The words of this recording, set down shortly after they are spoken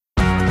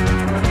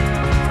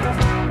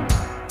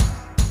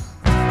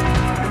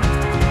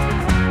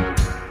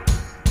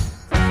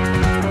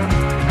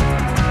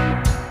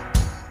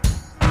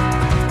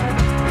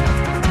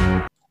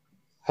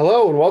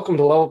Hello and welcome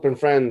to Level Up and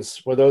Friends,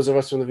 where those of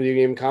us from the video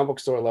game comic book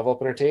store, Level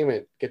Up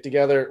Entertainment, get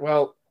together.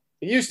 Well,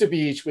 it used to be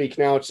each week.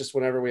 Now it's just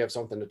whenever we have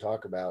something to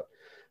talk about.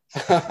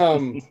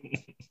 um,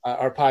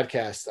 our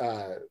podcast.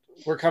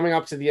 We're coming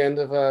up to the end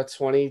of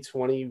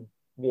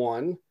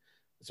 2021.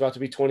 It's about to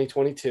be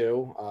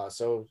 2022.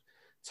 So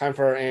it's time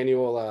for our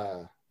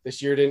annual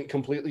This Year Didn't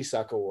Completely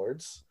Suck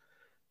Awards.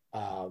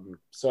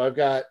 So I've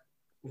got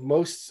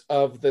most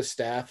of the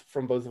staff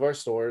from both of our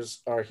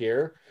stores are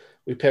here.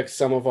 We picked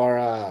some of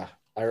our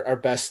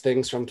best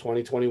things from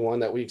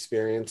 2021 that we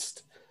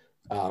experienced.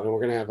 And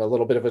we're going to have a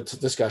little bit of a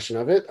discussion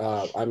of it.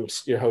 I'm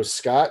your host,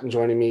 Scott, and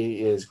joining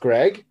me is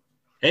Greg.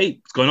 Hey,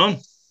 what's going on?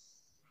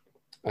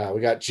 We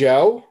got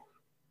Joe.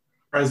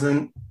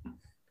 Present.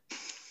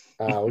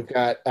 We've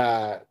got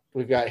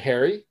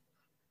Harry.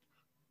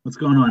 What's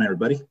going on,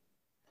 everybody?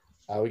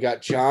 We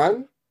got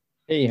John.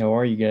 Hey, how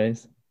are you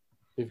guys?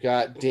 We've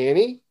got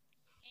Danny.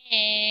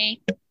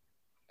 Hey.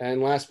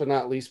 And last but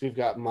not least, we've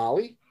got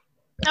Molly.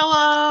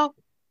 Hello.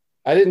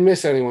 I didn't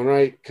miss anyone,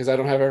 right? Because I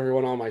don't have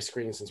everyone on my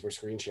screen since we're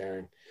screen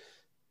sharing.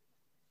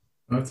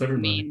 That's I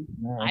everybody. mean,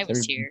 I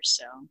was here,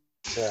 so.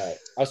 Right.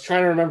 I was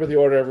trying to remember the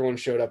order everyone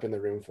showed up in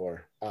the room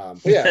for.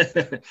 But yeah.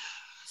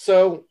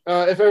 So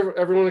if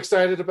everyone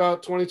excited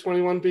about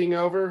 2021 being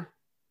over?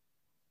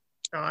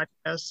 God,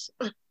 yes.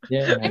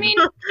 Yeah. I mean,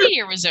 the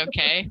year was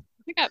okay.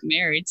 We got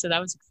married, so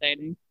that was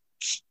exciting.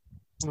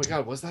 Oh my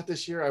God, was that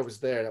this year? I was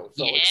there. That felt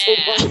Yeah.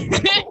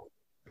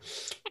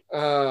 like so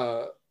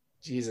long.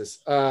 Jesus.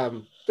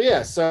 But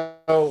yeah, so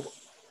I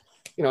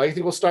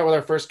think we'll start with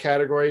our first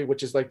category,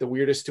 which is like the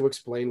weirdest to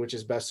explain, which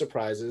is best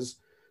surprises.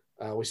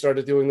 We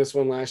started doing this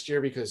one last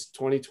year because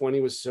 2020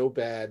 was so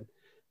bad.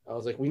 I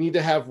was like, we need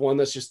to have one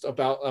that's just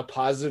about a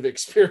positive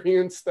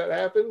experience that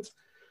happened.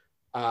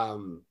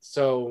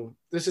 So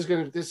this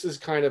is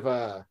kind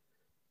of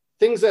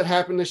things that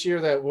happened this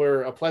year that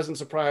were a pleasant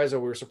surprise, or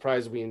we were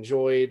surprised we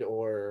enjoyed,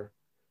 or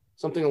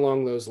something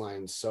along those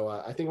lines. So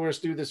I think we're going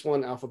to do this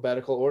one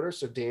alphabetical order.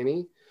 So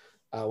Danny,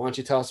 why don't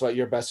you tell us about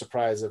your best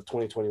surprise of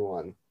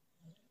 2021?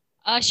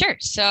 Sure.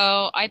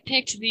 So I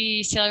picked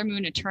the Sailor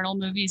Moon Eternal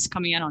movies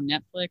coming out on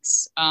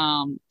Netflix.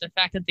 The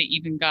fact that they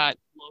even got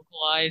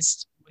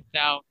localized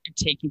without it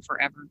taking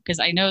forever, because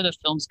I know the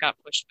films got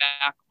pushed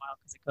back a while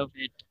because of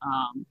COVID.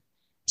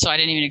 So I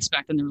didn't even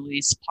expect them to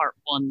release part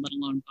one, let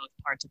alone both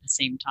parts at the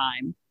same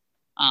time.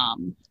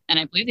 And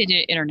I believe they did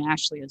it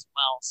internationally as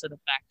well. So the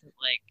fact that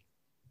like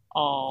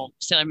all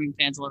Sailor Moon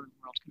fans all over the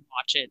world can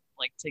watch it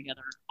like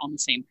together on the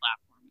same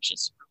platform, which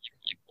is really,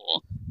 really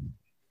cool.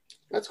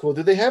 That's cool.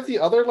 Did they have the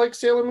other like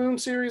Sailor Moon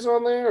series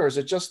on there, or is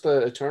it just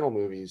the Eternal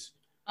movies?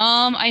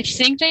 I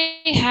think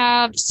they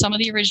have some of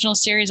the original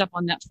series up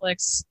on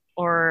Netflix,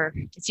 or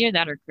it's either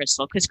that or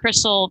Crystal. Because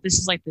Crystal, this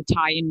is like the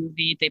tie-in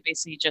movie. They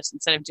basically just,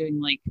 instead of doing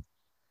like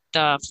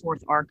the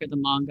fourth arc of the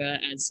manga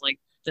as like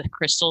the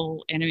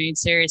Crystal animated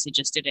series, they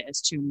just did it as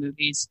two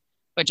movies,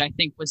 which I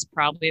think was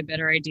probably a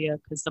better idea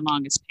because the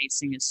manga's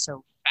pacing is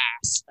so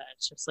fast that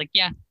it's just like,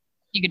 yeah,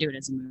 you could do it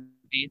as a movie.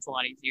 It's a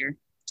lot easier.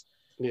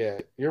 Yeah,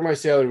 you're my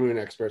Sailor Moon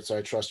expert, so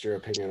I trust your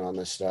opinion on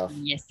this stuff.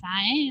 Yes,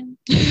 I am.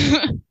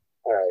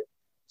 All right.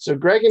 So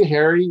Greg and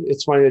Harry,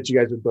 it's funny that you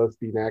guys would both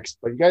be next,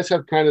 but you guys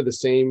have kind of the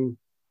same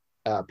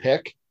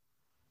pick.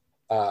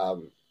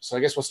 So I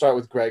guess we'll start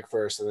with Greg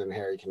first, and then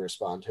Harry can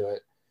respond to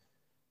it.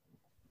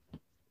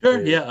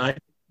 Sure. Yeah,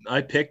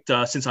 I picked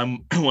since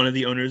I'm one of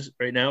the owners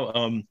right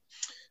now.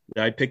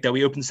 I picked that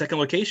we opened the second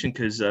location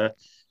because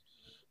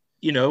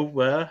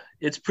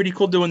it's pretty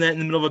cool doing that in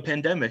the middle of a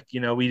pandemic.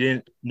 We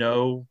didn't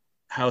know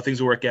how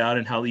things would work out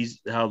and how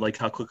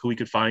quickly we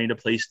could find a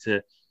place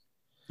that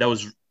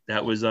was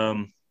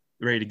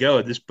ready to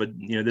go.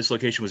 This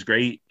location was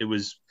great. It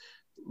was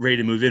ready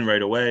to move in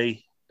right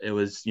away. It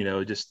was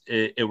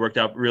it worked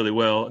out really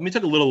well. I mean, it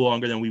took a little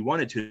longer than we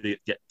wanted to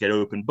get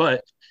open,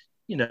 but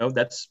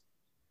that's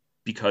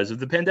because of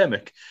the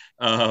pandemic.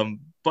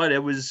 But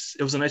it was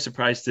a nice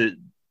surprise to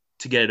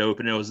get it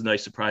open. It was a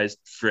nice surprise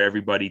for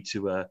everybody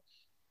to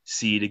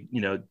see,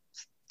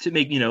 to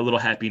make, a little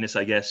happiness,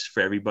 I guess,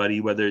 for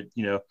everybody, whether,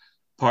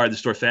 part of the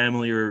store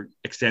family or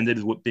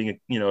extended being,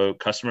 a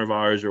customer of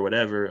ours or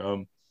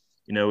whatever.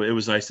 It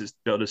was nice to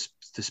be able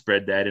to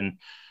spread that. And,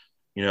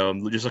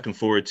 I'm just looking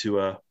forward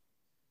to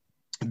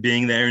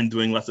being there and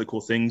doing lots of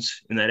cool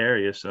things in that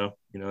area. So,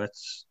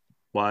 that's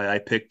why I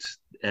picked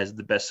as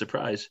the best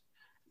surprise.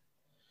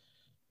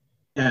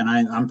 Yeah, and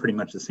I'm pretty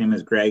much the same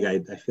as Greg. I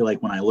feel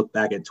like when I look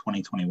back at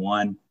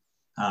 2021,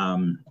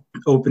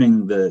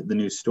 opening the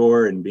new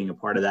store and being a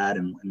part of that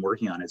and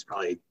working on it's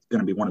probably going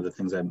to be one of the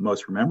things I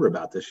most remember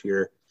about this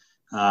year.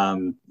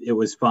 It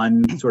was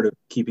fun sort of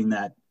keeping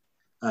that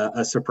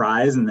a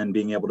surprise and then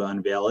being able to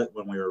unveil it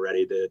when we were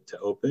ready to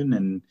open.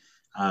 And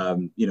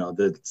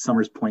the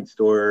Summers Point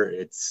store,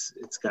 it's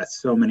got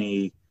so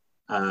many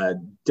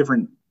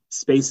different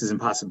spaces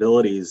and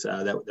possibilities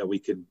that we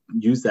could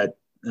use that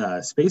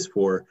space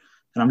for.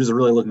 And I'm just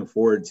really looking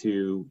forward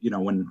to,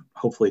 when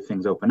hopefully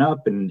things open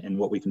up and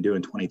what we can do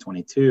in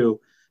 2022.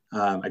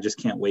 I just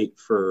can't wait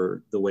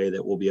for the way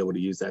that we'll be able to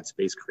use that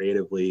space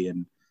creatively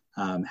and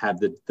have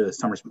the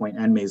Summers Point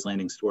and Mays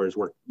Landing stores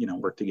work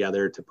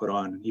together to put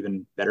on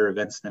even better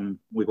events than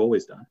we've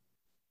always done.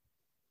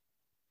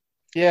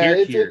 Yeah,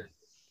 Here.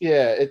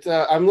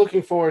 I'm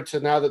looking forward to,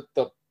 now that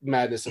the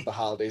madness of the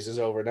holidays is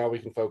over. Now we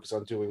can focus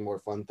on doing more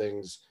fun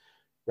things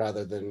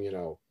rather than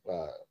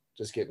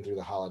just getting through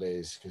the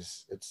holidays,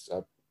 because it's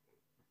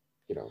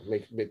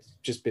make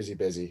just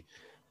busy,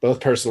 both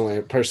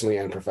personally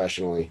and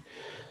professionally.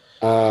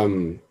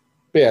 The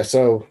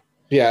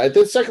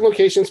second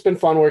location's been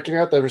fun working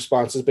out. The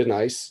response has been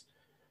nice.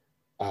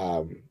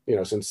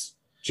 Since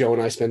Joe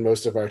and I spend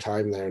most of our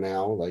time there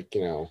now,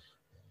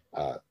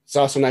 it's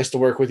also nice to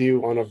work with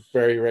you on a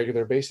very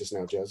regular basis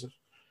now, Joseph.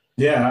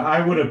 Yeah,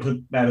 I would have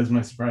put that as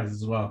my surprise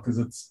as well,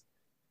 because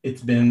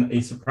it's been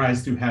a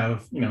surprise to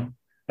have,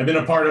 I've been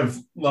a part of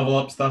Level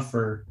Up stuff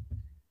for,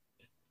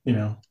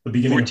 the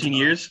beginning 14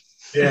 years.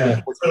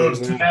 Yeah. So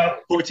to now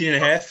 14 and a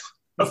half.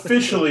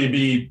 Officially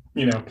be,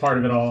 part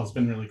of it all has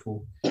been really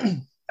cool.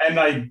 And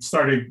I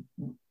started,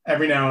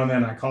 every now and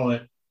then I call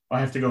it, I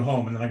have to go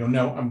home. And then I go,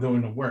 no, I'm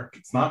going to work.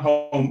 It's not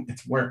home,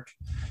 it's work.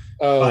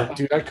 Oh,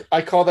 dude,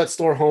 I call that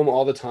store home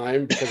all the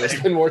time because I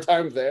spend more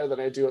time there than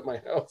I do at my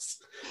house.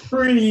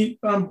 Pretty,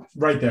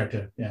 right there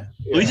too. Yeah.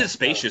 At least it's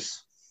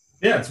spacious.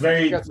 Yeah, it's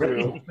very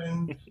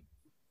open.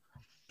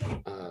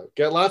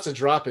 Get lots of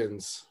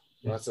drop-ins,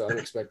 lots of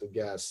unexpected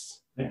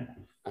guests. Yeah.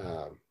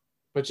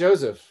 But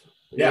Joseph,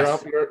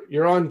 yes.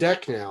 you're on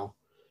deck now.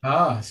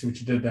 I see what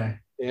you did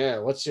there. Yeah.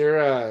 What's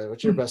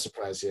your best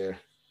surprise here?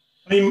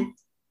 I mean,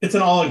 it's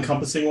an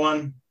all-encompassing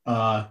one.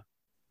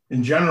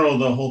 In general,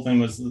 the whole thing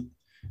was,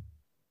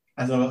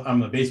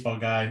 I'm a baseball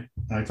guy,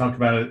 and I talked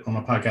about it on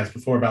my podcast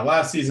before about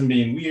last season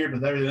being weird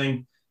with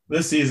everything.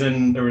 This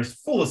season, there was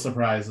full of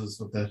surprises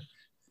with the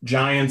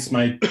Giants,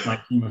 my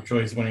team of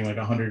choice, winning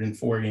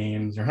 104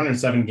 games or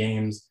 107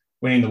 games,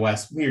 winning the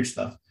West, weird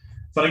stuff.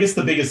 But I guess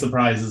the biggest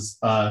surprises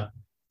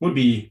would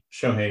be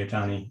Shohei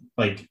Ohtani,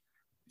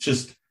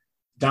 just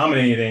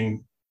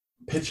dominating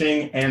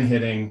pitching and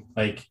hitting.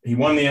 He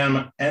won the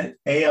AL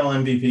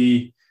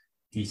MVP.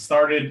 He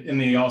started in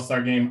the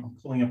All-Star game. I'm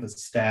pulling up his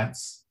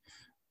stats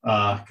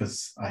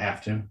because I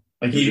have to.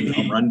 He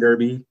home run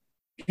derby.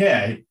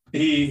 Yeah,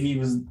 he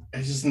was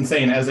just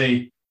insane as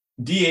a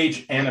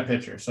DH and a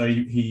pitcher. So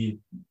he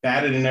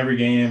batted in every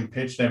game,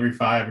 pitched every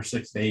 5 or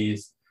 6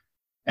 days,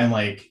 and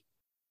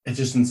it's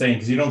just insane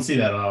because you don't see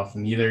that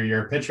often. Either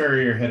you're a pitcher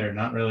or you're a hitter,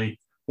 not really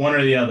one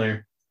or the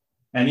other.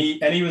 And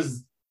he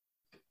was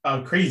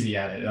crazy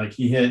at it.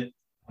 He hit.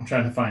 I'm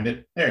trying to find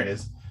it. There it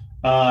is.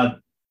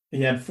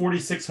 He had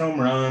 46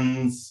 home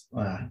runs,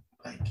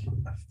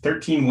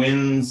 13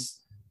 wins.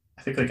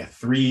 I think a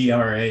 3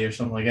 ERA or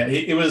something like that.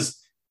 It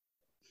was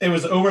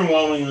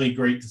overwhelmingly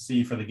great to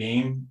see for the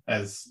game.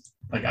 As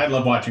I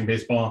love watching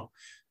baseball.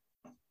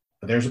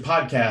 But there's a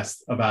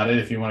podcast about it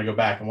if you want to go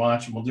back and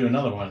watch, and we'll do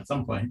another one at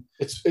some point.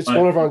 It's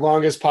one of our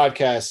longest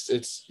podcasts.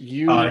 It's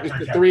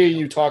the three of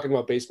you talking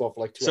about baseball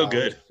for 2 hours. So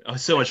good. I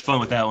was so much fun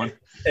with that one.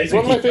 It's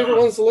one of my favorite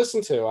ones to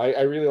listen to.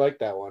 I really like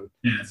that one.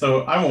 Yeah,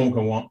 so I won't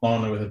go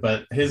longer with it,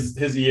 but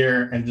his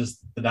year and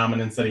just the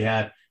dominance that he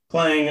had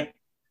playing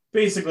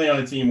basically on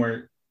a team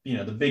where,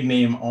 the big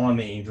name on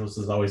the Angels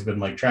has always been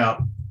Mike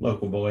Trout,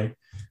 local boy.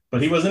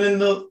 But he wasn't in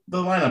the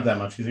lineup that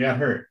much because he got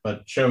hurt.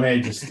 But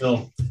Shohei just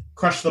still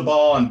crushed the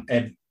ball,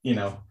 and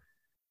the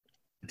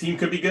team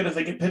could be good if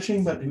they get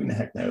pitching, but who the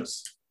heck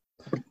knows?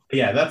 But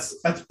yeah, that's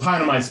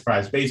kind of my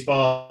surprise.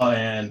 Baseball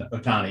and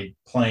Ohtani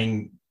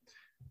playing,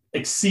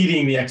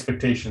 exceeding the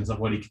expectations of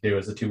what he could do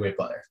as a two-way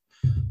player.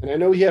 And I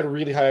know he had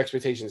really high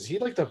expectations. Is he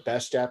the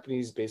best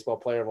Japanese baseball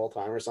player of all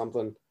time or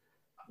something?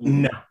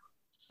 No.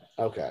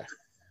 Okay.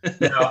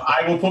 No,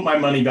 I will put my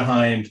money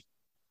behind.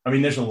 I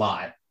mean, there's a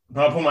lot,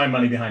 but I'll put my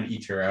money behind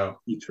Ichiro.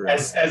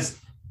 As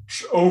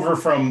over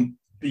from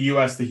the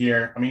U.S. to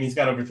here. I mean, he's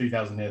got over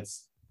 3,000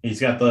 hits.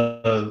 He's got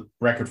the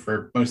record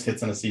for most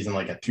hits in a season,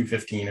 at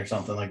 215 or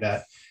something like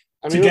that.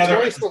 I mean,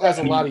 Ohtani still has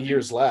a lot of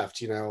years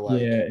left, Yeah,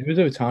 it was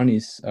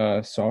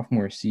Ohtani's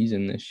sophomore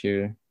season this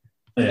year.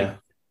 Yeah.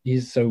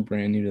 He's so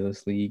brand new to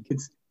this league.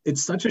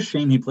 It's such a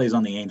shame he plays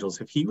on the Angels.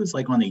 If he was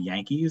on the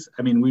Yankees,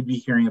 I mean, we'd be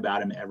hearing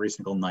about him every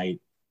single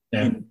night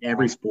in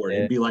every sport.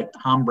 It'd be like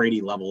Tom Brady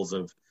levels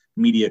of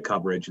media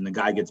coverage, and the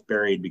guy gets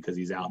buried because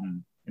he's out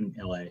in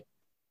LA.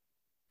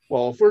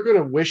 Well, if we're going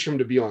to wish him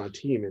to be on a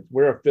team,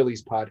 we're a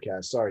Phillies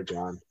podcast. Sorry,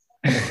 John.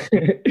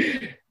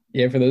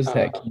 Yeah, for those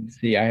that can't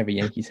see, I have a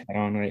Yankees hat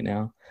on right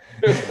now.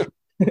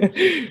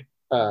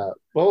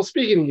 Well,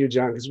 speaking of you,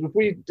 John, because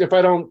if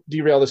I don't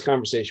derail this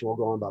conversation, we'll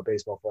go on about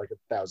baseball for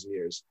 1,000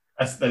 years.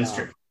 That is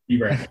true.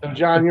 You're right. So,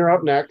 John, you're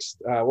up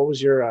next. What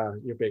was your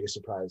biggest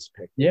surprise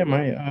pick? Yeah,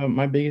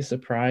 my biggest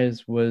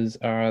surprise was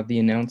the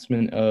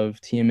announcement of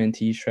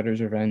TMNT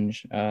Shredder's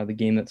Revenge, the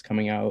game that's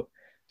coming out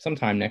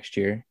sometime next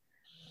year.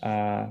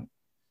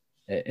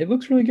 It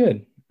looks really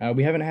good.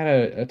 We haven't had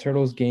a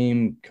Turtles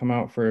game come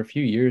out for a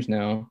few years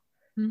now.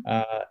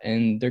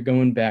 And they're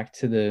going back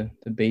to the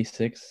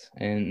basics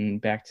and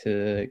back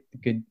to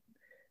good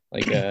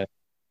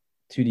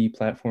 2D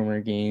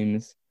platformer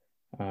games.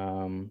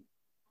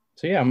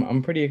 So yeah,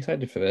 I'm pretty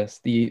excited for this.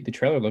 The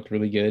trailer looked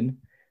really good.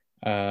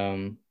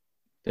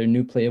 Their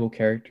new playable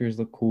characters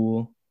look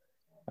cool.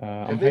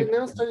 I'm Have they hyped.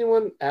 announced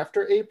anyone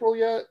after April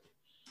yet?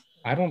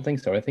 I don't think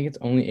so. I think it's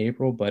only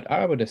April, but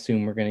I would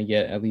assume we're gonna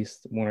get at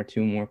least one or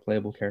two more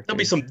playable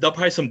characters. There'll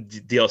probably some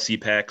DLC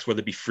packs,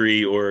 whether it be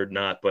free or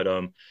not. But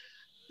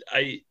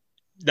I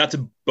not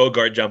to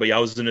Bogart John, but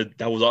yeah,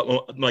 that was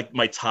like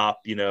my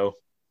top.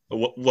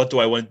 What do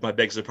I want? My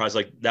big surprise,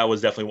 like that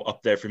was definitely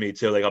up there for me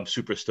too. Like I'm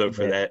super stoked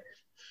for that.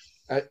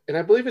 And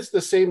I believe it's the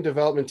same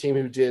development team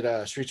who did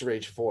Streets of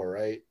Rage 4,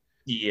 right?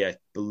 Yeah, I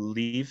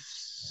believe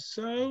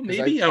so.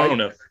 Maybe I don't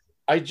know.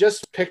 I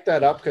just picked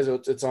that up because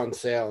it's on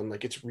sale and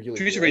like it's really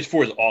Streets of Rage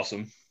 4 is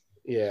awesome.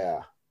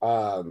 Yeah.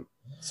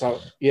 So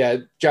yeah,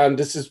 John,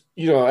 this is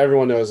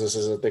everyone knows this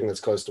is a thing that's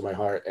close to my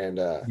heart, and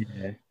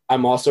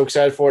I'm also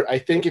excited for it. I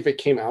think if it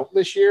came out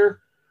this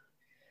year,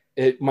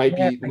 it might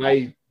be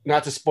my,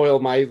 not to spoil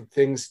my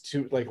things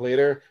too like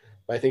later,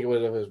 but I think it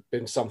would have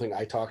been something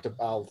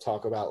I'll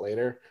talk about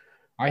later.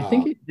 I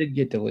think it did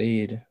get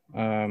delayed.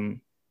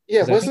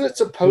 Yeah, wasn't it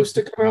supposed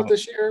to come out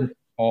this year?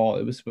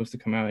 It was supposed to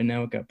come out, and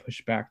now it got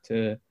pushed back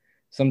to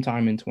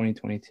sometime in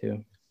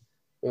 2022.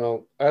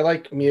 Well, I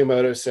like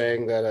Miyamoto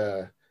saying that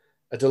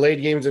a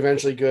delayed game is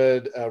eventually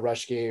good. A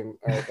rush game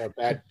are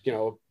bad.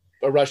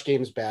 A rush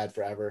game is bad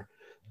forever.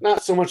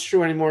 Not so much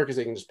true anymore because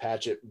they can just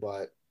patch it.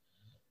 But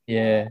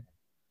yeah,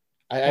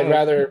 I'd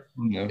rather.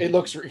 It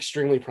looks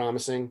extremely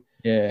promising.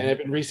 Yeah, and I've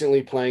been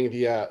recently playing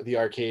the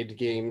arcade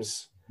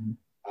games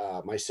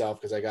myself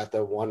because I got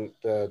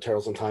the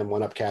Turtles in Time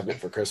 1-Up cabinet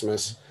for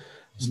Christmas.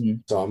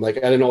 So I'm like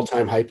at an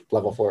all-time hype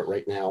level for it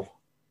right now.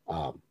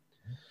 But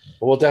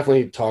we'll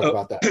definitely talk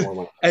about that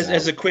more.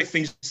 As a quick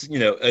thing,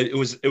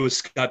 it was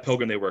Scott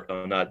Pilgrim they worked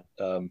on, not.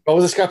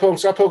 Was it Scott Pilgrim?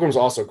 Scott Pilgrim's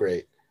also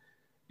great.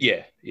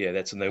 Yeah,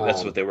 that's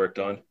what they worked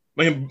on.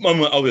 I mean,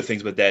 among other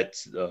things, but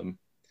that's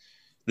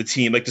the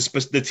team, like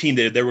the team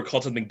they were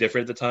called something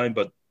different at the time,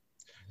 but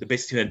the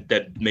basic team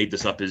that made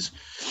this up is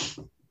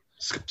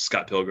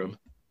Scott Pilgrim.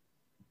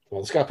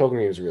 Well, the Scott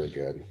Pilgrim game is really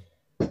good.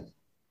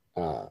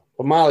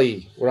 But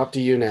Molly, we're up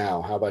to you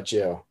now. How about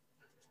you?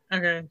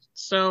 Okay,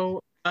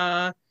 so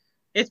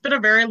it's been a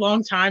very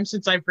long time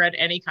since I've read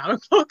any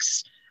comic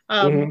books.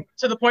 To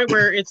the point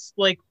where it's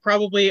like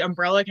probably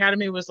Umbrella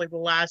Academy was like the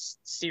last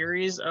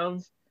series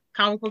of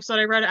comic books that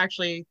I read.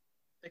 Actually,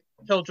 the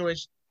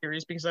Killjoys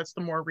series, because that's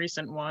the more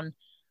recent one,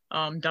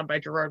 done by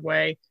Gerard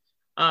Way.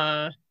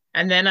 And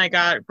then I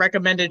got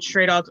recommended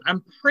Stray Dogs.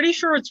 I'm pretty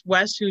sure it's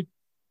Wes who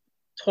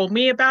told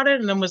me about it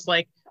and then was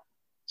like,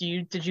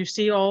 did you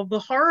see all the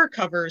horror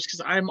covers?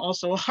 Because I'm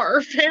also a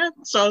horror fan.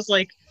 So I was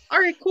like, all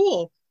right,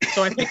 cool.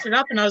 So I picked it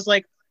up and I was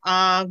like,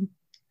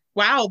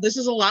 wow, this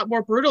is a lot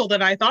more brutal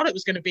than I thought it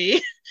was going to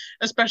be,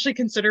 especially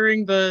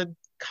considering the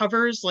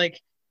covers like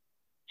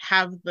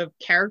have the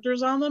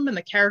characters on them, and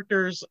the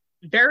characters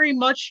very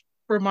much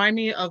remind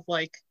me of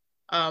like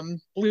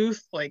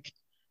Bluth, like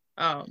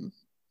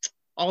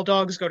All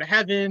Dogs Go to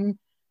Heaven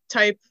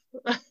type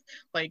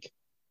like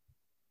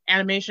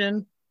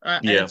animation.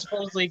 And it's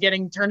supposedly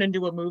getting turned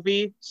into a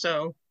movie,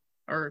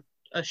 or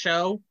a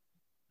show.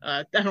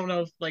 I don't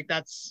know if like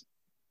that's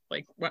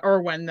like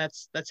or when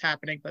that's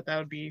happening, but that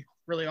would be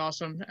really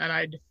awesome, and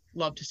I'd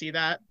love to see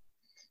that.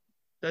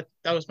 That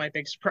was my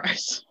big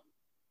surprise.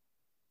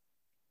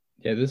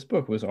 Yeah, this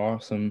book was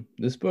awesome.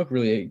 This book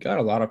really got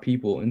a lot of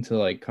people into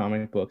like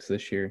comic books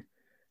this year.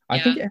 I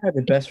think it had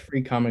the best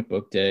free comic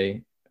book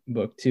day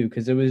book too,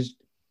 because it was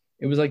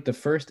like the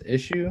first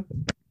issue,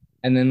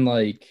 and then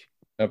like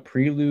a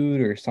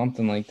prelude or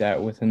something like that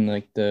within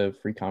like the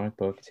free comic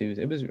book too.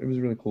 It was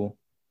really cool.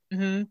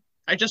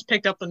 I just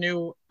picked up the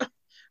new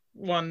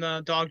one,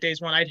 the Dog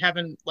Days one. I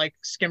haven't like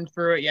skimmed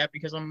through it yet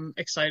because I'm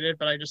excited,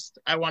 but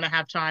I want to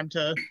have time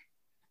to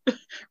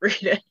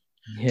read it.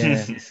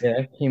 Yeah,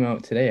 it came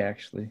out today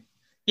actually.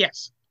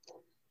 Yes.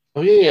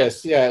 Oh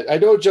yes, yeah. I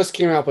know it just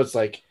came out, but it's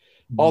like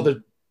all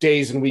the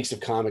days and weeks of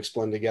comics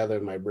blend together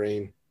in my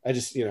brain. I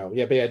just, but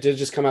yeah, it did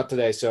just come out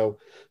today. So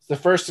it's the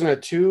first in a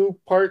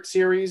 2-part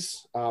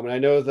series. And I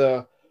know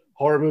the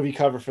horror movie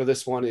cover for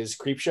this one is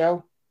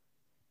Creepshow,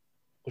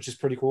 which is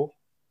pretty cool.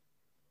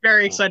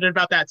 Very excited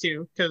about that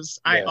too, because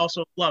I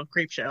also love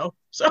Creepshow.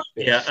 So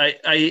yeah,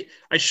 I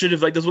should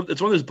have, like, it's one of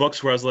those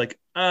books where I was like,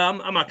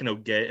 I'm not gonna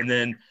get it, and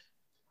then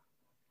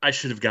I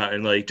should have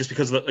gotten, like, just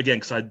because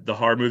because I had the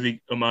horror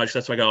movie homage.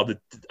 That's why I got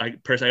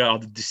all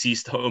the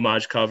deceased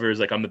homage covers.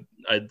 Like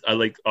I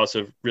like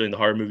also really in the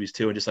horror movies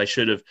too, and just I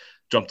should have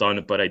jumped on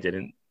it, but I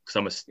didn't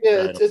because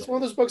it's one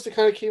of those books that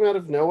kind of came out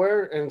of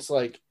nowhere, and it's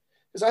like,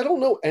 because I don't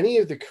know any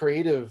of the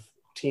creative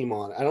team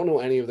on. I don't know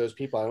any of those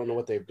people. I don't know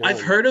what they've done.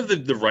 I've heard of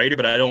the writer,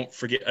 but I don't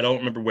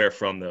remember where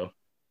from though.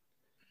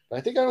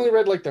 I think I only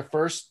read like the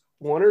first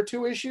 1 or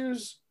 2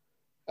 issues.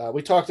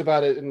 We talked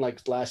about it in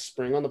like last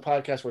spring on the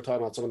podcast. We're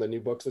talking about some of the new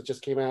books that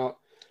just came out.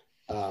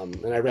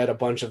 And I read a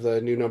bunch of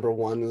the new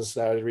 #1s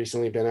that had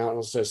recently been out,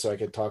 also so I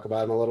could talk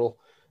about them a little.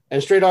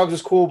 And Stray Dogs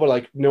was cool, but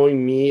like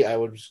knowing me, I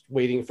was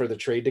waiting for the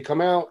trade to come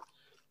out.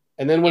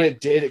 And then when it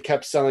did, it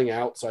kept selling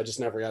out. So I just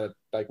never got it.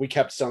 Like we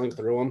kept selling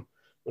through them.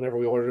 whenever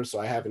we order them, so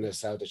I haven't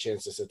had a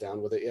chance to sit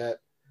down with it yet.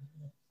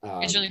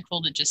 It's really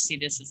cool to just see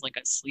this as like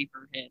a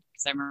sleeper hit,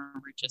 because I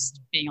remember just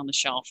being on the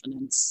shelf and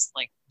then it's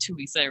like 2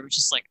 weeks later, it was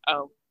just like,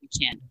 oh, we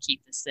can't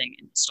keep this thing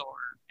in the store,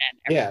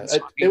 and everyone's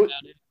talking about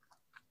it.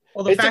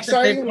 Well, the fact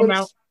that they've come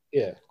out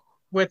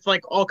with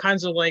like all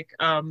kinds of like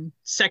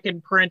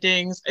second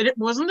printings, and it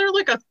wasn't there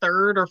like a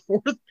third or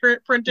fourth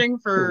printing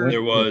for.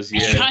 There was,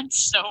 I got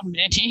so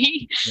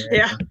many.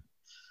 Yeah.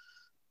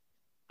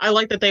 I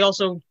like that they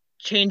also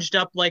changed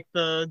up like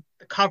the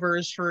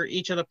covers for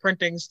each of the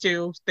printings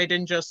too. They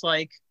didn't just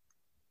like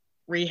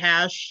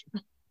rehash.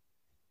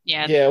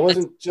 Yeah, it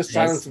wasn't just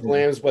Silence of the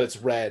Lambs, but it's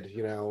red,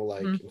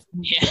 like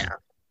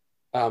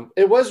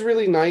it was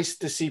really nice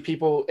to see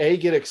people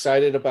get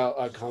excited about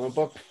a comic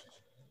book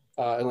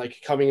and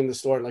like coming in the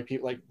store, and like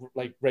people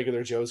like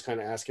regular Joe's kind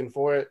of asking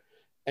for it,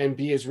 and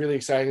B, is really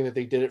exciting that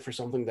they did it for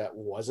something that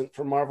wasn't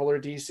from Marvel or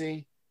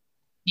DC.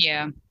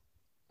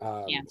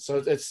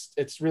 So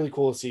it's really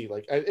cool to see.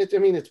 Like,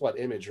 it's what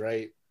Image,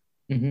 right?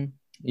 Mm-hmm.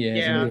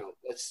 Yeah.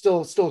 It's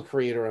still a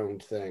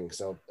creator-owned thing.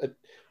 So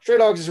Stray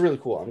Dogs is really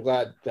cool. I'm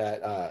glad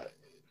that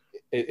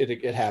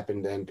it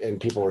happened and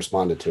people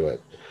responded to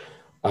it.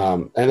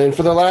 And then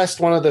for the last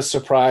one of the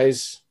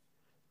surprise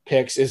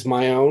picks is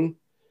my own.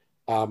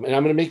 And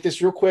I'm going to make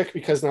this real quick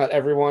because not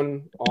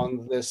everyone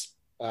on this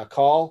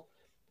call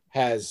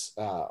has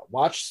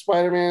watched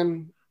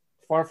Spider-Man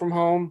Far From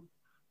Home.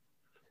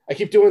 I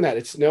keep doing that.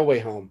 It's No Way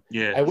Home.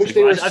 Yeah, I wish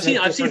they were.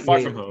 I've seen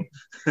Far From Home.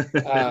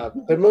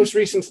 The most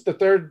recent, the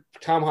third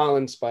Tom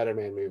Holland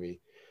Spider-Man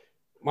movie.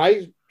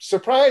 My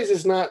surprise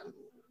is not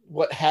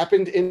what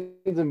happened in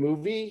the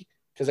movie,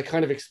 because I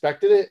kind of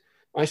expected it.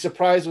 My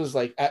surprise was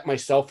like at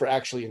myself for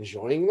actually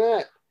enjoying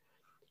that,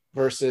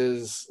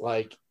 versus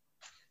like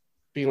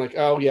being like,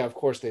 oh yeah, of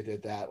course they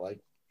did that. Like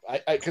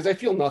because I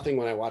feel nothing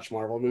when I watch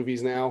Marvel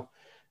movies now.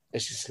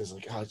 It's just because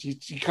like, oh,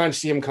 you kind of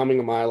see them coming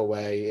a mile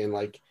away, and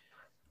like.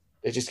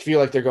 They just feel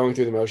like they're going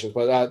through the motions.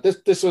 But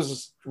this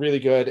was really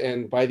good.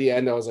 And by the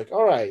end, I was like,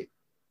 all right,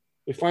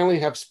 we finally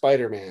have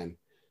Spider-Man.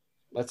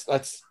 Let's I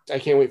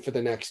can't wait for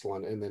the next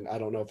one. And then I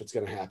don't know if it's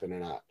going to happen or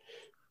not.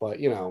 But,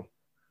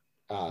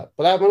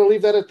 but I'm going to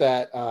leave that at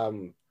that.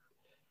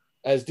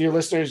 As dear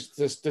listeners,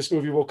 this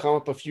movie will come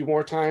up a few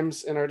more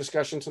times in our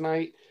discussion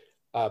tonight.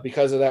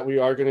 Because of that, we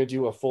are going to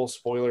do a full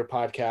spoiler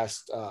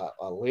podcast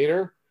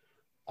later.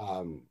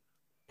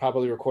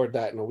 Probably record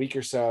that in a week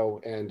or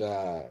so.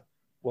 And,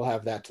 we'll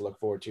have that to look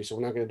forward to. So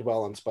we're not going to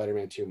dwell on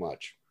Spider-Man too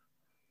much.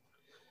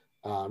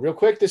 Real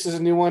quick, this is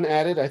a new one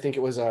added. I think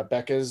it was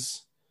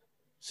Becca's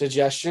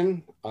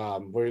suggestion. We're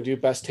going to do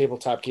best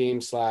tabletop game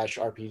 /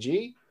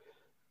 RPG.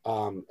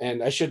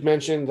 And I should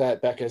mention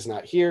that Becca is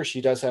not here. She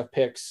does have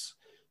picks.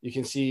 You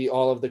can see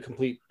all of the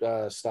complete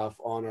stuff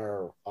on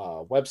our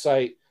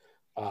website,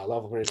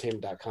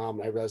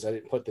 levelentertainment.com. I realized I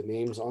didn't put the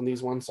names on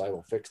these ones, so I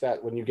will fix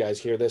that. When you guys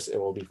hear this, it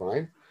will be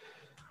fine.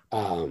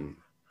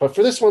 But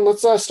for this one,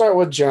 let's start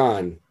with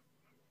John.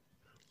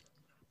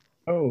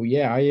 Oh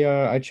yeah,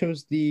 I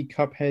chose the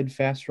Cuphead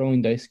fast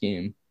rolling dice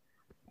game.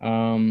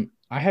 I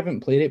haven't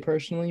played it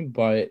personally,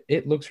 but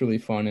it looks really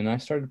fun, and I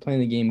started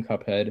playing the game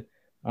Cuphead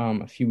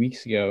a few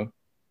weeks ago.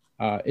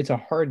 It's a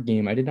hard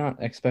game. I did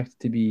not expect it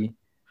to be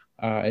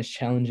as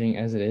challenging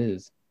as it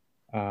is.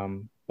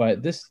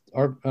 But this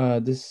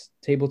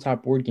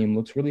tabletop board game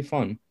looks really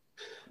fun.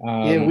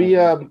 We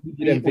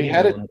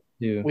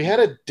had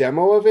a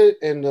demo of it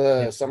in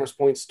the Summers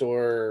Point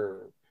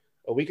store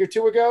a week or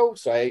two ago,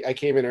 so I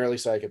came in early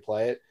so I could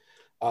play it.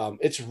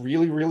 It's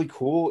really, really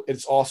cool.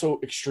 It's also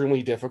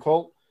extremely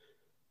difficult.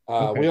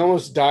 We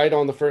almost died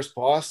on the first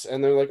boss,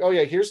 and they're like, oh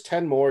yeah, here's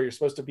 10 more. You're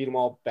supposed to beat them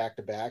all back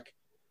to back,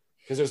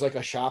 because there's like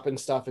a shop and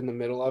stuff in the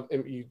middle of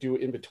it. You do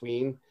it in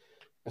between.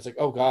 It's like,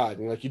 oh god,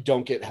 and like you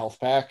don't get health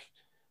back.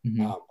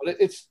 Mm-hmm. But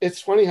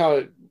it's funny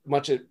how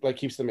much it like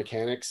keeps the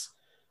mechanics.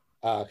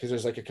 Because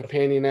there's like a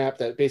companion app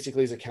that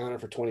basically is a counter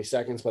for 20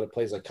 seconds, but it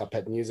plays like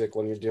Cuphead music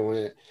when you're doing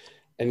it.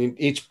 And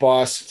each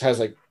boss has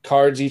like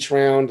cards each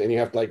round, and you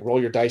have to like roll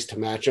your dice to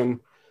match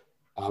them.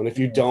 And if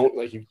you don't,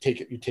 like you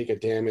take a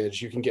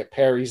damage. You can get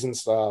parries and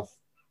stuff.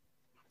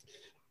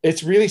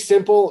 It's really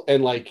simple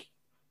and like,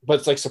 but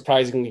it's like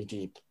surprisingly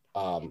deep.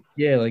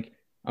 Like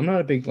I'm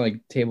not a big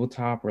like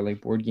tabletop or like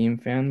board game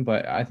fan,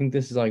 but I think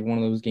this is like one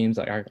of those games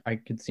that I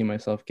could see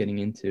myself getting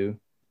into.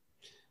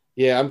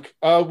 Yeah,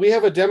 we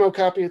have a demo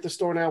copy at the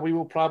store now. We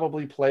will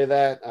probably play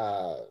that,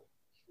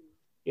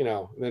 in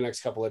the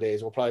next couple of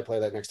days. We'll probably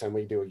play that next time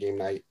we do a game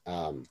night.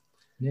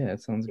 Yeah,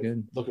 that sounds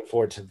good. Looking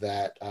forward to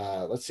that.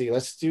 Let's see.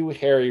 Let's do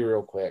Harry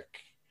real quick.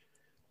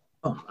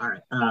 Oh, all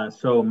right.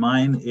 So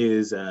mine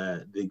is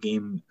the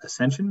game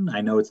Ascension.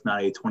 I know it's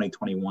not a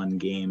 2021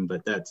 game,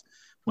 but that's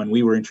when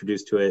we were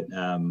introduced to it.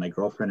 My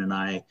girlfriend and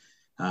I,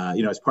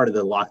 as part of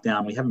the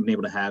lockdown, we haven't been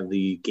able to have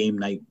the game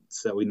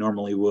nights that we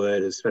normally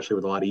would, especially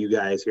with a lot of you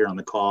guys here on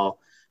the call.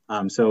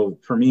 So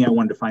for me, I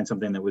wanted to find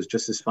something that was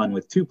just as fun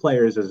with 2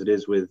 players as it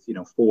is with,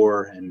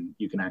 4, and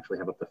you can actually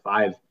have up to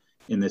 5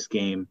 in this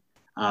game.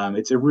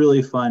 It's a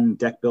really fun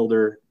deck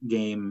builder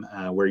game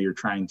where you're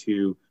trying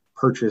to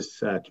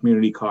purchase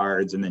community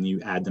cards, and then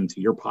you add them to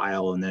your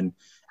pile, and then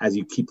as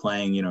you keep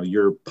playing,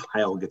 your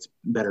pile gets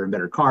better and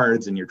better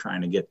cards, and you're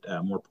trying to get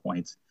more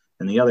points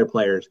than the other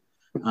players.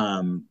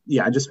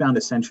 I just found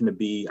Ascension to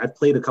be. I've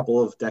played a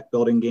couple of deck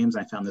building games,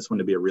 and I found this one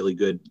to be a really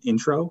good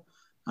intro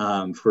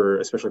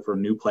especially for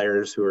new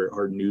players who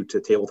are new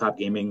to tabletop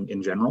gaming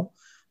in general.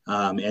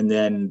 And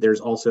then there's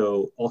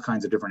also all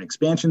kinds of different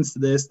expansions to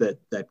this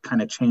that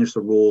kind of change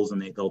the rules,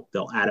 and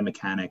they'll add a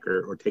mechanic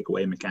or take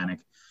away a mechanic.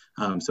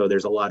 So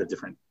there's a lot of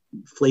different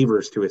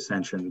flavors to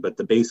Ascension, but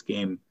the base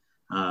game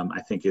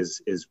I think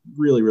is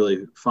really,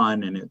 really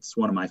fun, and it's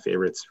one of my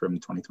favorites from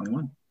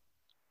 2021.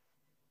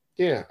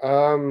 Yeah.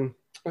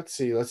 Let's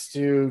see. Let's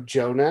do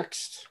Joe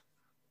next.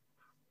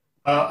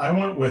 I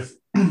went with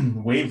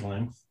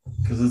Wavelength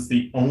because it's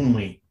the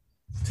only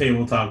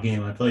tabletop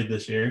game I played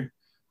this year.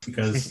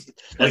 Because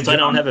I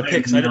don't have a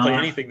pick, so I didn't play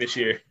anything this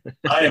year.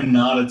 I am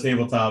not a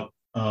tabletop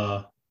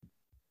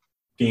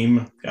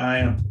game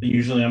guy.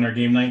 Usually on our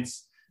game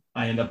nights,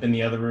 I end up in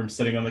the other room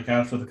sitting on the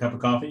couch with a cup of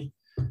coffee.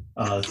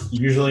 It's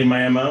usually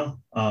my MO.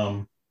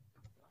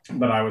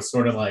 But I was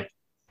sort of like,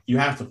 you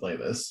have to play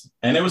this.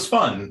 And it was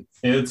fun.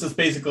 It's just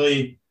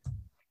basically,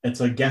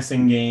 it's a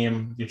guessing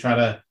game. You try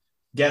to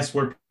guess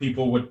where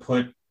people would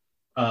put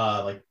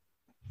like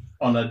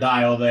on a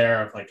dial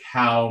there of like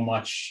how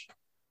much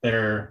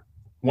they're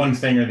one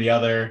thing or the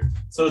other.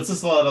 So it's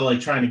just a lot of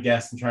like trying to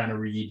guess and trying to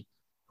read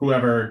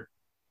whoever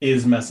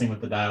is messing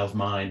with the dial's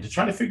mind to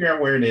try to figure out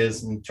where it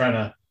is and try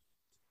to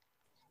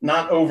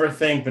not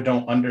overthink, but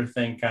don't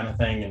underthink kind of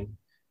thing. And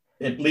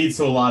it leads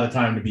to a lot of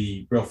time to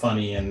be real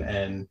funny and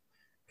kind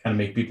of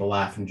make people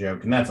laugh and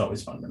joke. And that's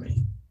always fun to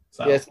me.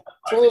 So yeah, it's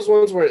one of those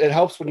ones where it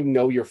helps when you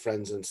know your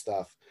friends and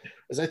stuff.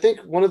 As I think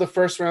one of the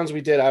first rounds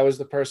we did, I was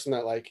the person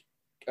that like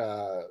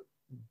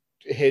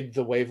hid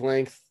the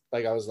wavelength.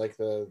 Like I was like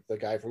the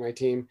guy for my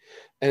team.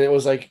 And it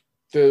was like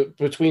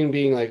between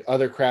being like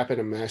other crap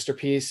and a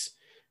masterpiece.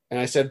 And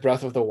I said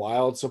Breath of the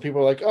Wild. So people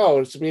were like, oh,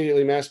 it's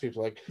immediately masterpiece.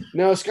 Like,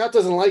 no, Scott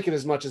doesn't like it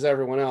as much as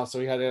everyone else. So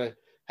we had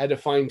to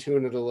fine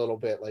tune it a little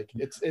bit. Like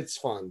it's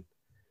fun.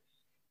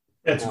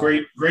 It's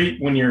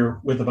great when you're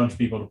with a bunch of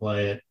people to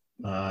play it.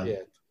 Yeah.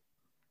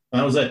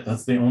 That was it.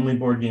 That's the only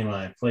board game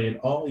I played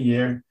all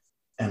year.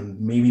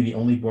 And maybe the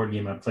only board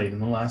game I've played in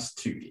the last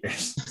 2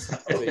 years.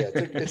 So, yeah,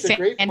 it's a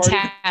great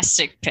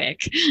fantastic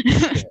pick.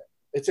 Yeah,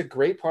 it's a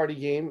great party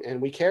game,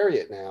 and we carry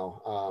it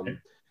now.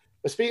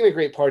 But speaking of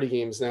great party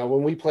games, now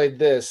when we played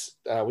this,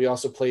 we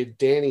also played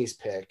Danny's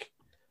pick.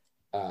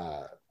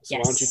 So yes.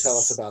 Why don't you tell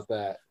us about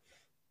that?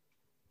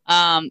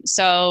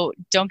 So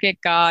Don't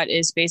Get Got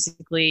is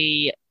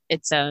basically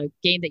it's a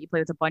game that you play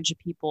with a bunch of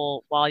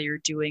people while you're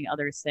doing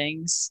other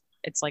things.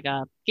 It's like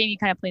a game you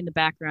kind of play in the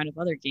background of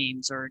other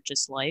games or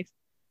just life.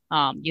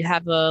 You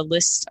have a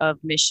list of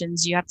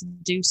missions. You have to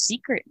do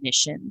secret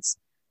missions,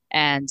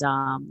 and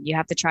you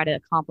have to try to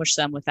accomplish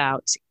them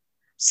without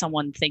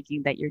someone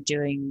thinking that you're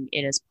doing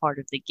it as part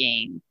of the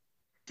game.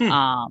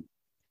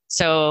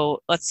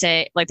 So let's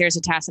say like there's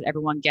a task that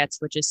everyone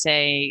gets, which is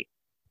say,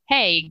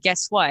 hey,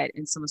 guess what?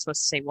 And someone's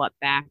supposed to say what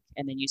back,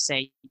 and then you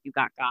say you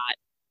got.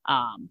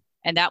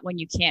 And that one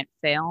you can't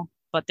fail,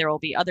 but there will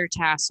be other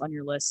tasks on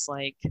your list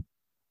like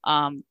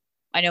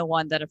I know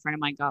one that a friend of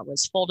mine got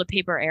was fold a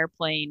paper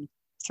airplane,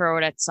 throw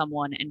it at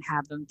someone, and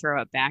have them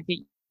throw it back at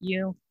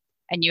you.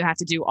 And you have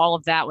to do all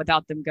of that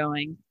without them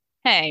going,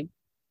 hey,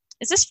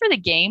 is this for the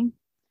game?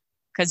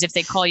 Because if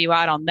they call you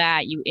out on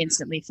that, you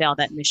instantly fail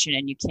that mission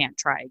and you can't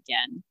try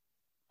again.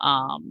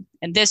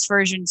 And this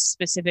version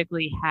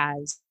specifically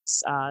has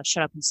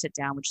Shut Up and Sit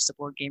Down, which is a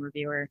board game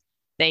reviewer.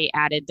 They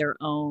added their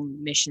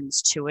own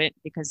missions to it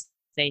because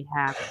they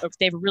have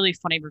a really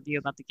funny review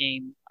about the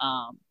game.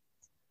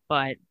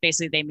 But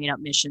basically they made up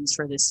missions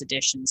for this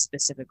edition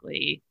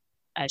specifically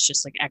as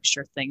just like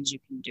extra things you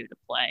can do to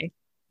play.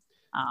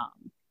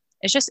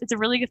 It's a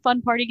really good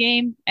fun party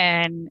game,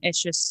 and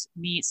it's just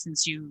neat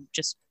since you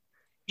just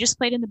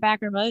played in the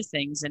background of other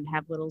things and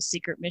have little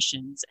secret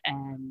missions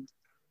and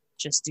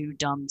just do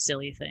dumb,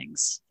 silly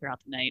things throughout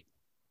the night.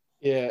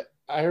 Yeah,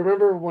 I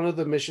remember one of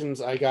the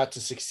missions I got to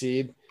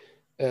succeed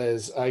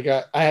is I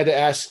had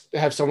to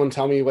have someone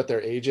tell me what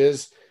their age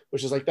is,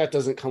 which is like, that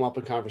doesn't come up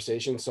in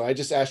conversation. So I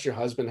just asked your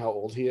husband how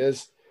old he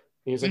is.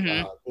 And he was like,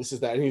 oh, this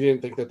is that. And he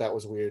didn't think that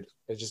was weird.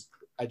 I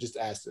just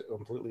asked it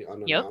completely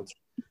unannounced.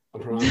 Yep.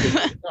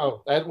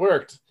 Oh, that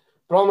worked.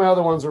 But all my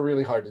other ones were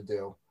really hard to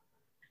do.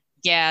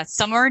 Yeah,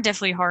 some are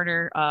definitely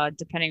harder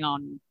depending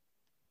on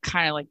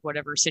kind of like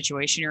whatever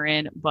situation you're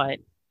in. But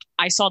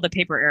I saw the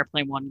paper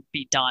airplane one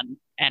be done,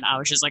 and I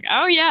was just like,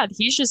 oh yeah,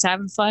 he's just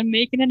having fun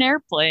making an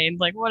airplane,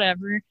 like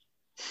whatever.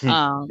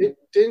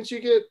 Didn't you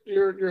get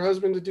your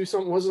husband to do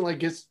something? Wasn't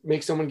like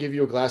make someone give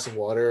you a glass of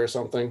water or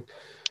something?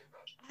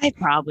 I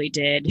probably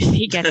did.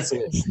 He gets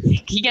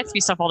me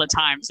stuff all the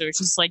time, so it's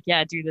just like,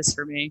 yeah, do this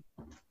for me.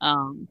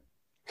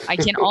 I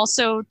can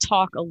also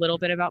talk a little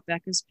bit about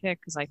Becca's pick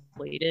because I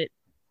played it.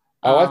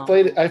 Oh, I've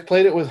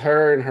played it with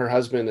her and her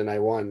husband, and I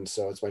won,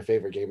 so it's my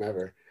favorite game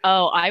ever.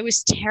 Oh, I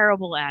was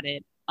terrible at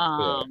it.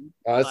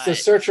 It's the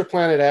Search for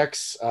Planet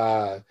X.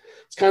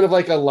 It's kind of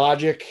like a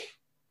logic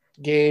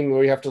game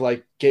where you have to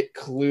like get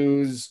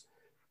clues,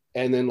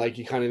 and then like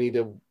you kind of need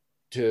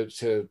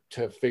to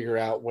figure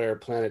out where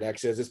Planet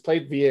X is. It's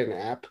played via an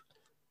app,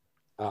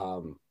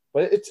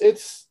 but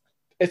it's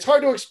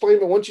hard to explain.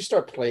 But once you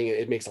start playing it,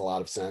 it makes a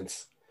lot of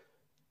sense.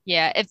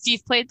 Yeah, if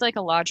you've played like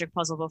a logic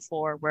puzzle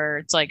before where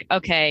it's like,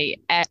 okay,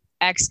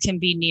 X can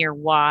be near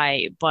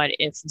Y, but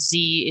if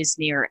Z is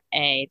near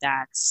A,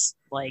 that's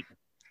like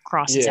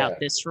crosses out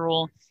this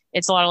rule.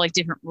 It's a lot of like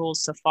different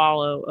rules to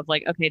follow of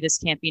like, okay, this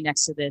can't be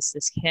next to this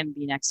can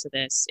be next to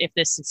this. If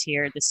this is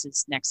here, this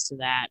is next to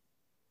that.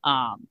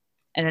 And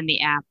then the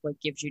app like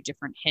gives you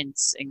different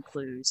hints and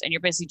clues, and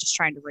you're basically just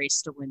trying to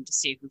race to win to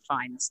see who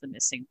finds the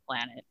missing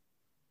planet.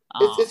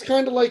 It's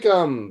kind of like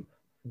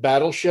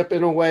Battleship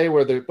in a way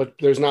but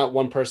there's not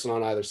one person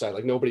on either side.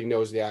 Like nobody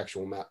knows the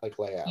actual map like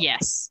layout.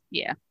 Yes,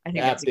 yeah, I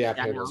think that's the app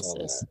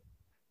handles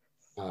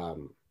all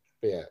that.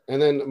 But yeah, and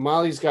then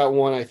Molly's got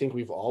one I think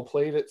we've all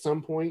played at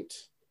some point.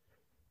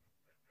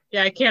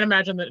 Yeah, I can't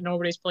imagine that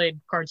nobody's played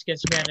Cards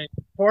Against Humanity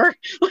before.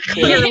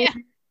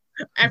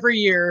 Every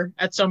year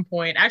at some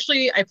point.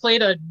 Actually, I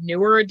played a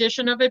newer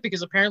edition of it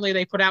because apparently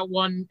they put out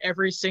one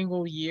every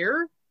single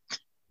year.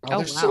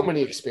 There's so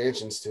many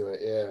expansions to it.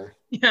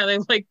 Yeah, they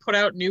like put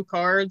out new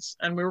cards,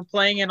 and we were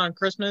playing it on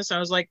Christmas. I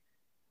was like,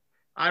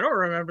 I don't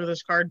remember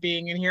this card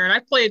being in here. And I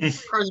played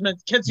Cards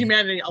Against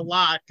Humanity a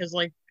lot because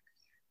like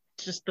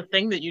just the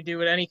thing that you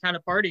do at any kind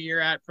of party you're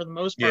at for the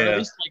most part, at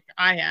least like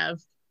I have.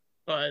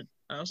 But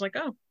I was like,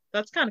 oh,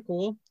 that's kind of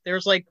cool.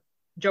 There's like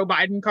Joe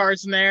Biden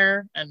cards in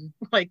there, and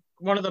like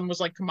one of them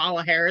was like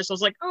Kamala Harris. I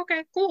was like,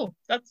 okay, cool.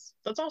 That's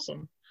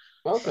awesome.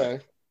 Okay.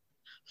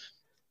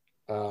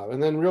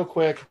 And then real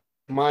quick,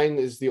 mine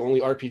is the only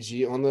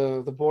RPG on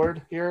the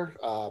board here.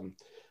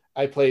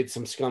 I played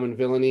some Scum and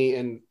Villainy,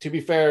 and to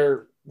be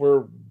fair,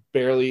 we're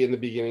barely in the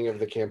beginning of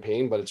the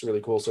campaign, but it's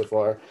really cool so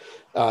far.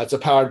 It's a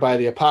Powered by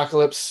the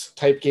Apocalypse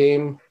type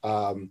game,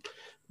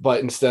 but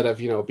instead of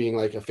being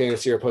like a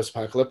fantasy or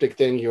post-apocalyptic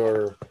thing,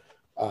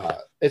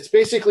 it's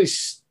basically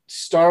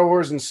Star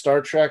Wars and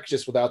Star Trek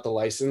just without the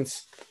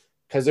license,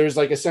 because there's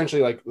like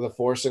essentially like the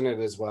Force in it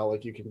as well.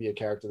 Like you can be a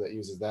character that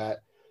uses that.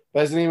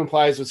 But as the name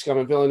implies with Scum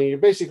and Villainy, you're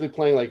basically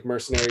playing like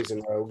mercenaries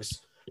and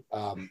rogues.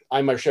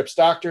 I'm a ship's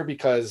doctor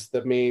because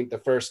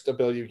the first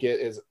ability you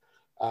get is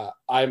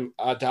I'm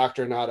a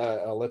doctor, not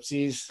a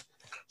ellipses.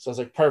 So I was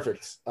like,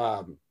 perfect.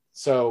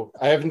 So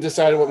I haven't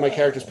decided what my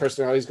character's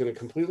personality is going to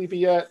completely be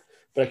yet,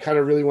 but I kind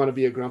of really want to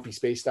be a grumpy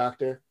space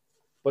doctor.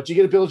 But you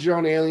get to build your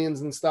own aliens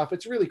and stuff.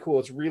 It's really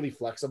cool. It's really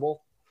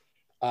flexible.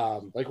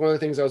 Like one of the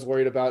things I was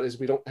worried about is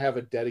we don't have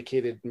a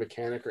dedicated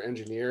mechanic or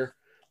engineer.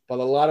 But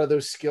a lot of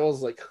those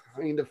skills like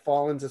kind of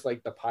fall into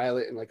like the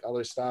pilot and like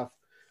other stuff.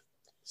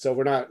 So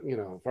we're not,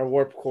 if our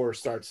warp core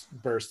starts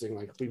bursting,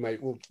 like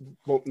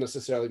won't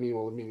necessarily mean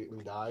we'll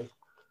immediately die,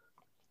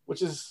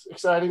 which is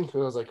exciting.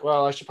 And I was like,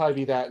 well, I should probably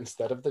be that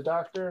instead of the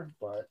doctor,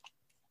 but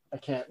I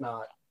can't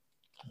not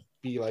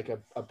be like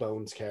a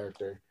Bones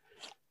character.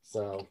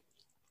 So,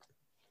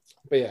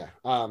 but yeah,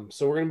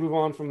 so we're going to move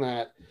on from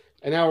that.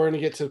 And now we're going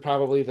to get to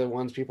probably the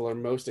ones people are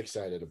most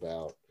excited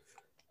about.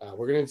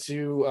 We're going to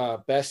do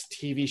best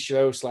TV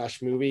show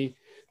 / movie,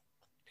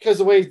 because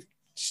the way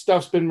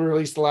stuff's been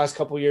released the last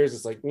couple of years,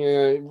 it's like,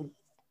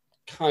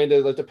 kind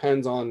of, it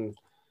depends on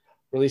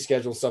release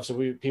schedule and stuff. So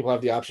people have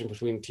the option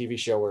between TV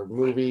show or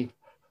movie.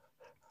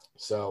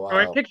 So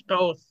I picked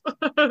both.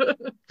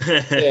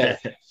 Yeah.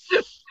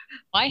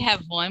 I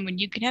have one when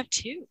you can have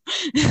two.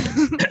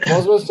 I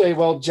was going to say,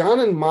 well,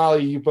 John and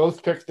Molly, you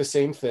both picked the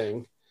same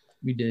thing.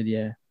 We did,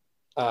 yeah.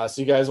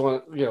 So you guys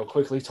want to,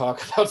 quickly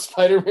talk about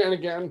Spider-Man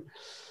again?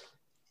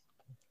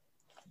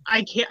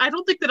 I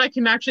don't think that I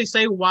can actually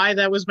say why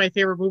that was my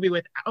favorite movie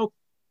without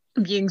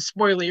being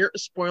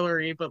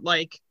spoilery, but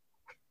like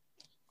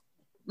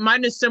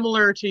mine is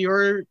similar to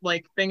your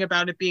like thing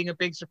about it being a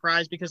big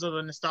surprise because of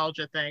the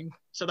nostalgia thing.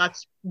 So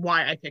that's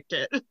why I picked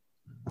it.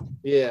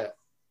 Yeah.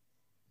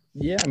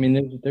 Yeah, I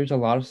mean, there's a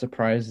lot of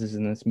surprises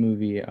in this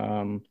movie.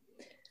 Man,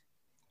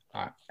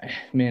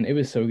 it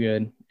was so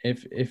good.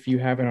 If you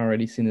haven't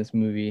already seen this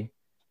movie,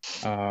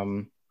 I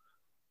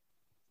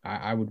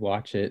would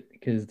watch it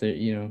because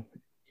you're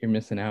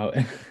missing out.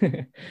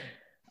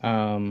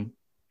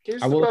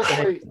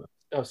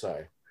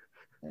 Sorry.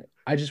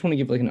 I just want to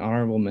give like an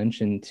honorable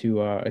mention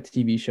to a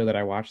TV show that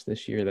I watched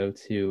this year though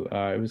too.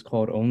 It was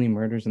called Only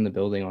Murders in the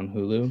Building on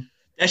Hulu.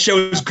 That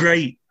show was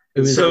great.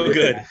 It was so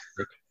good.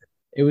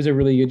 It was a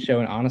really good show,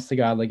 and honest to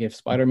God, like if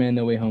Spider-Man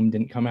No Way Home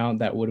didn't come out,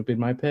 that would have been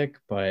my pick.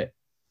 But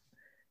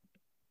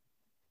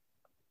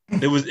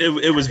it was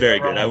very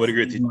good. I would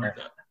agree with you.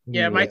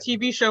 Yeah, my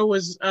TV show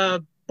was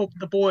The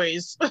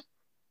Boys.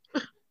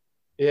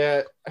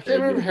 Yeah, I can't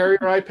remember Harry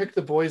or I picked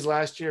The Boys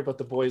last year, but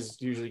The Boys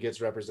usually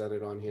gets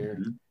represented on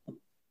here.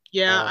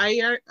 Yeah,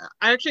 I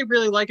actually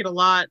really like it a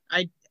lot.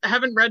 I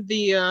haven't read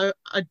the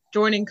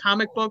adjoining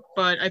comic book,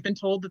 but I've been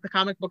told that the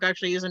comic book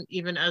actually isn't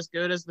even as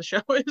good as the show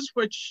is,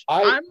 which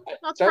I'm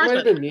not surprised. That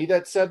might have been me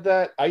that said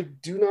that. I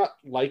do not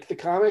like the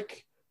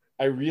comic.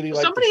 I really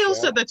like. Somebody else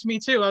said that to me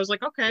too. I was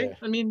like, okay. Yeah.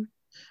 I mean,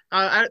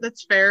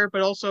 that's fair,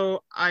 but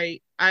also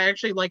I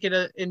actually like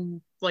it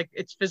in like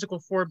its physical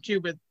form too.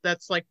 But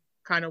that's like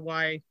kind of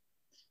why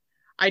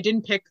I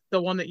didn't pick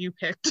the one that you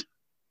picked.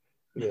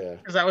 Yeah,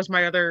 because that was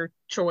my other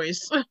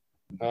choice.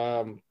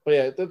 But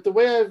yeah,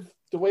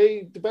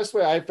 the best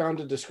way I found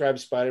to describe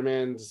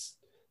Spider-Man's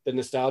the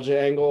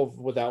nostalgia angle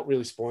without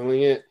really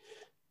spoiling it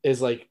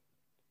is like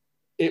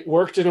it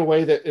worked in a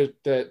way that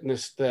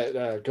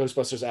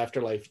Ghostbusters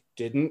Afterlife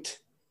didn't,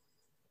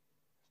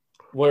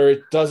 where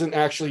it doesn't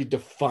actually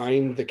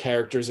define the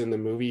characters in the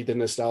movie, the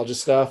nostalgia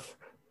stuff.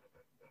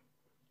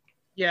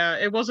 Yeah,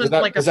 it wasn't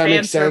like a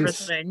fan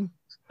service thing.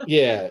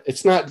 Yeah,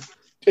 it's not.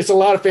 It's a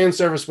lot of fan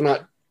service, but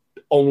not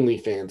only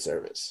fan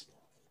service.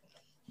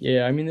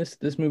 Yeah, I mean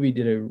this movie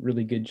did a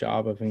really good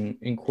job of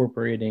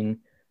incorporating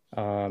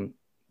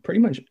pretty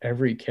much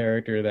every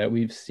character that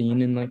we've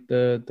seen in like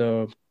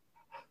the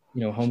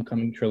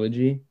Homecoming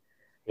trilogy.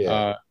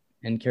 Yeah.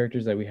 And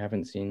characters that we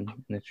haven't seen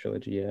in this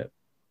trilogy yet.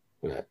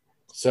 Yeah.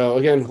 So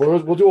again,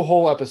 we'll do a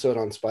whole episode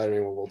on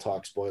Spider-Man where we'll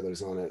talk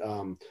spoilers on it.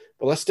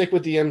 But let's stick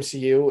with the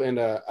MCU. And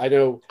I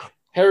know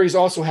Harry's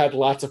also had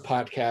lots of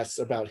podcasts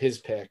about his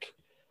pick,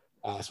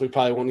 so we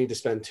probably won't need to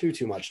spend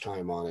too much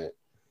time on it.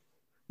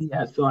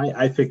 Yeah, so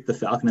I picked The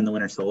Falcon and the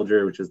Winter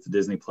Soldier, which is the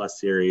Disney Plus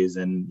series.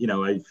 And,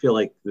 I feel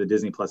like the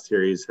Disney Plus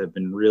series have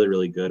been really,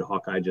 really good.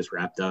 Hawkeye just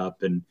wrapped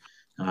up, and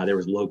there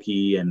was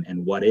Loki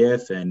and What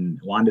If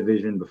and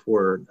WandaVision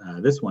before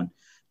this one.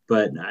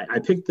 But I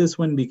picked this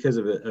one because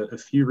of a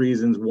few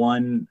reasons.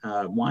 One,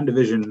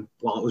 WandaVision,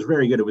 while it was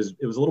very good, it was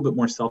a little bit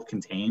more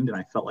self-contained. And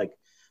I felt like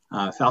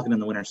Falcon and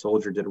the Winter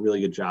Soldier did a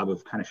really good job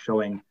of kind of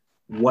showing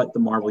what the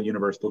Marvel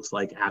Universe looks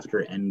like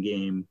after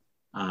Endgame,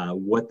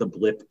 what the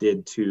blip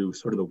did to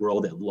sort of the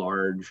world at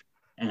large.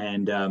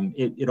 And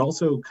it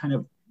also kind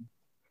of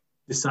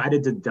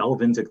decided to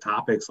delve into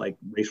topics like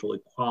racial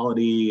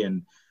equality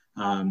and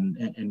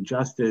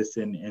justice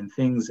and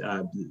things,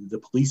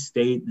 the police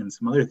state and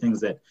some other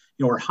things that,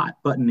 are hot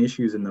button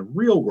issues in the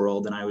real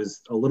world. And I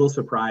was a little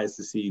surprised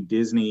to see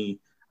Disney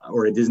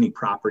or a Disney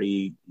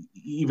property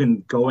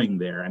even going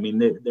there. I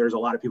mean, there's a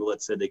lot of people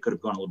that said they could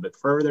have gone a little bit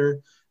further,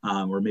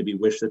 or maybe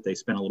wish that they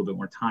spent a little bit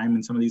more time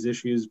in some of these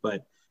issues.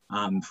 But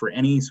for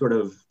any sort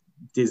of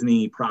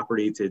Disney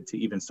property to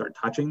even start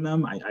touching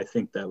them, I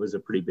think that was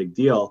a pretty big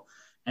deal.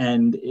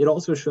 And it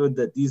also showed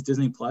that these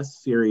Disney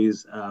Plus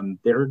series,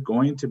 they're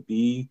going to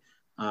be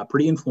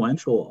pretty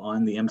influential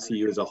on the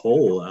MCU as a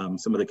whole.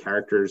 Some of the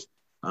characters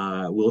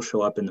will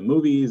show up in the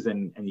movies,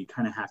 and you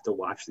kind of have to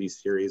watch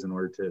these series in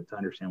order to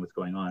understand what's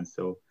going on.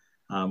 So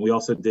we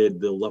also did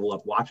the Level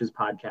Up Watches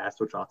podcast,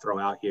 which I'll throw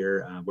out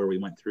here, where we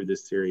went through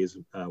this series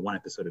one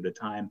episode at a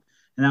time.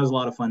 And that was a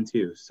lot of fun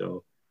too.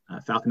 So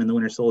Falcon and the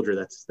Winter Soldier,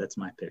 that's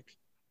my pick.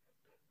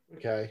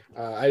 Okay.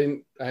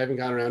 I haven't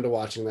gotten around to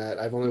watching that.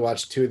 I've only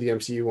watched 2 of the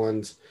MCU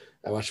ones.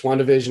 I watched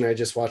WandaVision. I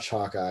just watched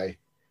Hawkeye.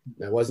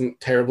 I wasn't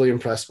terribly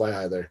impressed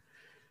by either.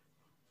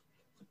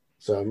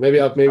 So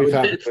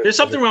there's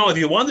something wrong with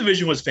you.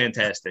 WandaVision was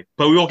fantastic,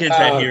 but we won't get into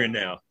that here and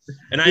now.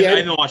 And I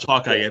haven't watched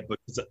Hawkeye yet, but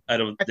I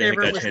think I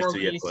got a chance to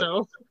yet.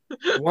 So.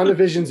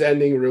 WandaVision's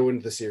ending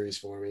ruined the series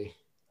for me.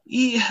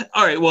 Yeah.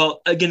 All right.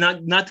 Well,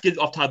 again, not to get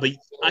off topic,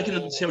 but I can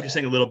understand what you're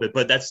saying a little bit,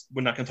 but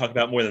we're not going to talk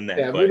about more than that.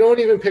 Yeah, we don't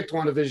even pick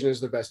WandaVision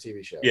as the best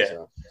TV show. Yeah.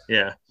 So.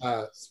 Yeah.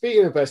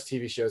 Speaking of best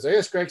TV shows, I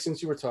guess, Greg,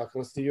 since you were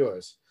talking, let's do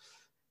yours.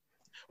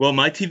 Well,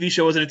 my TV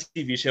show wasn't a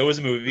TV show; it was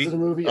a movie. Is it a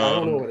movie? I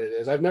don't know what it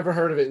is. I've never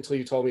heard of it until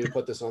you told me to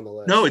put this on the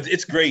list. No,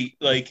 it's great.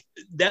 Like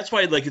that's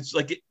why,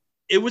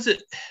 it was a.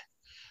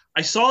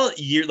 I saw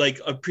it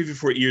a preview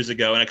for it years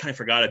ago, and I kind of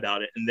forgot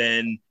about it. And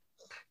then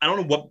I don't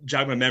know what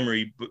jogged my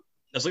memory, but I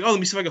was like, "Oh, let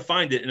me see if I can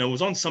find it." And it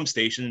was on some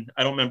station.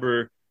 I don't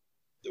remember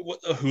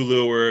what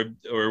Hulu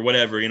or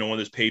whatever. One of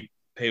those pay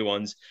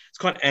ones. It's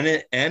called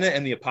Anna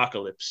and the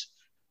Apocalypse.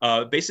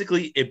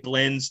 Basically, it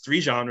blends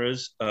 3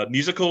 genres: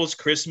 musicals,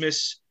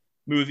 Christmas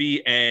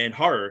movie, and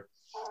horror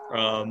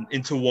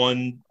into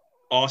one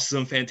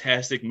awesome,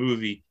 fantastic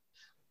movie.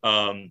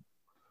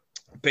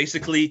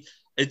 Basically,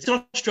 it's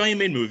an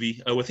Australian-made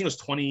movie. I think it was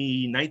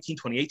 2019,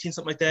 2018,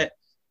 something like that.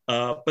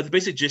 But the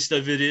basic gist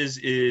of it is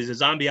a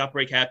zombie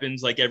outbreak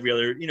happens like every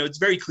other. It's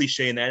very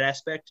cliche in that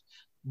aspect.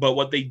 But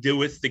what they do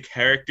with the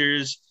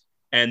characters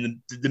and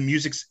the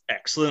music's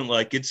excellent.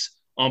 Like it's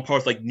on par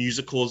with like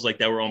musicals like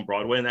that were on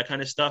Broadway and that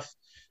kind of stuff.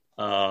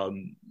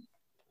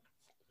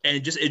 And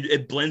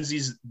it blends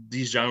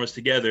these genres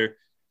together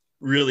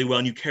really well,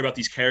 and you care about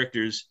these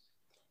characters.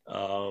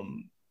 It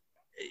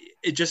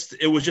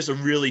was just a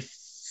really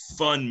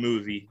fun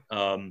movie.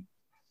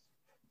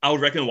 I would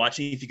recommend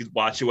watching if you could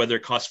watch it, whether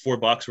it costs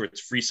 $4 or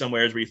it's free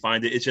somewhere where you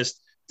find it. It's just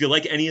if you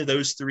like any of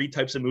those 3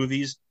 types of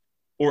movies,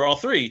 or all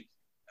 3,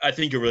 I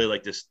think you'll really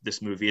like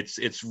this movie.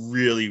 It's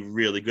really,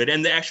 really good,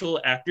 and the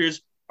actual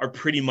actors are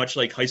pretty much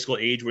like high school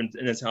age and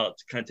that's how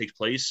it kind of takes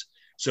place.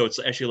 So it's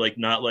actually like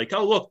not like,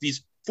 oh look,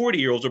 these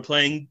 40-year-olds are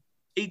playing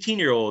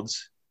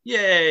 18-year-olds.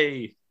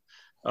 Yay.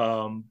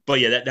 But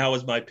yeah, that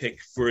was my pick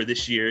for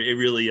this year. It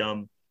really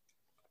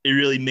it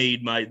really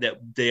made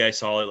that day I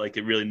saw it, like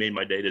it really made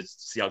my day to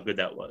see how good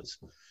that was.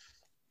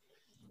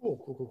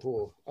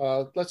 Cool.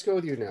 Let's go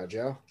with you now,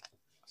 Joe.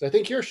 So I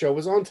think your show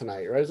was on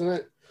tonight, right? Isn't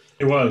it?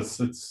 It was.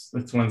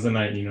 It's Wednesday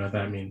night. You know what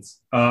that means.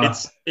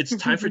 It's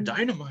time for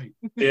Dynamite.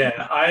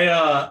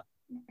 Yeah,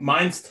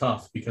 mine's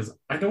tough because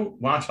I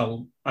don't watch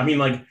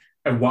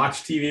I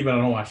watch TV, but I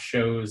don't watch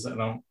shows. I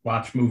don't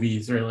watch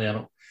movies really. I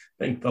don't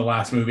think the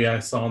last movie I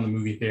saw in the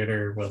movie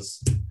theater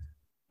was,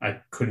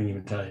 I couldn't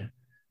even tell you.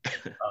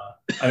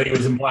 I think it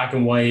was in black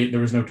and white. There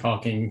was no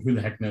talking. Who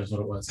the heck knows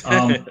what it was?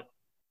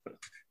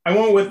 I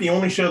went with the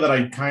only show that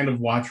I kind of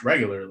watch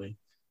regularly.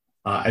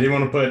 I didn't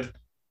want to put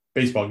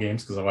baseball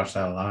games because I watch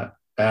that a lot.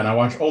 And I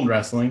watch old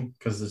wrestling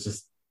because it's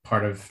just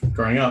part of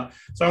growing up.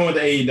 So I went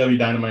with AEW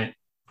Dynamite.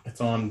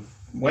 It's on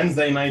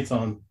Wednesday nights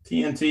on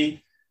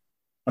TNT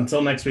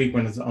until next week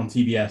when it's on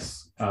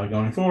TBS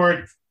going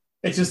forward.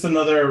 It's just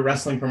another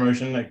wrestling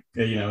promotion. Like,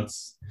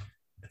 it's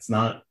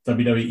not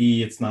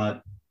WWE. It's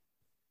not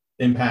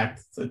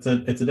Impact. It's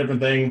a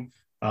different thing.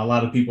 A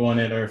lot of people in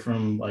it are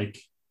from like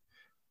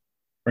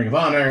Ring of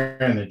Honor,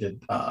 and they did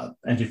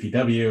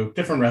NJPW,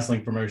 different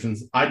wrestling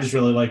promotions. I just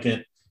really like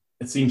it.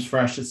 It seems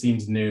fresh. It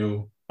seems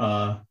new.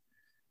 The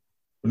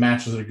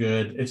matches are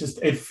good. It just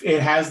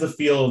it has the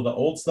feel of the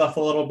old stuff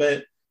a little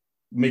bit,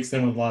 mixed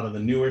in with a lot of the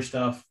newer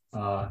stuff.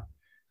 I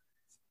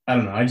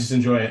don't know. I just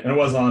enjoy it. And it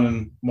was on,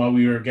 and while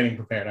we were getting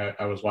prepared,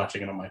 I was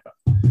watching it on my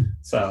phone,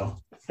 so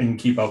I can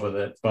keep up with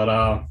it.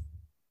 But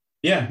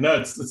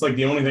it's like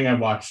the only thing I've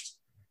watched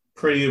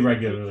pretty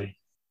regularly.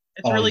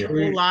 It's really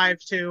cool live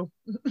too.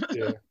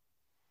 Yeah.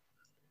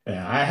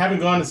 Yeah, I haven't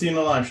gone to see the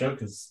live show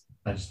because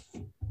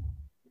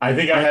I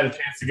think I had a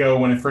chance to go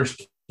when it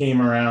first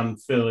came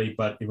around Philly,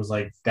 but it was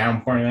like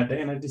downpouring that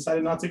day, and I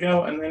decided not to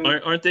go. And then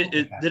aren't they?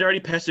 Did it already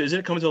pass? Isn't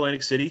it coming to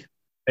Atlantic City?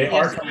 They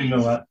are coming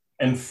to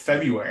in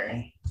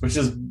February, which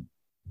is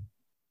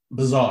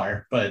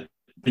bizarre, but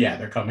yeah,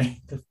 they're coming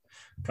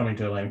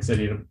to Atlantic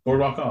City to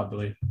Boardwalk Hall, I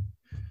believe.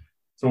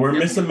 So where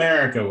Miss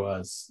America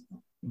was,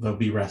 they'll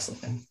be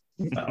wrestling.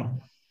 So.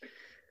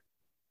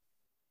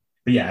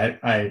 But yeah,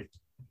 I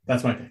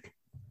that's my pick.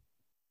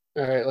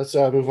 All right, let's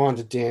move on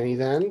to Danny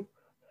then.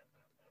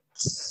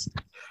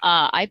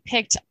 I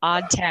picked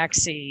Odd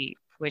Taxi,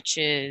 which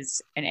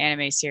is an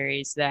anime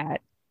series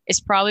that is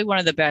probably one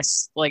of the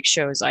best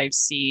shows I've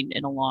seen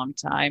in a long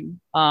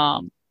time.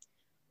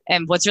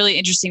 And what's really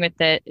interesting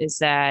with it is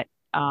that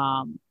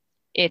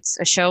it's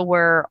a show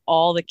where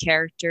all the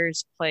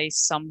characters play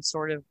some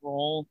sort of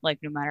role,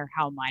 no matter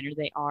how minor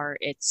they are.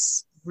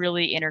 It's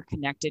really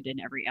interconnected in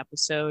every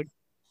episode.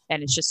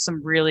 And it's just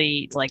some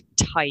really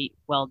tight,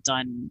 well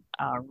done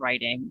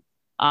writing.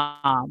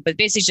 But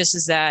basically just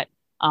is that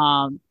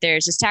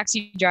there's this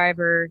taxi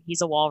driver.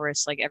 He's a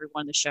walrus, like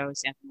everyone in the show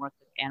is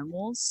anthropomorphic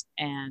animals.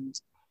 And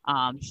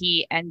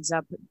he ends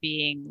up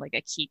being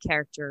a key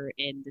character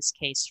in this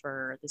case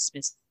for this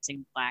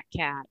missing black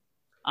cat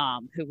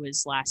who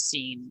was last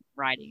seen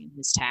riding in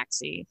his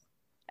taxi.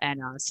 And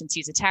since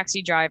he's a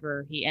taxi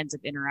driver, he ends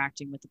up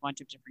interacting with a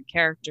bunch of different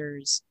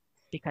characters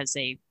because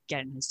they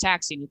get in his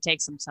taxi and he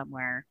takes them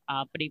somewhere.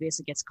 But he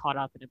basically gets caught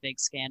up in a big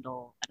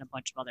scandal and a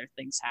bunch of other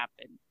things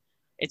happen.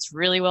 It's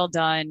really well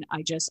done.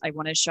 I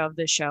want to shove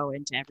the show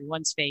into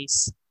everyone's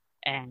face.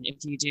 And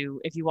if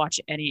you watch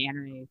any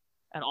anime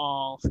at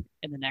all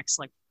in the next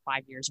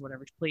 5 years or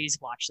whatever, please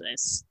watch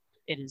this.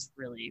 It is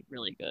really,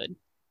 really good.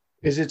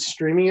 Is it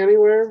streaming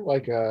anywhere?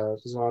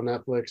 Is it on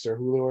Netflix or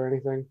Hulu or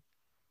anything?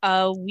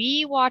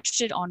 We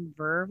watched it on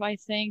Verve, I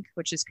think,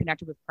 which is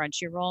connected with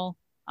Crunchyroll.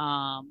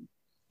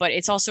 But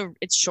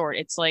it's short.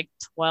 It's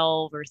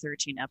 12 or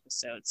 13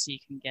 episodes, so you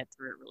can get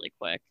through it really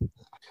quick.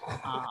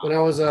 When I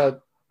was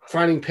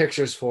finding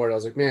pictures for it, I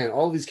was like, man,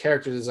 all these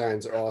character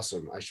designs are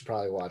awesome. I should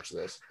probably watch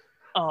this.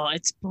 Oh,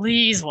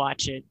 please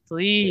watch it.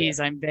 Please,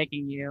 yeah. I'm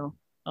begging you.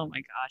 Oh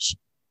my gosh.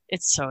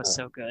 It's so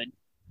good.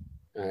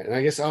 All right, and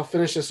I guess I'll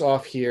finish this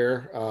off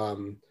here.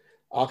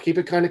 I'll keep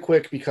it kind of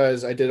quick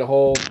because I did a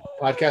whole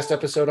podcast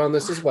episode on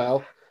this as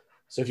well.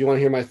 So if you want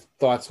to hear my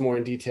thoughts more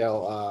in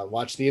detail,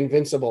 watch the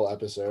Invincible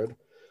episode.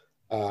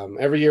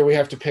 Every year we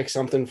have to pick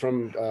something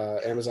from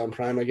Amazon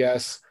Prime, I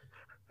guess.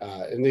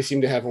 And they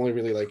seem to have only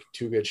really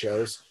 2 good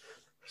shows.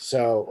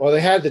 So,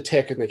 they had The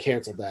Tick and they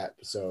canceled that.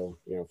 So,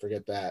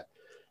 forget that.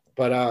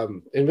 But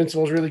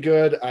Invincible is really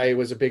good. I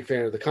was a big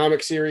fan of the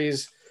comic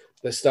series.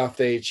 The stuff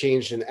they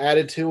changed and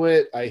added to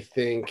it, I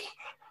think,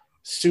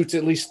 suits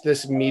at least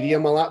this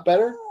medium a lot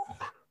better.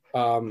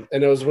 And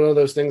it was one of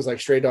those things like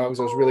Stray Dogs.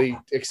 It was really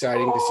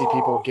exciting to see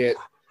people get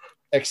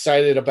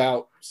excited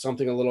about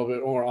something a little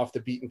bit more off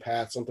the beaten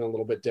path, something a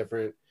little bit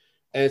different.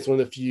 And it's one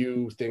of the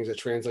few things that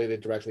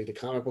translated directly to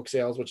comic book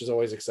sales, which is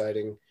always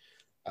exciting.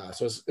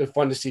 So it's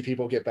fun to see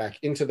people get back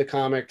into the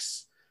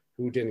comics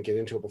who didn't get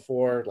into it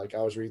before.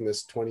 I was reading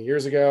this 20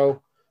 years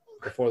ago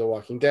before The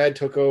Walking Dead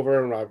took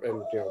over, and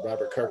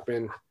Robert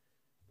Kirkman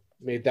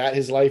made that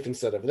his life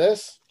instead of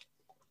this.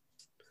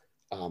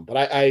 But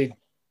I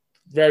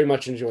very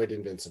much enjoyed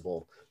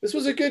Invincible. This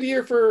was a good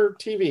year for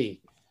TV.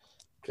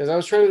 Because I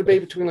was trying to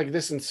debate between like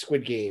this and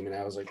Squid Game, and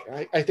I was like,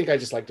 I think I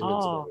just liked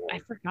Invincible. Oh, I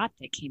forgot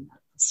they came out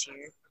this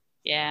year.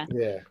 Yeah.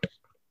 Yeah.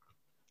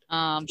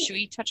 Should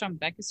we touch on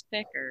Becca's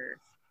pick or?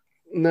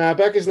 Nah,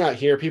 Becca's not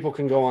here. People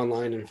can go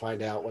online and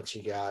find out what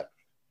she got.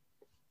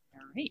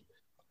 All right.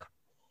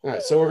 All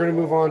right, so we're going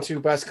to move on to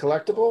best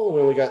collectible.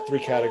 We only got 3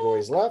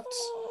 categories left.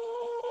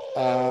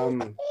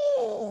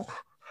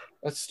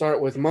 Let's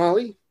start with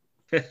Molly.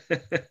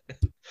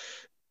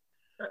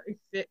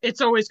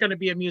 It's always going to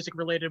be a music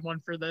related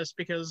one for this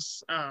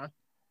because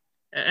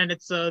and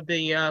it's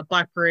the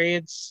Black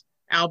Parade's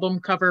album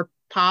cover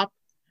pop.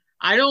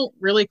 I don't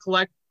really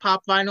collect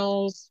pop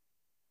vinyls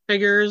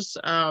figures.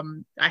 I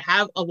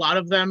have a lot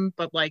of them,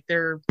 but like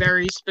they're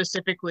very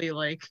specifically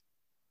like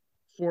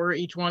for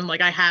each one.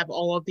 Like I have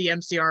all of the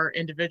MCR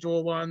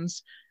individual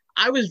ones.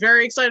 I was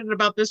very excited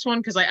about this one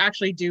because I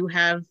actually do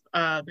have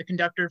the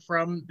conductor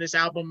from this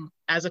album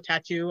as a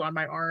tattoo on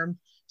my arm.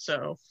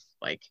 So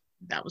like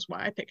that was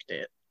why I picked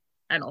it.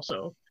 And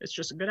also it's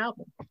just a good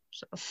album.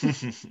 So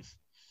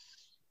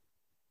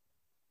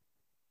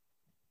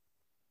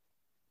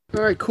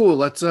All right, cool.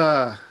 Let's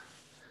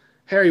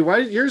Harry, why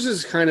yours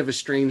is kind of a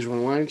strange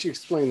one. Why don't you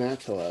explain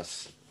that to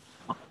us?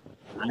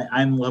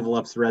 I'm Level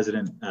Up's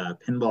resident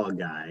pinball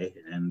guy,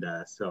 and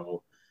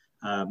so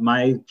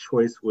my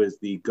choice was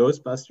the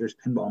Ghostbusters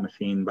pinball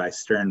machine by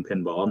Stern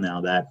Pinball.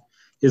 Now that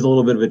is a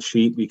little bit of a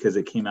cheat because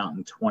it came out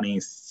in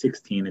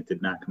 2016. It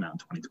did not come out in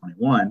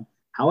 2021.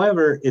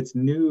 However, it's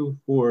new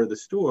for the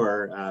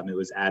store. It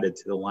was added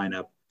to the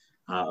lineup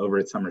over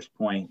at Summers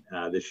Point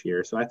this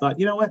year. So I thought,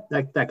 you know what,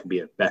 that could be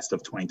a best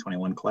of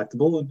 2021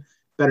 collectible. And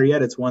better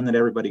yet, it's one that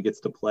everybody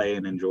gets to play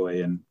and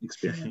enjoy and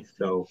experience.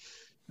 So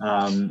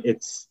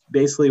it's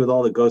basically with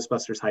all the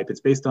Ghostbusters hype. It's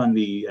based on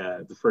the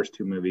first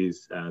 2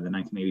 movies, the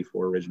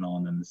 1984 original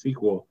and then the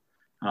sequel.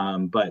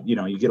 But you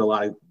know, you get a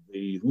lot of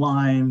the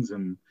lines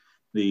and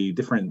the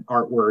different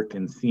artwork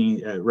and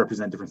scene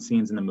represent different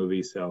scenes in the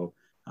movie. So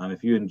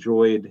if you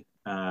enjoyed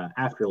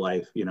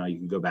Afterlife, you know, you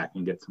can go back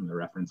and get some of the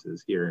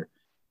references here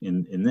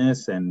in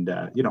this. And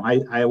you know,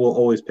 I will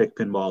always pick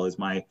pinball as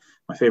my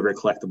favorite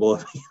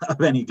collectible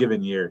of any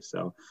given year.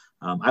 So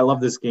I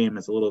love this game.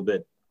 It's a little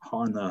bit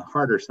on the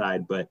harder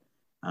side, but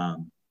I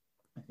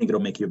think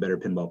it'll make you a better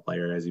pinball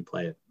player as you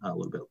play it a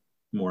little bit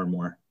more and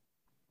more.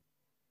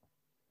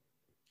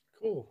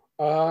 Cool.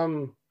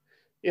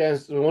 Yeah,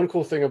 the one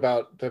cool thing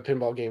about the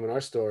pinball game in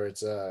our store,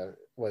 it's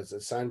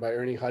signed by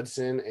Ernie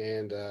Hudson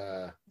and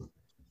Dan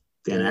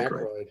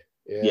Aykroyd.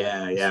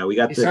 Yeah. We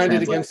got he the signed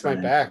it against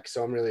signed. my back,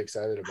 so I'm really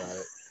excited about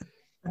it.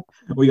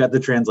 We got the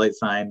translate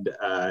signed,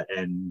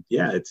 and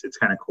yeah, it's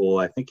kind of cool.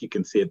 I think you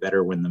can see it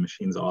better when the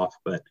machine's off,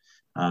 but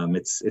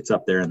it's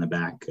up there in the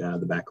back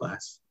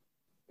glass.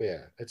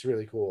 Yeah, it's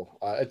really cool.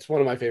 It's one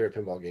of my favorite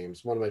pinball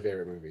games, one of my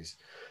favorite movies.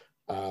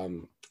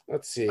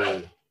 Let's see,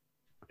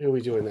 who are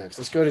we doing next?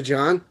 Let's go to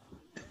John.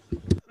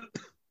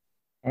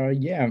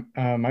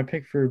 My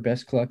pick for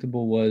best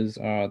collectible was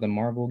the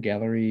Marvel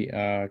Gallery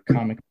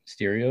comic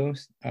Mysterio.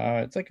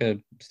 It's like a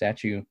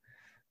statue.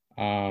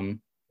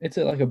 It's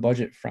like a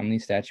budget friendly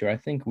statue. I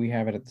think we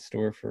have it at the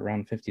store for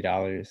around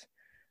 $50.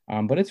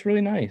 But it's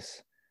really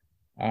nice.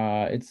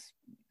 It's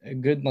a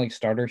good like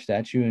starter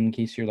statue in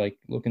case you're like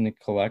looking to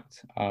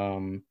collect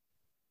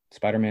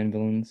Spider-Man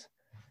villains.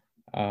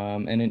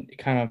 And it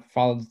kind of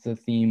follows the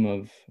theme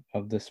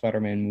of the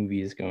Spider-Man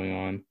movies going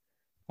on.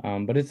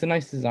 But it's a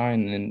nice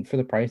design, and for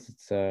the price,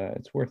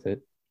 it's worth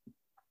it.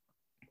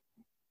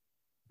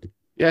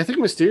 Yeah, I think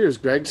Mysterio is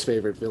Greg's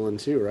favorite villain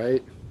too,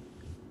 right?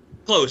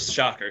 Close,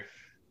 shocker.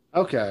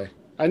 Okay,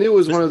 I knew it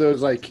was one of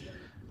those like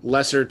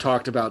lesser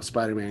talked about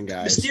Spider-Man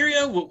guys.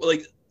 Mysterio,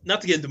 like,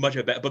 not to get into much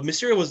of that, but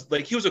Mysterio was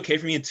like, he was okay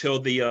for me until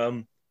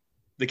the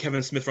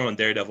Kevin Smith run on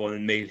Daredevil,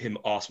 and made him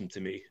awesome to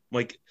me.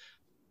 Like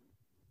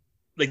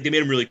they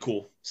made him really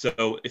cool.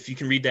 So if you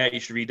can read that,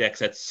 you should read that because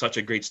that's such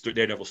a great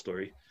Daredevil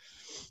story.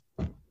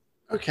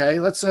 Okay,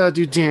 let's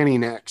do Danny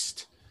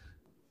next.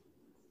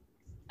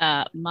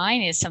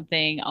 Mine is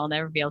something I'll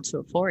never be able to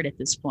afford at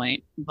this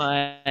point,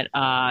 but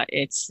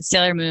it's the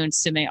Sailor Moon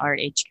Sume Art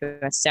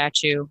HQS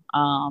statue.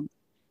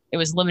 It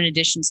was a limited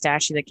edition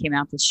statue that came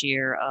out this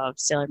year of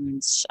Sailor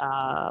Moon's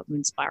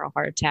Moon Spiral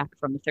Heart Attack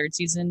from the 3rd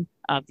season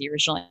of the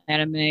original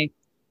anime.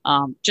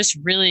 Just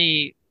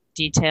really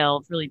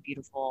detailed, really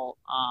beautiful.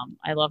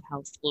 I love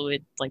how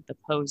fluid like the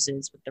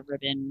poses with the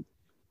ribbon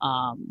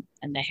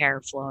and the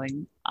hair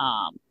flowing.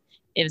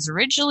 It was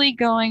originally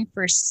going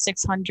for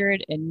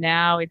 $600, and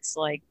now it's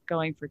like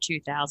going for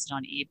 $2,000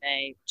 on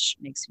eBay, which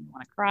makes me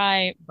want to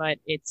cry. But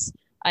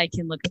I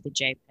can look at the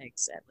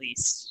JPEGs at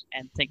least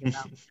and think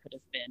about what could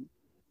have been.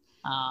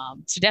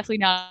 So definitely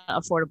not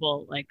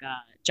affordable like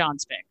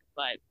John's pick,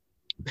 but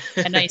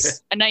a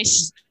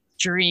nice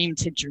dream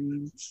to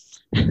dream.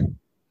 I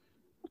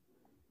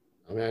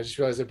mean, I just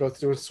realized they're both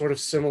doing sort of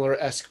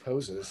similar-esque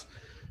poses.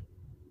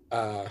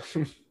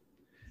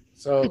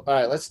 So, all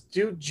right, let's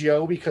do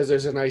Joe because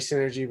there's a nice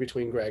synergy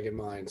between Greg and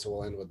mine. So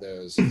we'll end with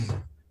those.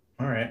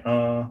 All right.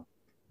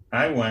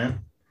 I went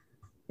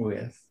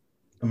with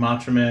the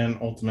Macho Man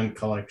Ultimate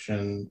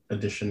Collection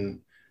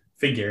Edition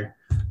figure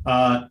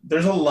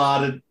There's a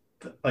lot of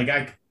like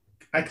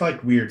I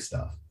collect weird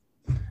stuff.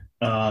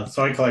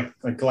 So I collect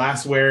like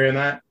glassware and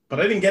that, but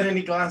I didn't get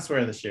any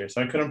glassware this year,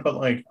 so I couldn't put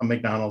like a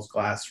McDonald's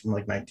glass from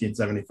like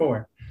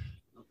 1974.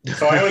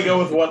 So I only go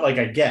with what like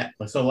I get.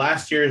 So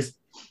last year's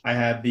I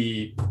had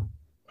the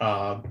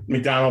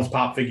McDonald's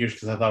pop figures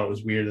because I thought it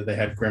was weird that they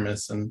had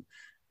Grimace and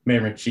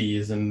Mayor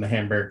McCheese and the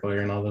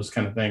Hamburglar and all those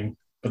kind of things.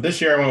 But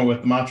this year I went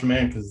with the Macho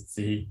Man because it's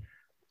the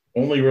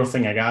only real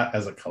thing I got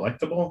as a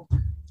collectible.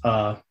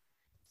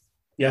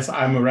 Yes,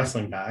 I'm a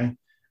wrestling guy,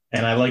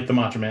 and I like the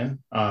Macho Man.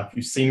 If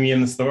you've seen me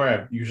in the store,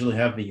 I usually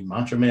have the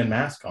Macho Man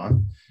mask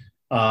on.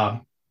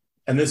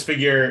 And this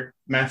figure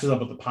matches up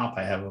with the pop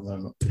I have of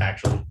them,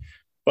 actually.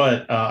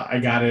 But I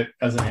got it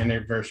as an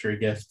anniversary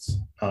gift.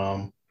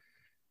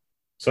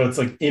 So it's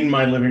like in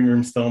my living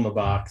room, still in the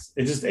box.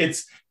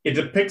 It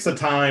depicts a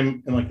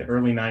time in like the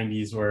early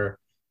 90s where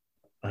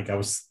like I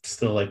was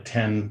still like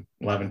 10,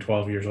 11,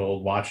 12 years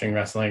old watching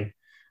wrestling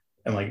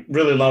and like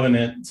really loving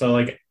it. So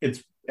like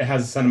it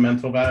has a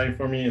sentimental value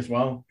for me as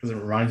well because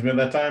it reminds me of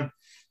that time.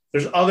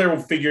 There's other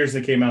figures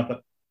that came out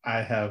that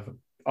I have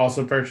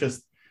also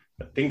purchased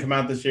that didn't come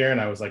out this year. And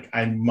I was like,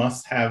 I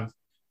must have,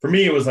 for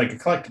me, it was like a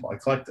collectible. I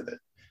collected it.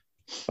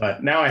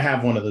 But now I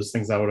have one of those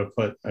things I would have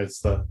put. It's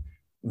the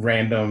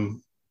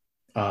random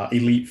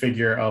elite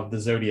figure of the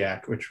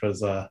Zodiac, which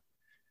was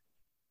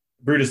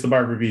Brutus the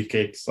Barber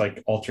Beefcake's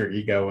like alter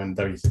ego in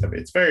WCW.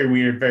 It's very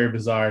weird, very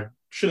bizarre.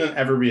 Shouldn't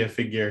ever be a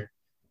figure,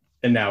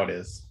 and now it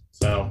is.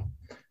 So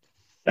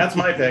that's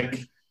my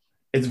pick.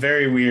 It's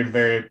very weird,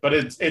 but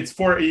it's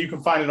for you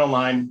can find it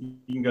online.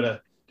 You can go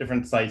to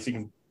different sites. You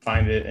can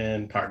find it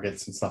in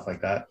Targets and stuff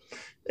like that.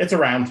 It's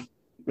around.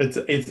 It's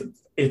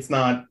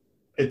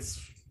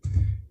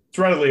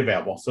readily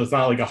available, so it's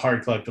not like a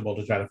hard collectible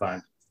to try to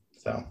find.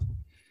 So,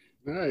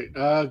 all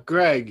right,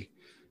 Greg.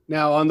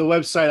 Now on the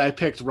website, I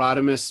picked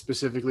Rodimus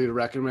specifically to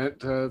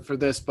recommend for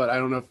this, but I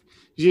don't know if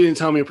you didn't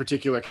tell me a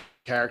particular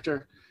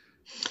character.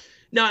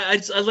 No, I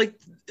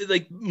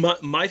like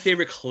my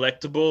favorite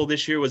collectible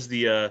this year was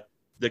the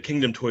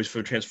Kingdom toys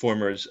for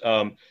Transformers.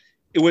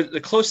 It was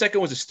the close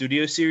second was a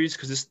studio series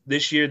because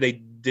this year they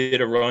did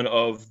a run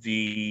of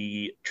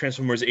the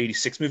Transformers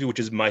 '86 movie, which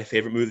is my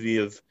favorite movie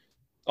of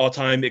all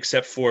time,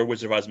 except for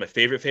Wizard of Oz, my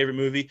favorite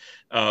movie.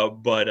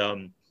 But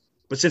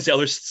since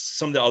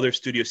some of the other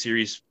studio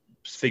series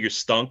figures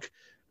stunk,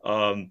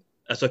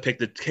 that's why I picked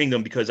the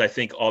Kingdom because I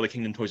think all the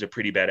Kingdom toys are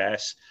pretty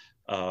badass.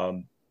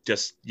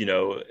 Just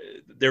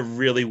they're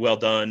really well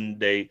done.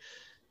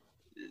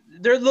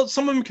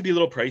 Some of them could be a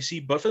little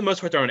pricey, but for the most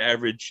part, they're on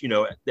average.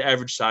 The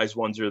average size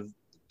ones are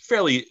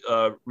fairly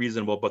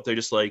reasonable, but they're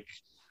just like.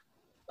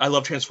 I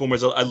love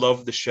Transformers. I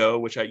love the show,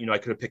 which I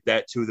could have picked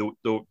that too.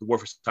 The War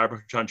for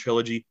Cybertron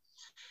trilogy.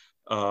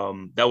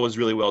 That was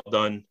really well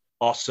done.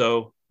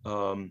 Also,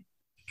 but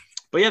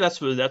yeah, that's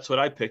what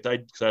I picked.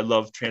 Because I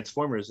love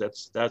Transformers.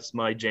 That's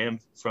my jam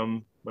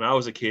from when I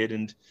was a kid,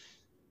 and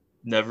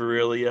never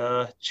really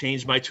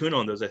changed my tune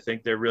on those. I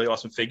think they're really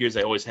awesome figures.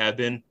 They always have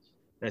been,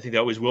 and I think they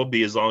always will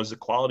be as long as the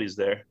quality is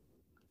there.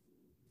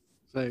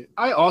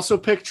 I also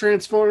picked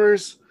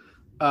Transformers.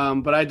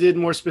 But I did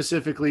more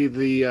specifically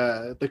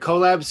the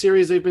collab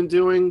series they've been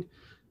doing.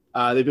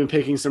 They've been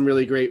picking some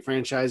really great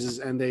franchises,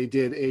 and they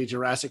did a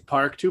Jurassic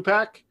Park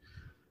 2-pack,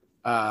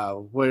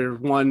 where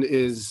one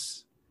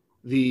is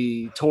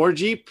the Tour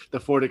Jeep, the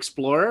Ford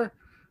Explorer,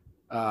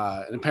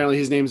 and apparently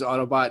his name's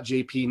Autobot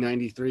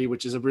JP93,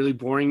 which is a really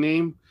boring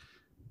name.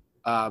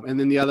 And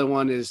then the other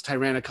one is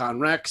Tyrannicon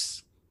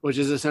Rex, which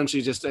is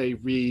essentially just a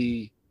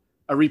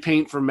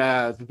repaint from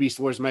the Beast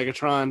Wars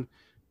Megatron,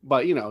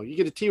 but you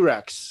get a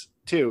T-Rex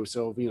too,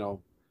 so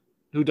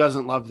who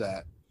doesn't love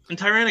that? And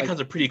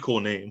Tyrannicon's a pretty cool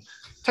name.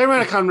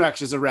 Tyrannicon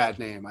Rex is a rad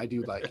name. I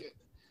do like it.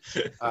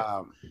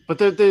 But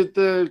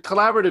the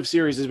collaborative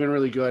series has been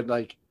really good.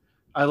 Like,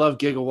 I love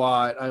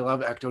Gigawatt, I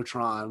love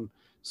Ectotron,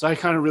 so I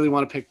kind of really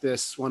want to pick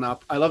this one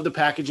up. I love the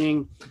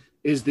packaging.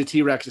 Is the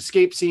T-Rex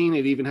escape scene?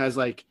 It even has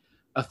like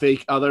a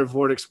fake other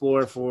Ford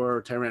Explorer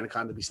for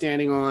Tyrannicon to be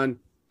standing on.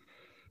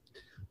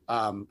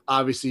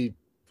 Obviously,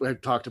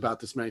 I've talked about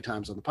this many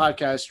times on the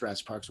podcast.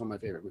 Jurassic Park's one of my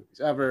favorite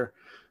movies ever.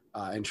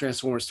 And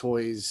Transformers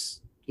toys,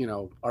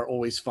 are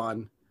always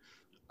fun.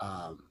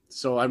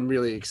 So I'm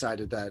really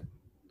excited that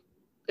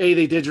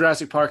they did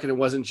Jurassic Park and it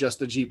wasn't just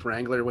the Jeep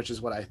Wrangler, which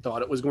is what I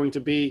thought it was going to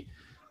be,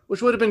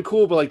 which would have been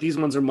cool. But like these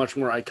ones are much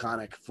more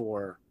iconic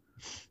for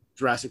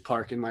Jurassic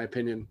Park, in my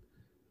opinion.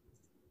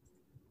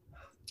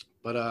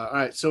 But all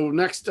right. So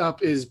next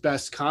up is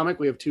Best Comic.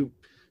 We have two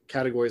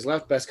categories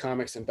left: Best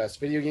Comics and Best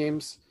Video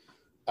Games.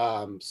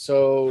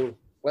 So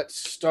let's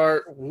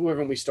start. Who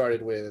haven't we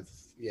started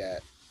with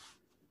yet?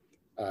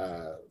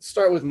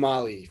 Start with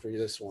Molly for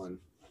this one.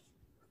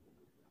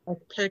 I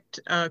picked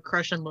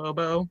Crush and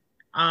Lobo.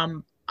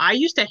 I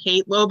used to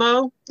hate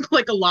Lobo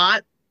like a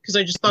lot because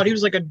I just thought he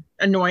was like an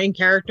annoying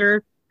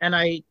character, and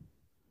I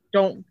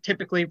don't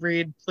typically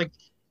read like.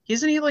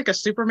 Isn't he like a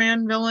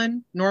Superman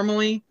villain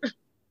normally?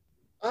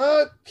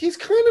 He's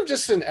kind of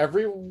just an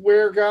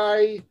everywhere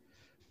guy.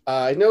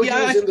 I know he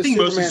was in the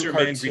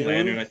Superman Green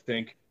Lantern, I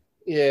think.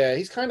 Yeah,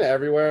 he's kind of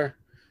everywhere.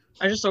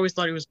 I just always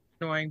thought he was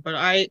annoying, but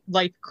I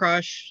liked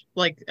Crush,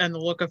 like, and the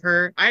look of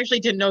her. I actually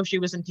didn't know she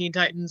was in Teen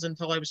Titans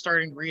until I was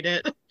starting to read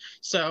it.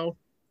 So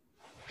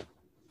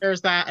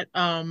there's that.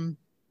 And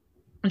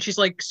she's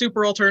like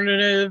super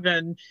alternative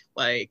and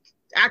like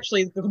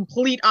actually the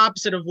complete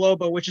opposite of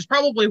Lobo, which is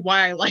probably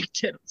why I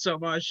liked it so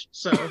much.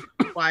 So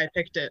why I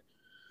picked it.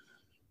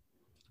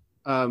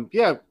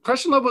 Yeah,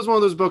 Crush and Lobo is one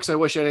of those books I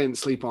wish I didn't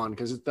sleep on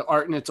because the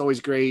art in it's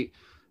always great.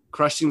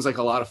 Crush seems like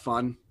a lot of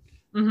fun.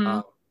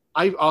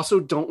 I also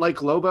don't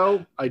like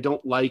Lobo. I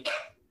don't like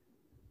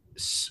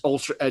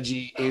ultra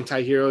edgy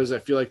anti-heroes. I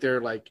feel like they're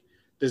like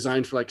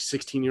designed for like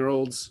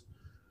 16-year-olds.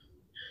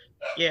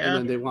 Yeah. And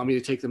then they want me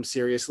to take them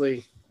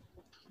seriously.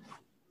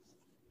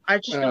 I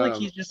just feel like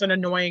he's just an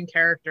annoying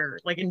character,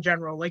 like in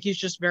general. Like he's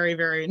just very,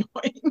 very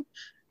annoying.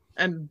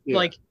 And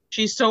like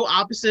she's so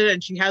opposite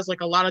and she has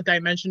like a lot of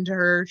dimension to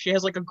her. She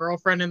has like a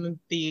girlfriend in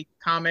the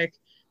comic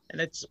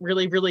and it's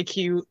really, really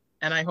cute.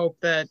 And I hope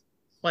that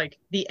like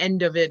the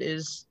end of it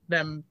is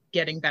them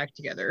getting back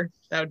together.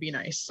 That would be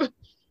nice.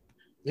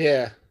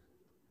 Yeah.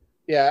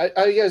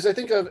 Yes, I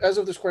think as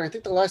of this recording, I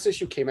think the last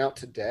issue came out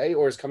today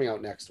or is coming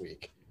out next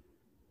week.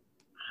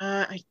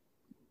 I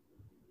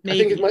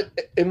think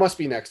it must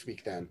be next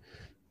week then.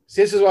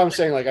 See, this is what I'm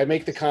saying. Like I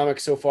make the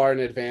comics so far in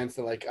advance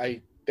that like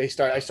I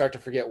start to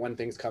forget when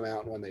things come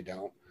out and when they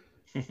don't.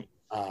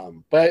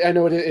 But I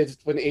know it's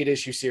an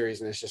 8-issue series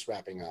and it's just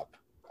wrapping up.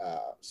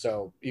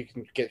 So you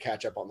can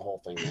catch up on the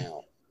whole thing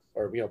now.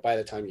 Or by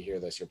the time you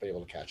hear this, you'll be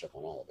able to catch up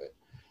on all of it.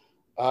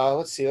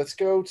 Let's see. Let's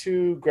go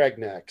to Greg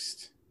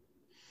next.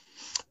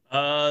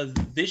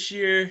 This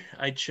year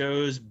I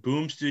chose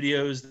Boom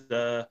Studios,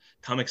 the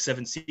Comic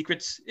 7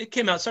 Secrets. It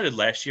came out, started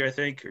last year, I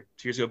think, or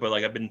 2 years ago, but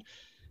like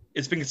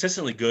it's been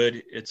consistently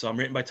good. It's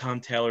written by Tom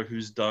Taylor,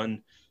 who's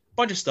done a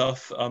bunch of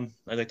stuff. As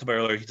I talked about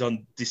earlier, he's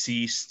done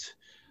Deceased.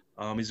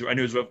 I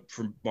know he's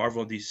from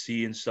Marvel and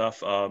DC and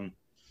stuff.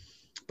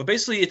 But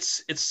basically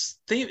it's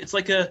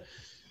like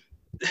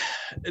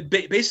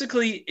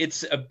basically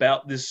it's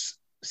about this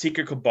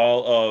secret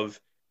cabal of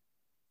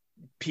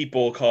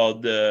people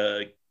called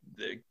the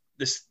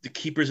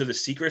keepers of the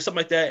secret or something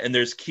like that, and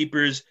there's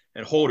keepers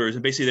and holders,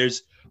 and basically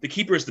there's the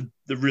keeper is the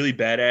really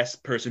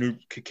badass person who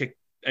could kick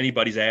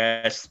anybody's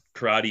ass,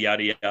 karate,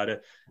 yada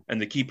yada,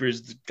 and the keeper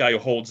is the guy who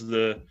holds holds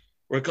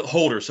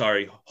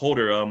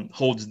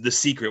the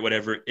secret,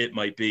 whatever it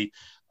might be.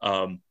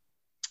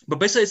 But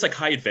basically it's like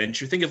high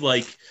adventure. Think of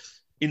like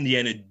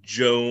Indiana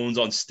Jones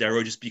on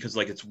steroids, just because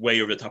like it's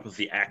way over the top of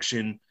the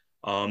action.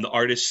 The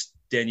artist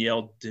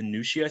Daniel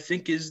Denucci, I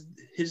think is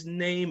his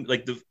name.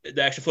 Like the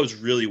action flows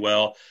really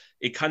well.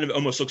 It kind of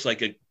almost looks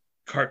like a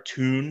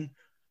cartoon,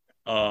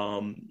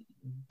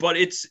 but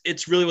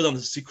it's really well done.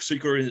 The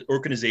secret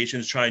organization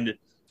is trying to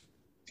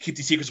keep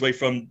these secrets away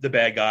from the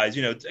bad guys.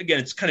 Again,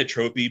 it's kind of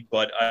tropey,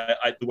 but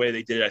the way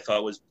they did it, I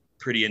thought was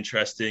pretty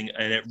interesting,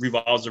 and it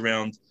revolves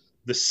around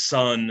the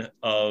son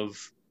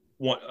of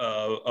one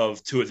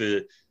of two of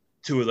the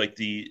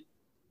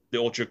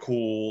ultra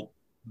cool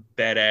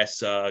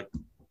badass I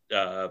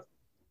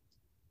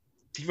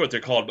forget what they're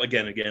called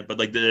again, but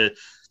like the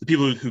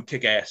people who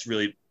kick ass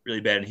really,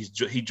 really bad, and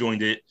he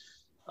joined it,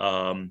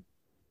 and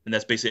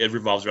that's basically it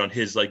revolves around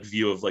his like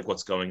view of like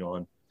what's going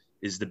on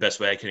is the best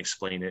way I can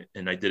explain it,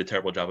 and I did a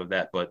terrible job of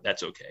that, but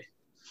that's okay.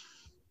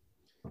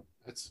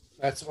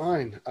 That's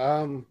fine.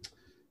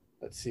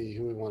 Let's see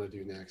who we want to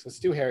do next. Let's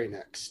do Harry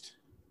next.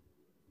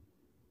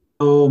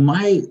 So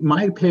my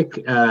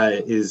pick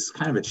is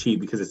kind of a cheat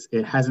because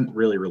it hasn't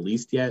really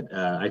released yet.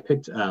 I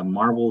picked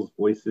Marvel's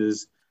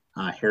Voices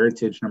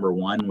Heritage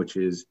 #1, which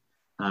is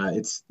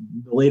it's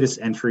the latest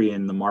entry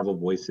in the Marvel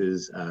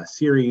Voices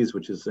series,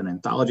 which is an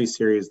anthology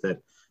series that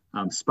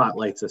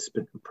spotlights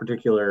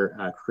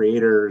particular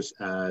creators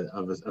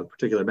of a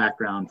particular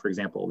background. For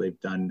example, they've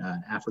done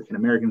African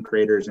American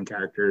creators and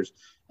characters,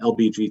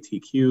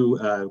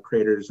 LGBTQ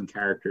creators and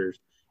characters.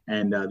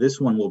 And this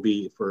one will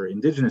be for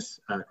Indigenous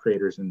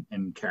creators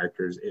and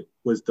characters. It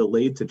was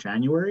delayed to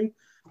January,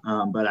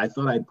 but I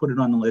thought I'd put it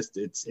on the list.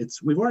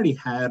 We've already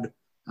had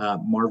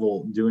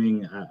Marvel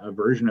doing a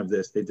version of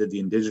this. They did the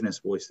Indigenous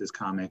Voices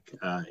comic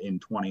in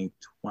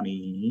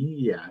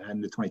 2020,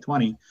 in the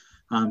 2020.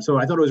 So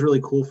I thought it was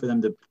really cool for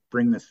them to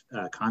bring this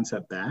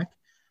concept back.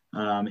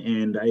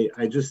 And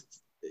I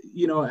just,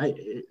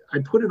 I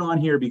put it on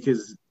here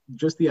because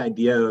just the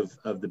idea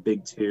of the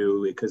big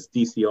two, because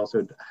DC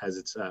also has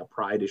its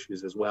Pride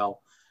issues as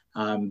well,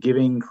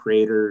 giving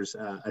creators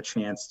a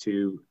chance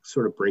to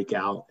sort of break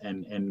out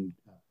and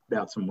put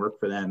out some work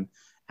for them,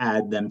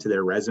 add them to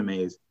their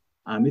resumes.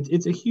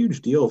 It's a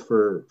huge deal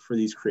for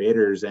these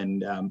creators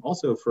and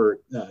also for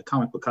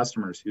comic book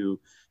customers who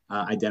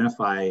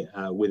identify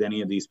with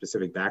any of these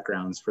specific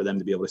backgrounds, for them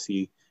to be able to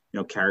see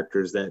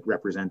characters that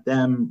represent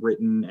them,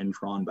 written and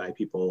drawn by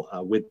people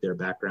with their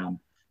background.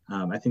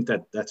 I think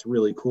that's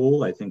really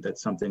cool. I think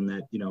that's something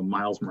that,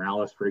 Miles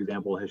Morales, for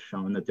example, has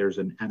shown that there's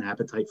an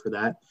appetite for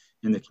that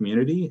in the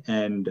community.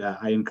 And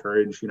I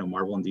encourage,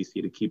 Marvel and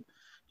DC to keep,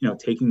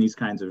 taking these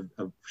kinds of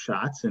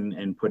shots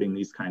and putting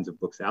these kinds of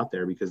books out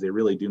there, because they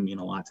really do mean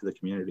a lot to the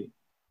community.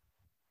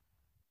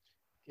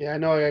 Yeah, I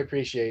know. I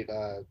appreciate,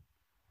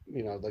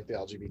 like the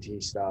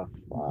LGBT stuff.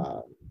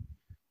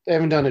 They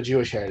haven't done a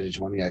Jewish heritage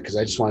one yet because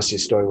I just want to see a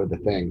story with the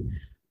Thing.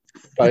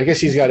 But I guess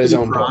he's got his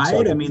own book.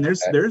 Pride. I mean,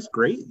 there's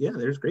great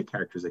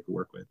characters they could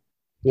work with.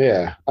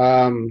 Yeah.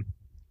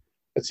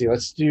 Let's see.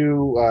 Let's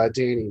do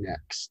Danny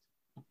next.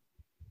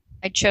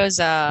 I chose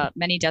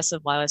Many Deaths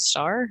of Lila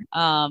Starr.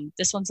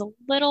 This one's a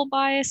little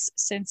biased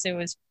since it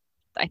was,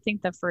 I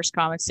think, the first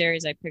comic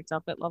series I picked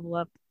up at Level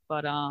Up.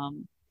 But I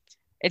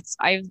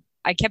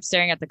kept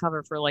staring at the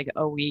cover for like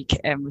a week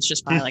and was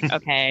just finally like,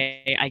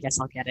 okay, I guess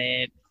I'll get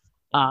it.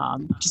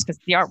 Just because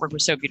the artwork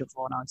was so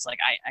beautiful, and I was like,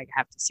 I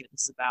have to see what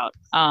this is about.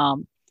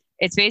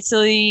 It's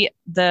basically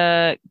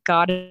the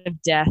god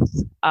of death.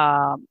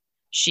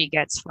 She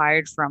gets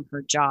fired from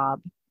her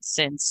job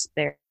since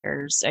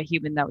there's a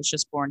human that was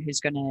just born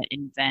who's going to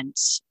invent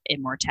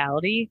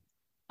immortality.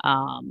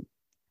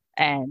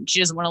 And she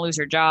doesn't want to lose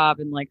her job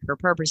and like her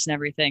purpose and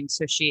everything.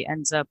 So she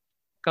ends up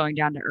going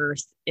down to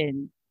Earth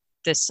in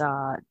this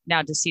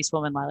now deceased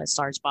woman, Lila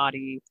Starr's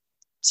body,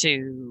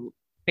 to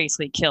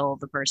basically kill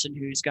the person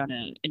who's going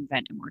to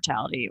invent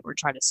immortality or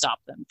try to stop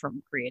them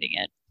from creating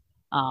it.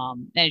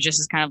 And it just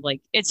is kind of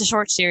like, it's a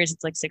short series.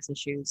 It's like 6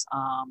 issues.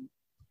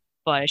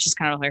 But it's just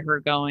kind of like her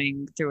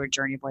going through a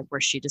journey of like where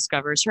she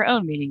discovers her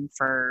own meaning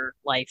for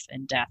life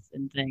and death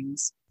and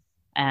things.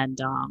 And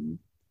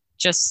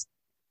just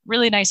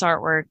really nice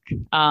artwork.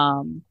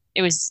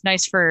 It was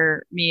nice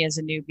for me as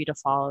a newbie to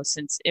follow,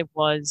 since it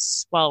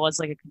was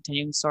like a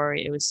continuing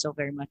story, it was still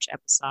very much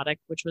episodic,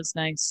 which was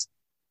nice.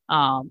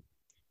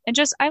 And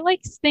just, I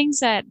like things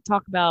that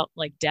talk about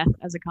like death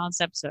as a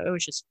concept. So it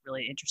was just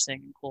really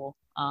interesting and cool.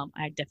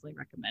 I definitely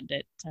recommend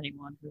it to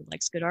anyone who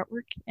likes good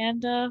artwork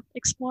and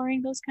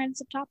exploring those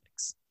kinds of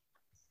topics.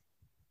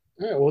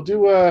 All right, we'll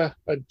do a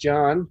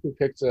John, who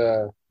picked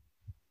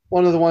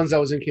one of the ones that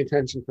was in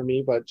contention for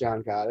me, but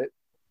John got it.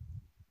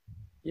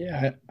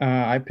 Yeah,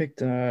 I picked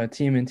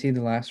TMNT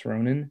The Last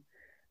Ronin.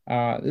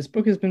 This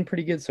book has been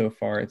pretty good so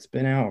far. It's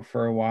been out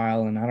for a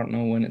while, and I don't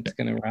know when it's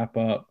going to wrap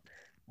up.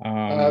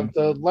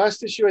 The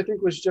last issue, I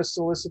think, was just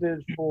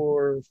solicited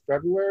for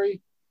February.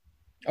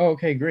 Oh,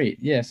 okay, great.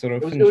 Yeah, so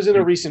it was in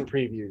a recent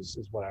previews,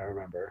 is what I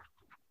remember.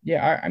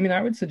 Yeah, I mean,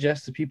 I would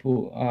suggest to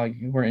people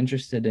who are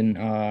interested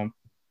in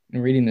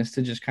reading this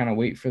to just kind of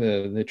wait for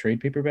the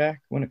trade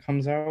paperback when it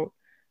comes out.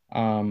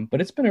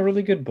 But it's been a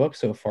really good book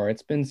so far.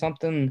 It's been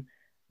something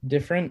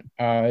different.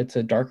 It's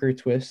a darker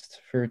twist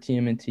for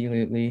TMNT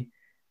lately,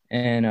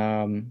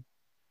 and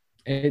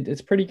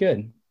it's pretty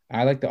good.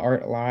 I like the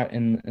art a lot,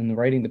 and the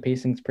writing, the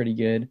pacing's pretty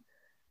good.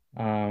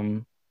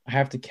 I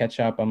have to catch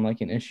up. I'm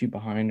like an issue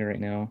behind right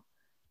now.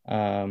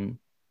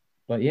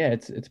 But yeah,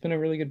 it's been a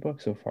really good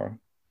book so far.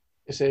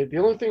 I say the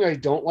only thing I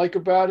don't like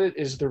about it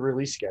is the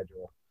release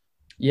schedule.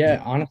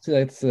 Yeah, honestly,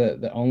 that's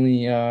the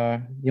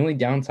only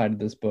downside of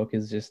this book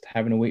is just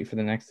having to wait for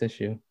the next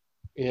issue.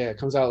 Yeah, it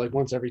comes out like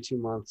once every 2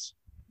 months.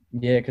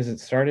 Yeah, because it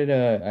started.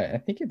 I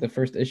think the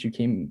first issue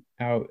came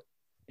out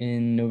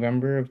in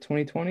November of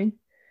 2020.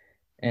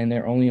 And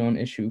they're only on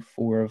issue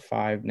 4 of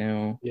 5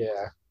 now.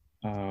 Yeah.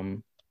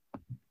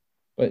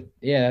 But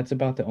yeah, that's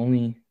about the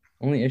only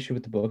issue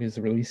with the book is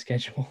the release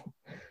schedule.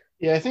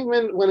 Yeah, I think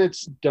when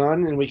it's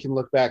done and we can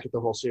look back at the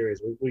whole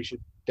series, we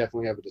should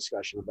definitely have a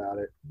discussion about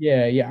it.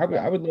 Yeah,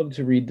 I would love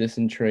to read this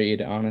in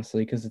trade,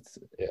 honestly, because it's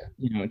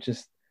it's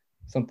just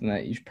something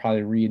that you should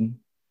probably read.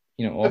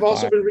 I've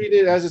also been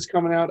reading it as it's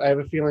coming out. I have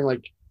a feeling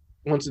like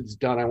once it's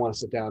done, I want to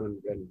sit down and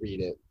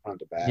read it front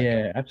to back.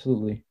 Yeah,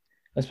 absolutely.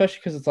 Especially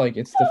because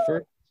it's the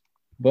first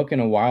book in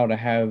a while to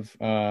have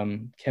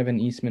Kevin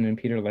Eastman and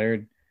Peter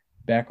Laird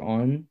back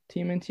on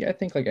TMNT. I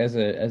think like as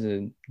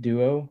a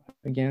duo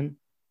again.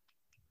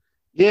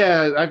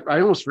 Yeah,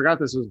 I almost forgot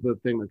this was the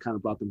thing that kind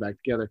of brought them back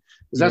together.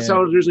 Because that's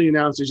how it was originally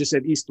announced. It just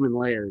said Eastman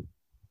Laird.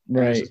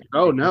 Right. Like,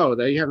 oh no,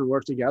 they haven't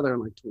worked together in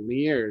like 20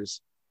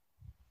 years.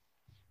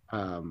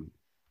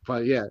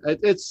 But yeah,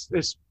 it's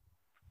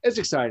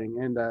exciting,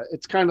 and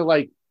it's kind of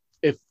like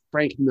if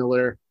Frank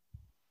Miller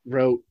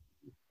wrote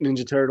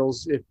Ninja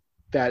Turtles, if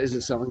that is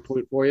a selling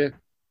point for you.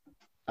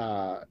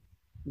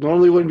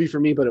 Normally wouldn't be for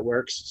me, but it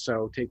works,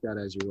 so take that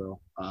as you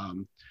will. Now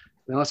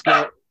let's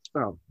go.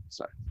 Oh,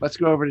 sorry. Let's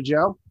go over to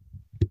Joe.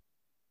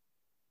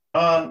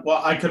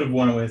 Well, I could have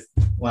won it with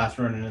Last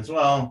Ronin as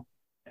well,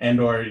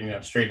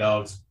 or Stray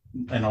Dogs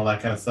and all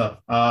that kind of stuff.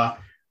 I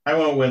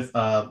went with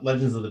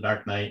Legends of the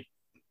Dark Knight.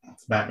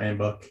 It's a Batman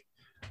book.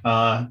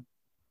 I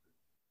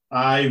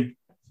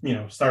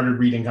started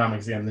reading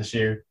comics again this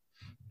year.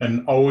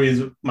 And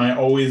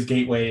my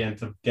gateway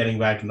into getting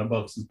back into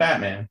books is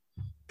Batman,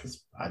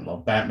 because I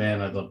love Batman.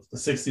 I love the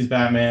 60s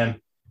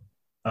Batman.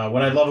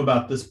 What I love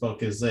about this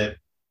book is that,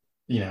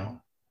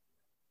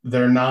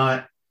 they're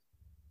not,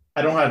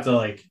 I don't have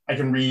to I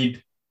can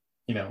read,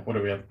 what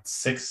do we have?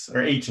 6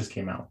 or 8 just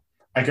came out.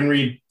 I can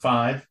read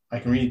 5, I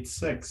can read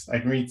 6, I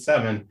can read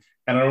 7,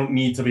 and I don't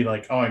need to be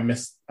like, oh, I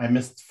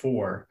missed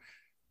 4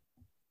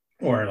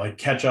 or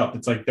catch up.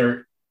 It's like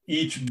they're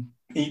each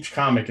each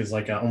comic is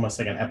like almost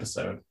like an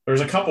episode.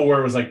 There's a couple where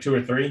it was like 2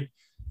 or 3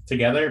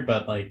 together,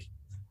 but like,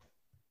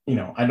 you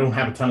know, I don't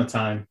have a ton of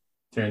time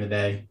during the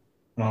day.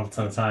 I don't have a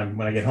ton of time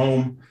when I get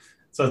home.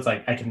 So it's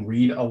like I can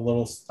read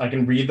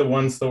the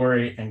one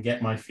story and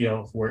get my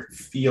feel where it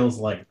feels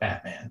like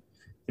Batman.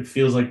 It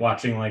feels like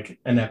watching like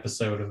an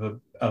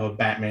episode of a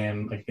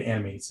Batman, like the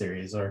animated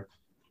series, or,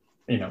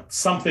 you know,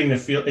 something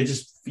that it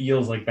just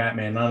feels like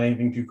Batman, not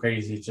anything too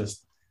crazy,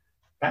 just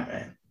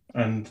Batman.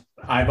 And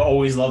I've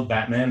always loved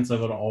Batman, so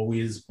it'll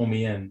always pull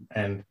me in.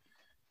 And,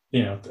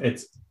 you know,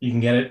 you can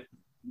get it,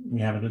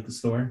 you have it at the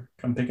store,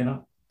 come pick it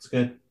up. It's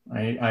good.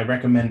 I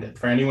recommend it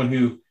for anyone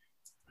who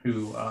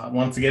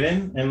wants to get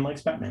in and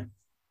likes Batman.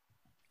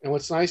 And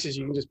what's nice is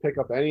you can just pick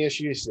up any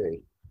issue you see.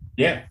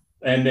 Yeah.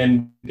 And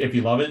then if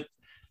you love it,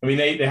 I mean,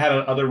 they had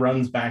other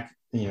runs back,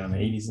 you know, in the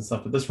 80s and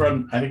stuff, but this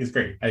run, I think, is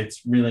great.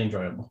 It's really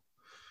enjoyable.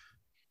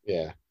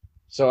 Yeah.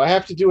 So I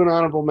have to do an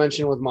honorable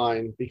mention with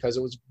mine because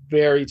it was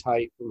very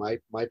tight for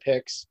my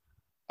picks.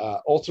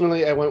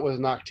 Ultimately, I went with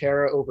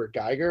Nocterra over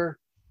Geiger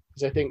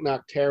because I think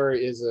Nocterra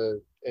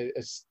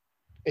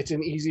it's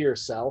an easier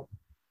sell.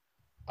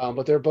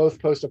 But they're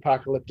both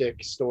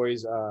post-apocalyptic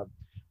stories.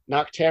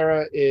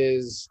 Nocterra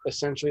is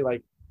essentially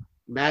like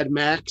Mad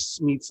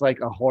Max meets like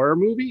a horror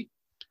movie.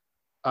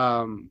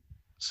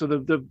 So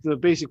the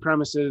basic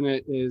premise in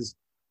it is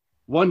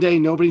one day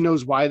nobody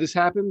knows why this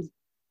happened,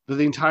 but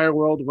the entire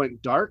world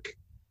went dark,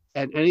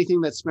 and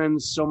anything that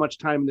spends so much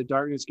time in the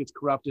darkness gets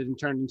corrupted and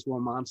turned into a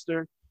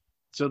monster.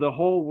 So the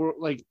whole world,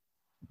 like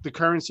the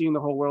currency in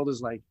the whole world,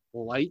 is like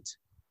light,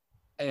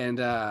 and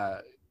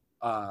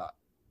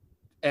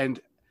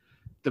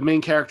the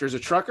main character is a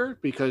trucker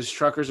because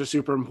truckers are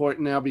super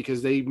important now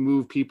because they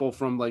move people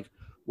from like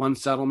one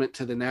settlement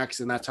to the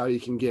next, and that's how you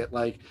can get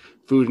like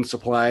food and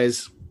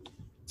supplies.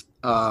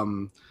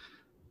 And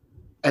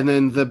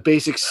then the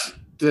basics,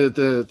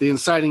 the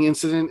inciting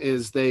incident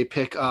is they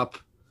pick up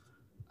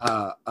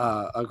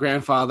a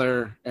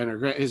grandfather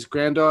and his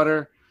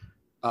granddaughter,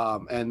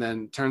 and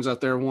then turns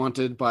out they're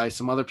wanted by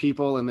some other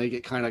people, and they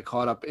get kind of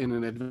caught up in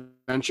an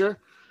adventure.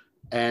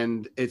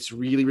 And it's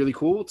really, really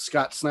cool. It's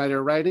Scott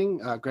Snyder writing,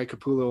 Greg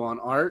Capullo on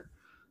art.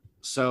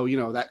 So, you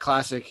know, that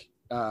classic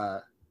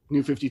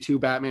New 52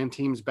 Batman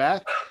team's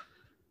back.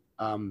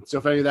 So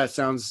if any of that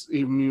sounds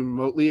even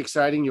remotely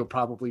exciting, you'll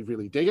probably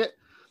really dig it.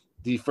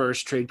 The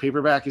first trade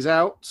paperback is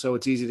out, so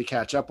it's easy to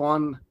catch up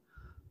on.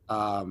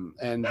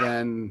 And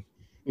then,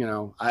 you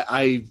know,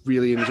 I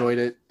really enjoyed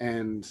it,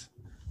 and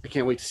I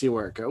can't wait to see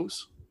where it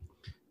goes,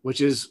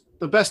 which is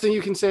the best thing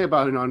you can say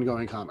about an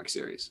ongoing comic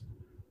series.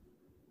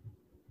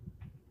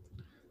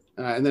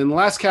 And then the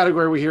last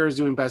category we hear is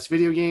doing best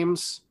video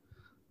games.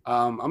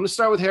 I'm going to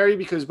start with Harry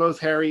because both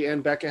Harry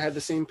and Becca had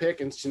the same pick,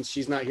 and since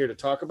she's not here to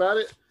talk about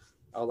it,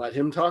 I'll let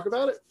him talk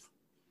about it.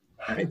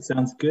 All right,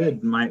 sounds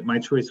good. My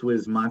choice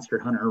was Monster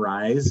Hunter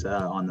Rise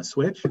on the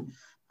Switch.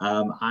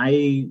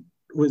 I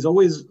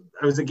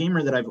was a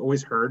gamer that I've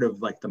always heard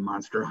of, like the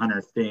Monster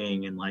Hunter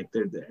thing, and like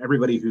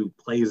everybody who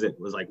plays it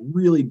was like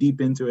really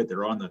deep into it.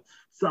 They're on the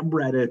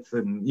subreddits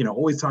and, you know,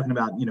 always talking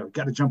about, you know,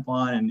 got to jump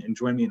on and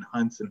join me in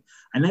hunts. And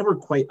I never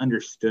quite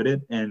understood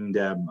it. And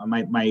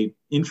my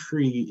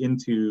entry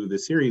into the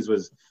series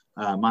was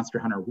Monster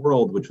Hunter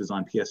World, which was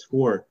on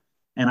PS4,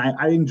 and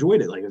I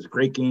enjoyed it. Like, it was a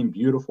great game,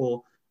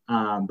 beautiful.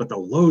 But the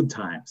load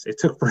times, it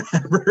took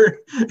forever.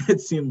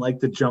 It seemed like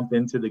to jump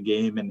into the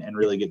game and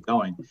really get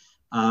going.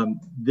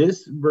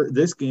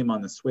 This game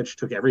on the Switch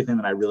took everything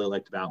that I really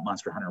liked about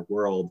Monster Hunter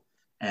World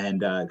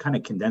and kind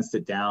of condensed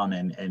it down,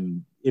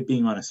 and it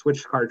being on a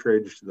Switch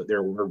cartridge, that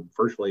there were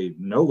virtually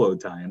no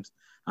load times.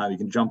 You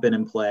can jump in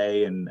and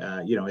play, and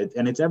you know,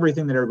 it's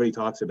everything that everybody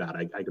talks about.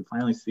 I could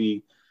finally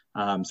see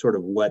sort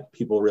of what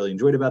people really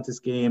enjoyed about this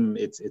game.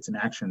 It's an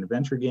action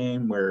adventure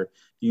game where,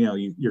 you know,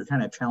 you're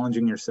kind of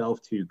challenging yourself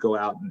to go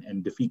out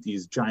and defeat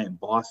these giant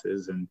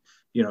bosses. And,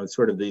 you know, it's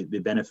sort of the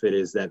benefit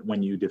is that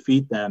when you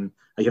defeat them,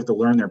 you have to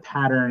learn their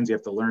patterns, you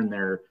have to learn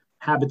their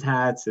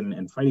habitats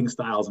and fighting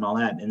styles and all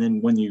that. And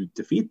then when you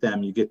defeat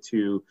them, you get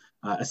to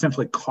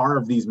essentially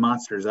carve these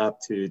monsters up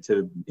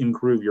to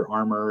improve your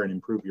armor and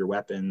improve your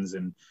weapons.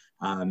 And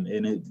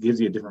it gives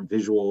you a different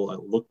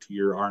visual look to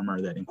your armor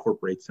that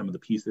incorporates some of the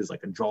pieces,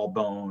 like a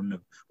jawbone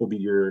will be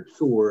your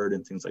sword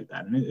and things like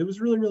that. And it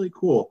was really, really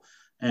cool.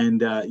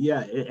 And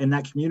and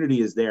that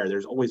community is there.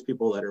 There's always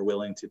people that are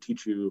willing to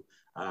teach you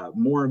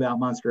more about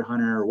Monster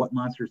Hunter, what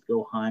monsters to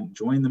go hunt,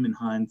 join them in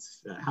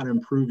hunts, how to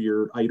improve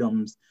your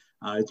items.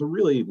 It's a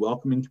really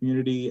welcoming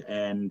community.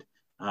 And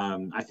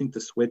I think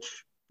the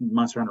Switch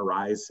Monster Hunter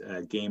Rise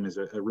game is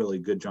a really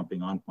good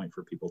jumping on point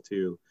for people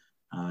too,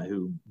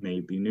 who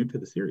may be new to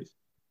the series.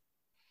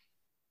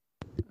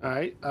 All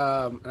right.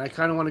 And I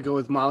kind of want to go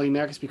with Molly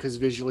next because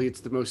visually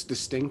it's the most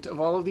distinct of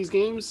all of these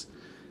games.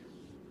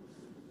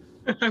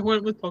 I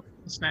went with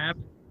Pokemon Snap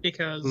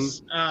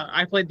because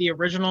I played the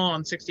original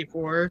on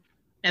 64,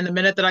 and the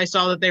minute that I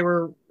saw that they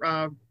were,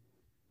 I don't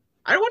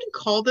want to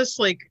call this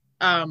like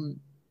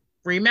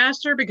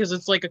remaster because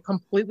it's like a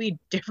completely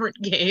different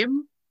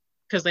game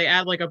because they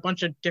add like a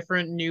bunch of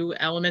different new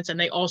elements, and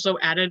they also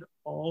added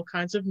all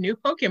kinds of new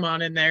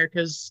Pokemon in there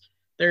because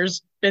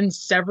there's been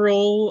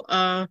several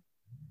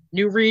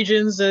new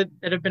regions that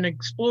have been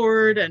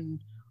explored and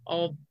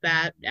all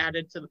that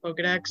added to the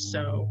Pokedex.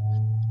 So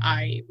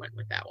I went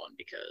with that one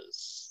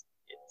because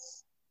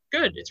it's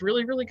good. It's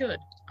really, really good.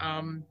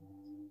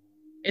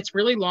 It's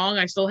really long.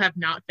 I still have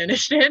not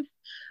finished it.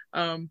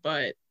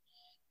 But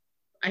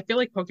I feel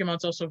like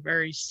Pokemon's also a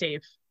very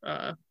safe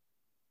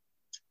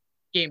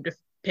game to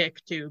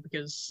pick too,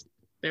 because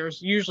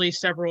there's usually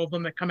several of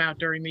them that come out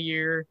during the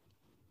year.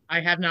 I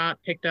have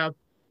not picked up.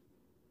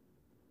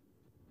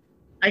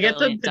 I get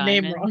the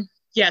name wrong.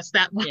 Yes,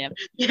 that one. Yep.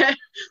 Yeah,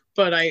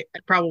 but I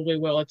probably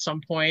will at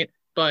some point.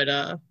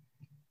 But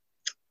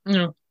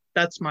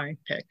that's my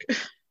pick.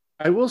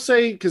 I will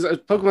say, because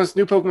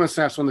new Pokemon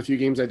Snap's one of the few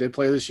games I did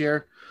play this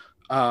year.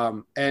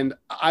 And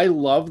I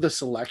love the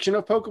selection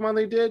of Pokemon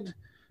they did.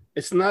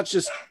 It's not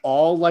just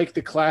all like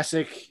the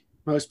classic,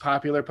 most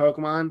popular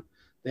Pokemon.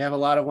 They have a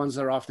lot of ones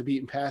that are off the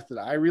beaten path that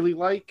I really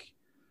like.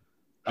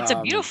 It's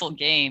a beautiful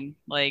game.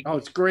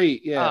 It's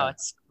great. Yeah. Oh,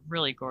 it's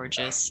really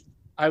gorgeous.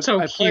 I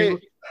play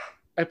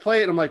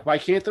it and I'm like, why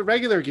can't the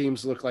regular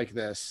games look like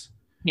this?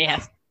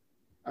 Yeah.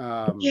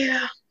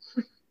 Yeah.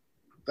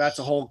 That's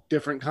a whole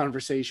different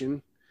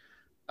conversation.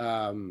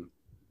 But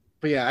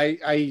yeah,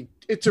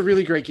 it's a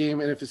really great game.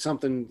 And if it's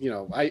something,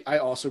 I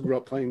also grew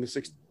up playing the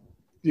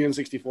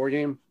N64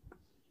 game.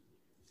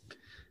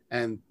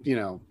 And,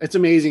 it's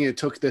amazing it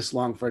took this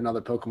long for another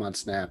Pokemon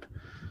Snap.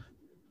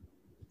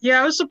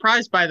 Yeah, I was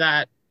surprised by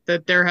that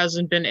there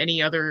hasn't been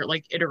any other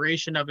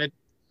iteration of it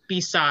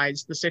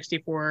besides the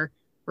 64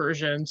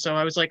 version. So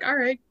I was like, all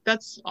right,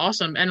 that's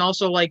awesome. And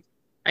also I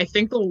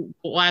think the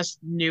last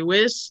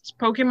newest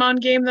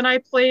Pokemon game that I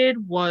played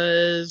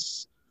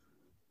was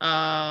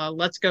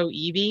Let's Go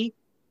Eevee,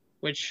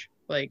 which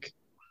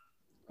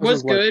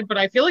was good, but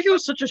I feel like it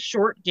was such a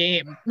short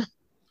game.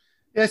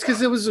 Yeah, it's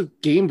because it was a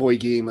Game Boy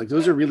game.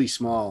 Those are really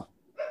small.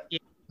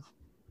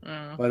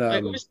 Yeah. But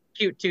it was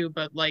cute too.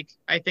 But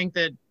I think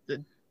that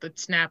the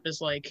Snap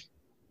is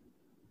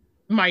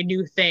my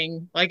new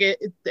thing. I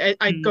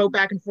go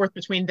back and forth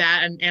between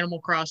that and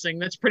Animal Crossing.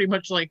 That's pretty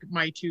much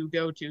my two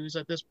go-tos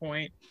at this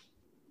point.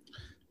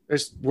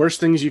 There's worse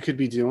things you could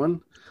be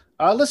doing.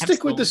 Let's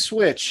stick with the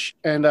Switch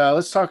and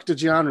let's talk to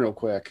John real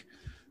quick.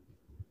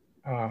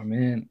 Oh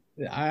man,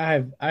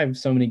 I have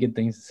so many good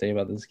things to say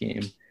about this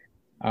game.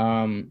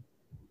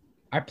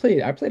 I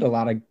played a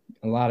lot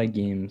of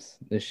games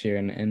this year,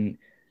 and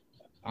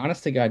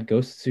honest to God,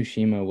 Ghost of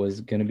Tsushima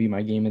was gonna be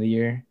my game of the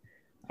year.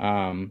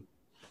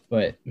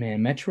 But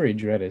man, Metroid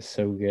Dread is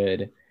so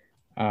good.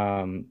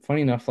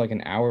 Funny enough,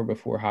 an hour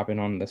before hopping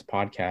on this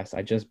podcast,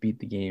 I just beat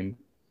the game,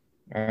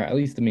 or at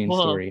least the main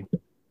story.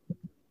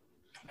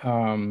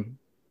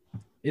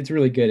 It's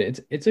really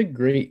good. It's a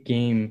great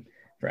game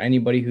for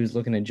anybody who's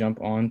looking to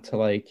jump on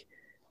to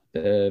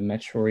the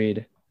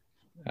Metroid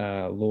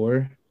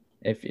lore.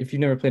 If you've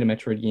never played a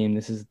Metroid game,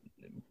 this is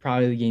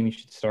probably the game you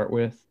should start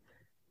with.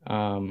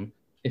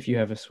 If you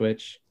have a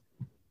Switch,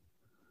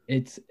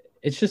 it's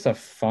just a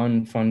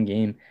fun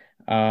game.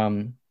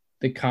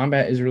 The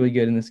combat is really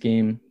good in this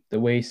game. The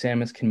way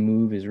Samus can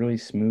move is really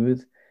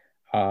smooth,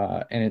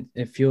 and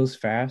it feels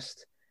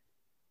fast.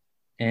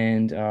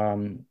 And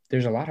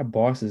there's a lot of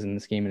bosses in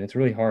this game, and it's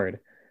really hard.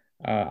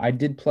 I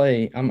did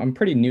play. I'm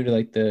pretty new to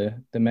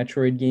the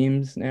Metroid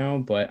games now,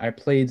 but I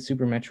played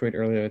Super Metroid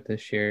earlier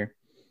this year,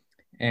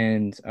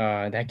 and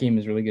that game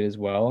is really good as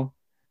well.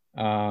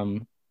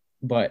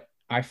 But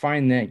I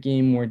find that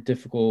game more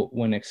difficult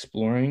when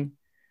exploring,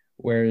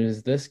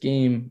 whereas this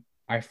game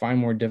I find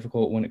more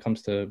difficult when it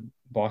comes to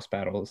boss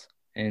battles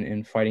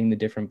and fighting the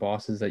different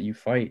bosses that you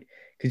fight,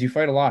 because you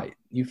fight a lot.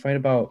 You fight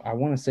about, I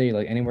want to say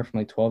anywhere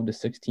from 12 to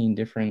 16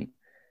 different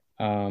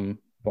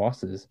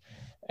bosses,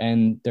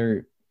 and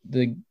the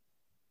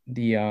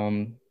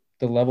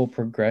level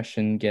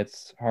progression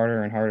gets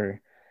harder and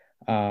harder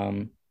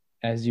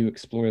as you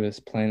explore this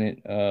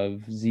planet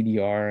of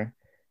ZDR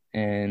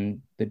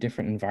and the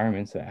different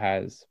environments it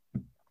has.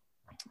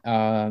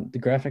 The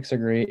graphics are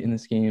great in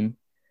this game,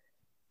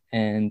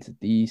 and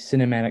the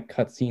cinematic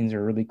cutscenes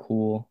are really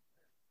cool.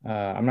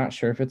 I'm not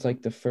sure if it's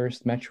the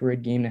first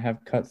Metroid game to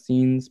have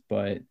cutscenes,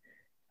 but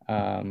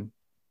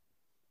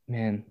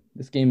man,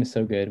 this game is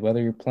so good.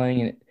 Whether you're playing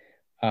it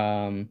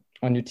on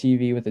your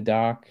TV with a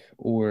dock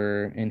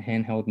or in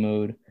handheld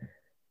mode,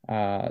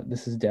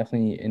 this is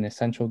definitely an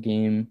essential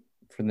game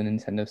for the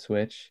Nintendo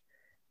Switch,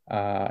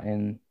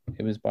 and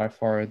it was by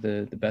far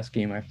the best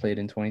game I've played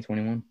in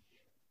 2021.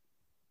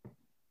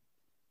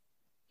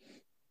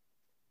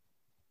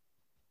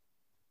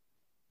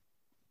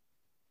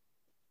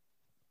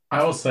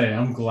 I will say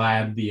I'm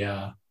glad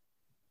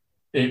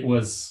it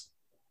was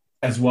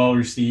as well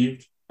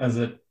received as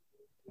it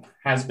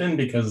has been,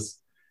 because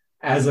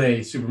as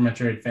a Super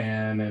Metroid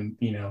fan and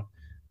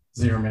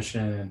Zero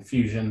Mission and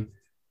Fusion,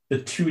 the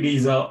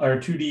 2D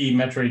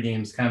Metroid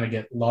games kind of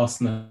get lost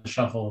in the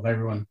shuffle of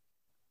everyone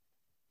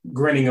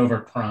grinning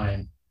over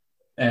Prime,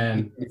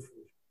 and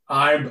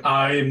I'm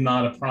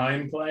not a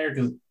Prime player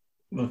because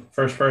the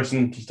first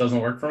person just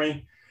doesn't work for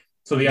me.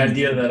 So the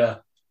idea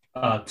that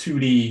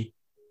 2D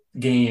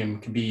game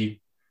can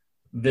be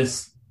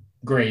this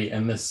great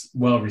and this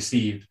well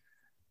received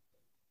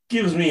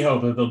gives me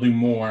hope that they'll do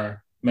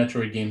more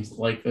Metroid games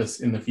like this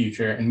in the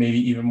future, and maybe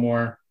even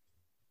more,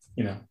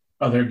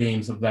 other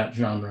games of that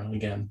genre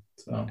again.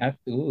 So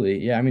Absolutely.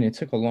 Yeah, I mean it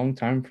took a long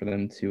time for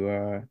them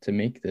to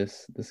make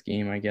this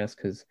game, I guess,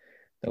 because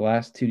the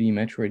last 2D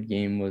Metroid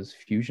game was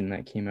Fusion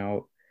that came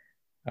out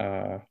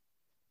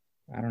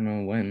I don't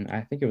know when.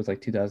 I think it was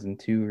like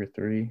 2002 or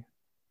 3.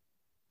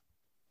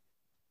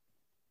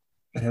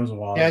 it was a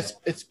while. Yeah,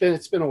 it's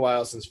been a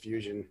while since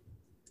Fusion.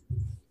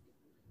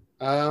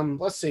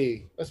 Let's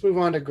see. Let's move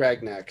on to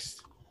Greg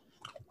next.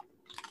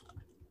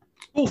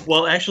 Cool.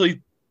 Well,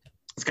 actually,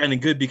 it's kind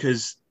of good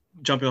because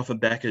jumping off the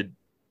back of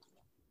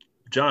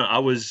John, I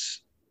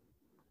was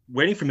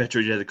waiting for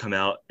Metroid Dread to come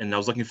out, and I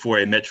was looking for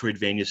a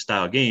Metroidvania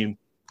style game,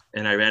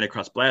 and I ran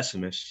across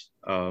Blasphemous,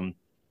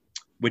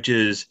 which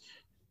is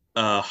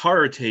a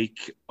horror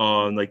take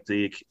on I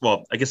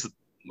guess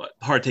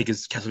horror take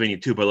is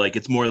Castlevania too, but like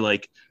it's more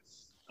like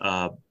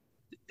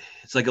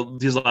it's like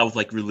there's a lot of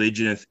like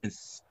religion and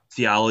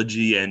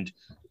theology, and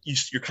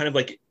you're kind of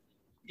like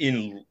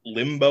in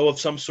limbo of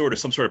some sort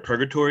of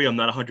purgatory. I'm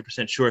not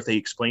 100% sure if they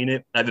explain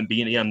it. I haven't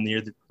been yet. I'm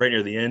right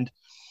near the end.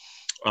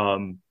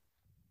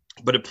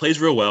 But it plays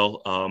real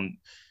well.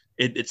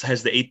 It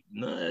has the I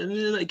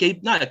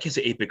can't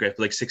say 8-bit graphic,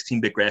 like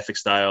 16-bit graphic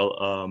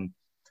style.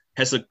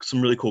 Has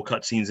some really cool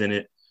cutscenes in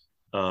it.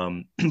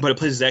 But it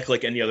plays exactly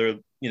like any other,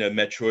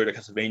 Metroid or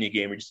Castlevania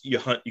game where you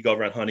go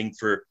around hunting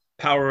for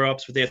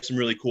power-ups, but they have some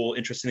really cool,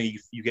 interesting,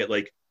 you get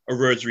like a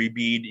rosary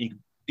bead, you can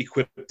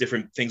equip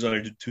different things on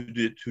it to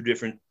do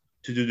different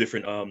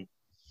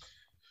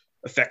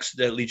effects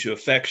that lead to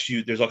effects.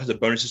 There's all kinds of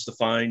bonuses to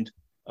find.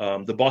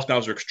 The boss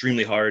battles are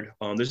extremely hard.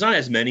 There's not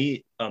as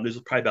many. There's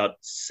probably about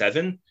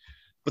 7.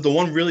 But the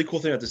one really cool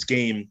thing about this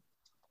game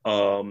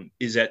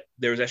is that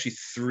there was actually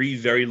 3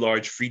 very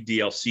large free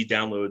DLC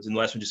downloads, and the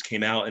last one just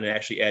came out, and it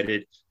actually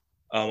added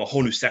a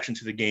whole new section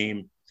to the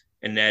game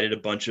and added a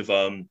bunch of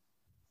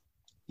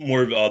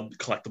more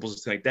collectibles and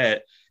stuff like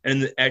that.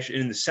 And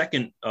in the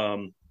second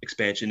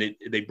expansion,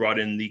 they brought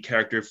in the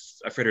character,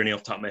 I forget her name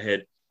off the top of my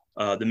head,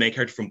 the main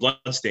character from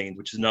Bloodstained,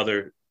 which is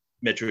another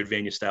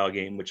Metroidvania style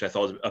game, which I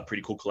thought was a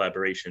pretty cool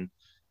collaboration.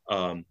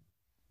 But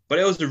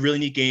it was a really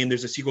neat game.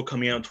 There's a sequel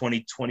coming out in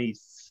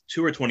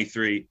 2022 or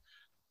 23,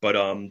 but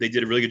they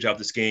did a really good job with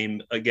this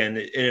game again,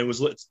 and it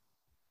was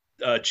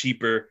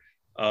cheaper.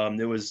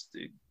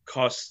 It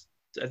cost,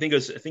 I think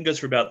it goes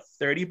for about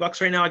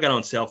 $30 right now. I got it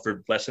on sale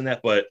for less than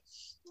that, but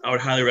I would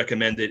highly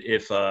recommend it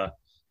if you're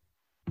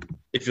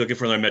looking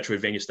for another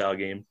Metroidvania style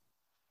game.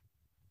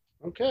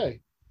 Okay,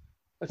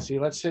 let's see.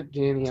 Let's hit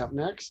Danny up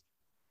next.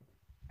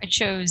 I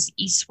chose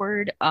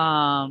Eastward.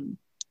 I'm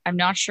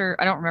not sure.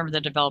 I don't remember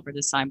the developer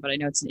this time, but I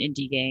know it's an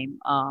indie game.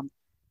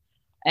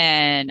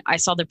 And I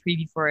saw the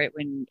preview for it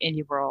when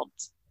Indie World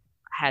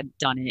had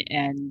done it,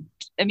 and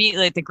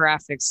immediately the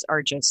graphics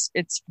are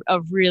it's a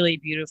really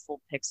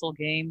beautiful pixel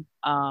game.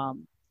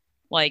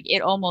 Like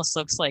it almost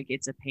looks like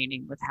it's a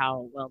painting with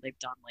how well they've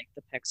done like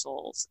the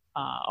pixels,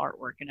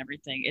 artwork and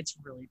everything. It's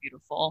really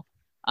beautiful.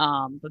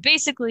 But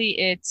basically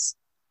it's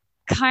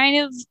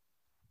kind of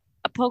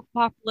a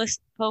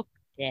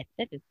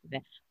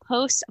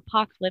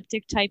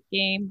post-apocalyptic type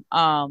game.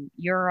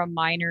 You're a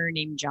miner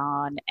named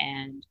John,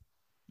 and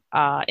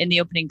in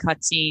the opening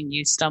cutscene,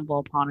 you stumble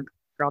upon a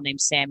girl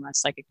named Sam who has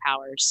psychic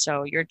powers.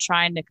 So you're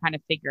trying to kind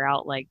of figure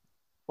out like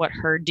what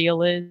her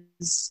deal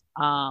is.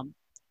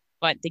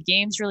 But the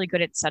game's really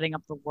good at setting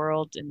up the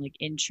world and like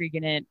intrigue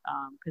in it,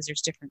 because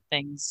there's different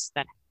things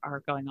that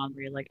are going on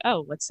where you're like, oh,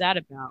 what's that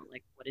about?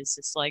 Like, what is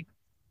this like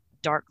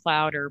Dark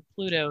Cloud or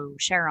Pluto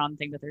Charon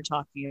thing that they're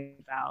talking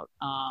about?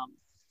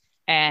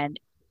 And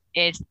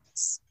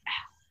it's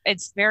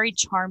very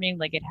charming.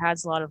 Like it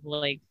has a lot of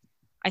like,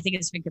 I think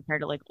it's been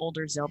compared to like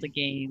older Zelda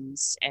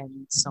games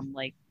and some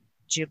like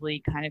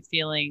Ghibli kind of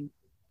feeling,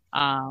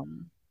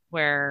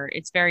 where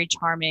it's very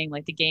charming.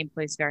 Like the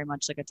gameplay is very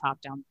much like a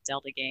top-down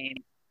Zelda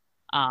game.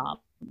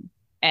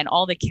 And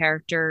all the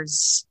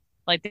characters,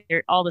 like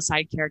all the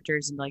side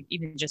characters and like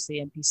even just the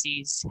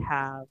NPCs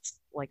have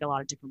like a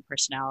lot of different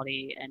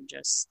personality, and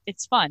just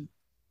it's fun.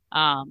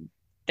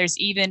 There's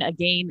even a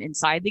game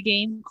inside the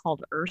game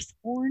called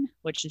Earthborn,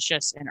 which is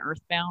just an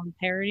Earthbound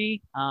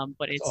parody,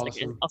 but it's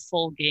awesome. Like a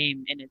full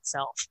game in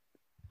itself.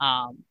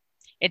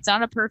 It's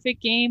not a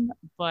perfect game,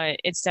 but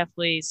it's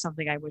definitely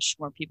something I wish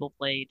more people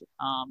played,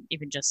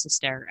 even just to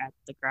stare at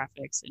the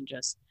graphics and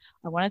just,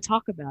 I want to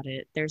talk about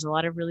it. There's a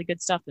lot of really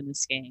good stuff in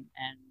this game,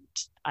 and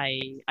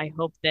I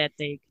hope that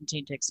they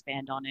continue to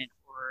expand on it,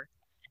 or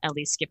at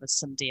least give us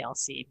some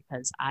DLC,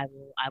 because I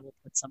will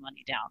put some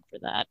money down for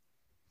that.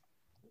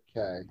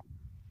 Okay.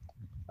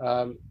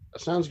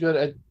 Sounds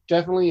good.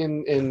 Definitely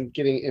in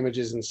getting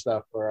images and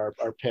stuff for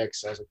our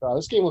picks. I was like, oh,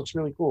 this game looks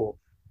really cool.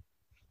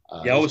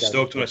 I was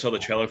stoked when I saw the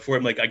trailer for it.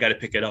 I'm like, I got to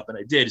pick it up, and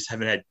I did. Just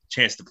haven't had a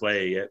chance to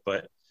play it yet,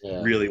 but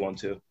really want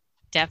to.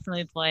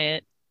 Definitely play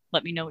it.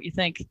 Let me know what you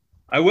think.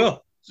 I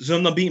will. So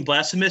I'm not beating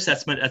Blasphemous.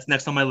 That's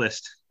next on my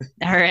list.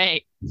 All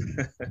right.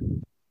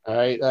 All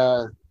right,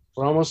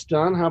 we're almost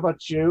done. How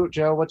about you,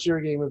 Joe? What's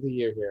your game of the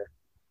year here?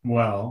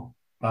 Well,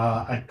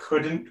 I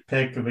couldn't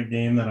pick the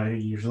game that I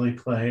usually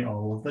play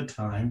all of the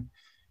time,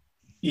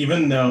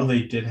 even though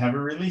they did have a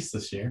release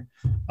this year.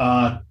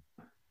 I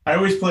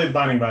always play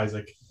Binding of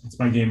Isaac. It's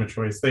my game of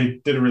choice.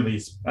 They did a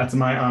release. That's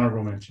my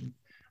honorable mention.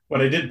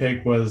 What I did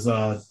pick was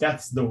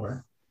Death's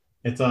Door.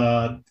 It's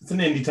an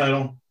indie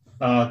title.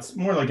 It's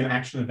more like an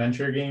action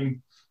adventure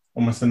game,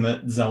 almost in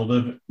the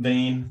Zelda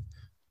vein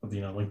of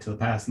Link to the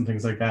Past and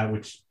things like that,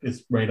 which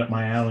is right up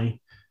my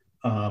alley.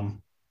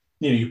 Um,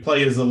 you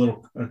play as a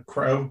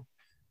crow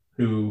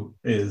who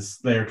is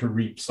there to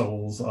reap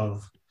souls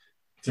of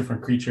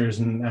different creatures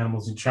and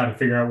animals. You try to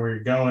figure out where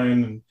you're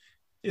going, and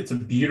it's a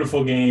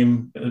beautiful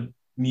game.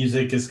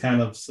 Music is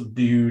kind of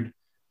subdued,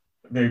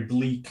 very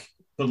bleak,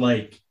 but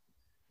like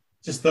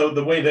just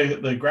the way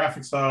the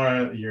graphics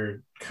are,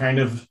 you're kind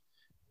of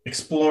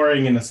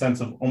exploring in a sense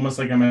of almost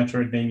like a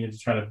Metroidvania to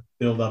try to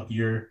build up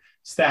your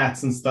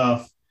stats and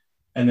stuff.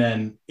 And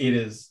then it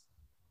is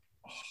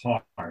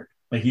hard.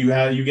 Like you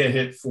get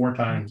hit 4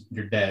 times,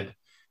 you're dead.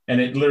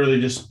 And it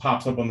literally just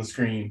pops up on the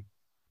screen,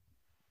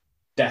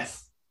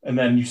 death. And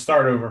then you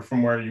start over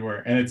from where you were.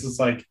 And it's just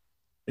like,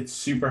 it's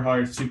super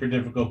hard, super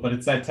difficult, but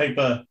it's that type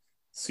of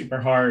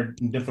super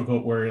hard and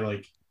difficult where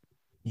like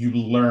you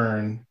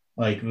learn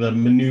like the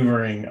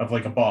maneuvering of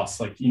like a boss.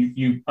 Like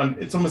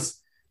it's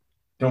almost,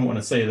 don't want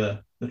to say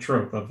the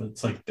trope of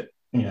it's like,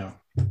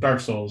 Dark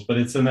Souls, but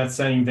it's in that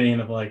same vein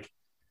of like,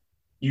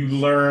 you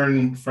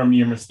learn from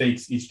your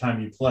mistakes each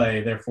time you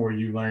play. Therefore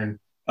you learn,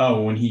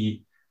 oh,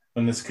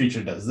 when this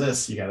creature does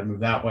this, you got to move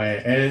that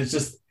way. And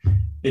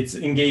it's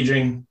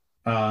engaging.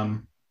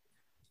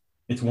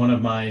 It's one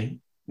of my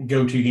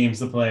go-to games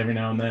to play every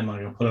now and then.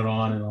 Like I'll put it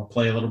on and I'll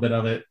play a little bit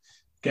of it,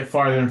 get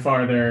farther and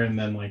farther, and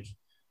then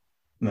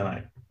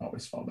I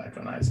always fall back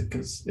on Isaac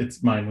because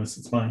it's mindless.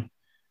 It's my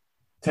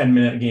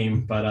 10-minute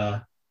game,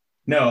 but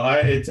no,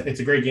 it's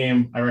a great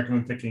game. I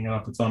recommend picking it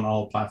up. It's on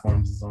all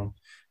platforms. It's on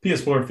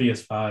PS4,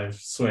 PS5,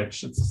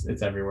 Switch.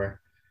 It's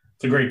everywhere.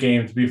 It's a great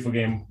game. It's a beautiful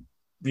game.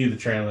 View the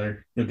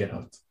trailer, you'll get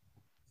hooked.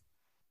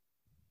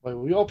 Well,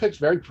 we all picked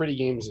very pretty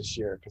games this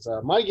year because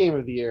my game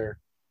of the year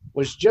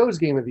was Joe's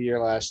game of the year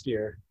last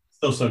year.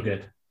 Still so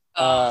good.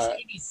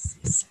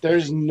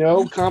 There's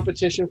no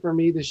competition for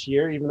me this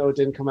year, even though it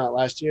didn't come out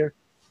last year.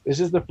 This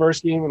is the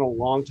first game in a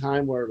long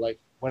time where, like,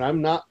 when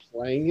I'm not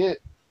playing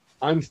it,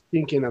 I'm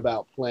thinking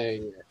about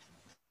playing it.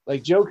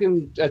 Like, Joe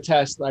can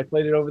attest, I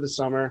played it over the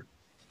summer,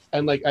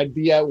 and, like, I'd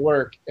be at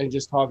work and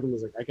just talking to him.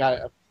 He's like, I got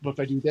it. But if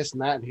I do this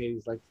and that in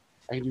Hades, like,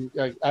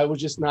 I would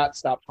just not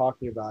stop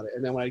talking about it.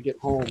 And then when I get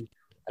home,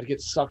 I'd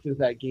get sucked into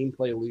that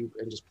gameplay loop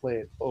and just play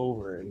it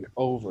over and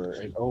over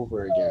and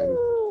over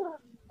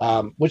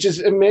again, which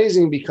is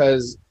amazing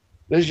because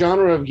this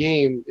genre of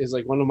game is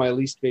like one of my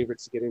least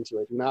favorites to get into.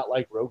 I do not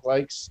like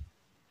roguelikes.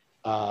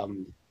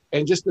 And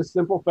just the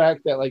simple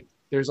fact that like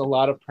there's a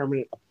lot of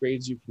permanent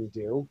upgrades you can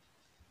do.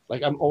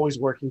 Like I'm always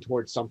working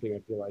towards something, I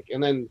feel like.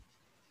 And then,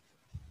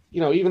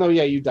 even though,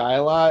 yeah, you die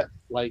a lot,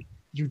 like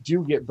you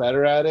do get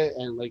better at it.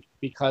 And like,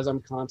 because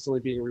I'm constantly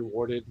being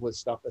rewarded with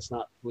stuff that's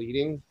not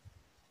fleeting,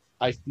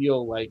 I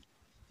feel like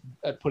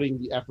putting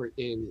the effort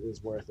in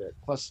is worth it.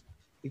 Plus,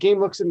 the game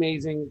looks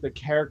amazing. The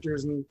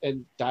characters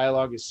and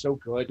dialogue is so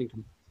good.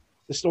 And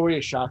the story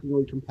is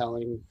shockingly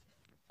compelling.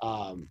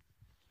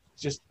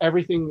 Just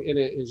everything in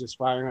it is just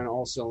firing on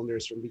all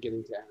cylinders from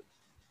beginning to end.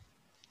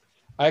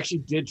 I actually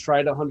did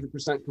try to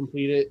 100%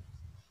 complete it,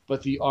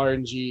 but the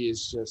RNG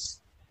is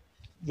just,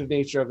 the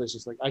nature of it is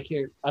just like, I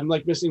can't, I'm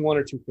like missing 1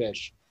 or 2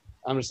 fish.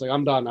 I'm just like,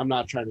 I'm done. I'm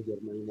not trying to get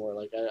them anymore.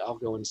 Like I'll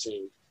go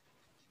insane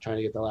trying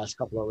to get the last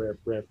couple of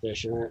rare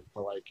fish in it.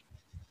 But like,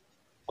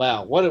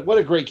 wow, what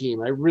a great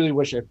game. I really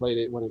wish I played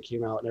it when it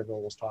came out and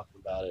everyone was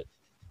talking about it.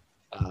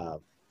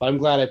 But I'm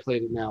glad I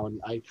played it now, and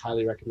I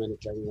highly recommend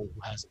it to anyone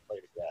who hasn't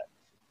played it yet.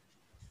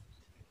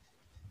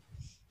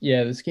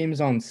 Yeah, this game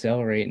is on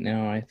sale right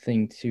now, I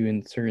think, too,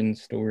 in certain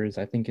stores.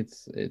 I think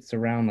it's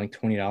around like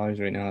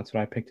 $20 right now. That's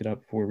what I picked it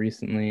up for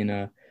recently,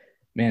 and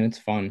man, it's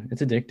fun.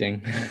 It's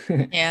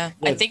addicting. Yeah,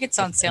 I think it's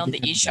on sale in the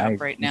eShop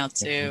right now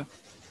too.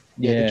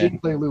 Yeah, the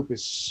gameplay loop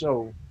is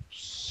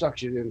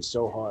sucks it in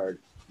so hard.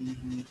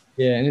 Mm-hmm.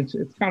 Yeah, and it's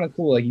kind of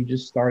cool. Like you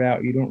just start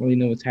out, you don't really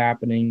know what's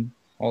happening.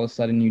 All of a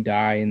sudden, you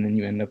die, and then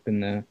you end up in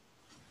the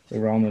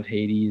realm of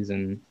Hades,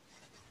 and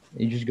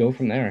you just go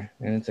from there.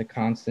 And it's a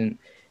constant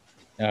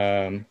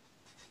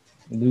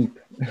loop,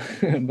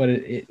 but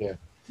it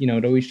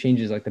always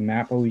changes. Like the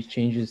map always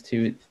changes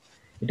too.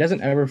 It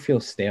doesn't ever feel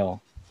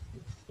stale.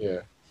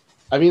 Yeah,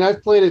 I mean,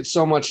 I've played it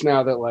so much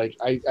now that like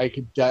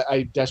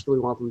I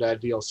desperately want them to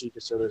add DLC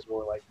just so there's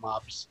more like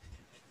mobs.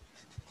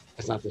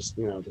 It's not just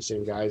the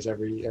same guys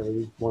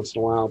every once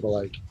in a while, but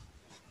like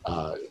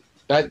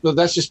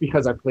that's just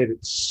because I played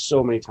it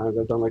so many times.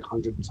 I've done like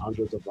hundreds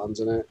of runs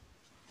in it.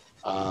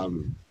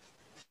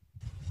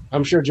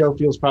 I'm sure Joe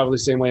feels probably the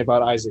same way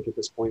about Isaac at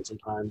this point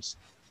sometimes.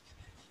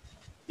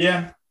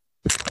 Yeah,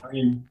 I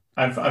mean,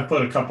 I've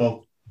put a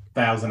couple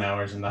thousand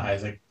hours into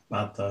Isaac,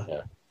 not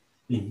the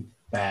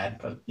bad,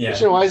 but yeah.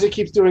 Isaac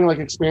keeps doing like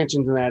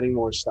expansions and adding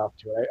more stuff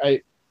to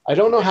it. I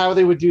don't know how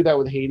they would do that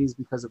with Hades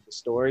because of the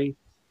story,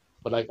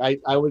 but like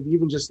I would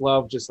even just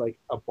love just like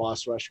a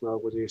boss rush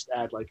mode where they just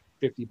add like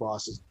 50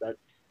 bosses that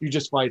you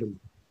just fight them.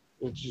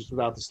 It's just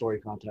without the story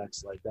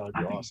context. Like that would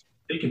be awesome.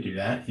 They could do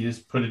that. You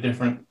just put a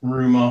different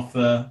room off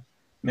the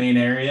main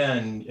area,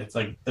 and it's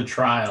like the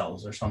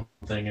trials or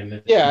something. And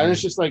and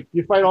it's just like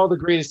you fight all the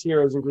greatest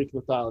heroes in Greek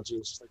mythology.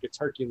 It's just like it's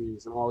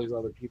Hercules and all these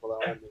other people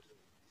that are in it.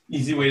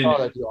 Easy way to do it.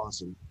 That'd be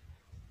awesome.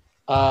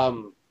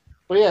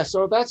 But yeah,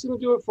 so that's gonna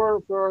do it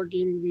for our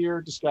game of the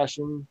year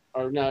discussion,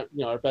 or not,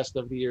 our best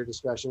of the year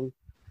discussion.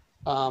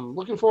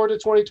 Looking forward to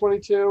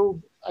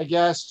 2022, I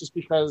guess, just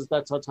because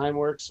that's how time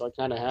works, so I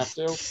kind of have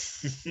to.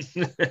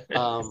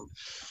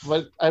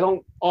 But I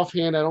don't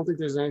think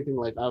there's anything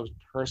like I was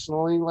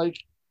personally like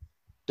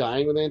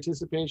dying with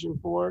anticipation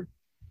for.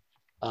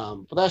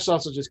 But that's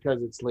also just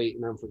because it's late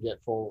and I'm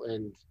forgetful,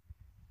 and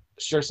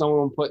sure someone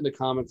will put in the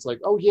comments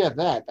like, oh yeah,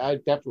 that I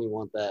definitely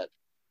want that.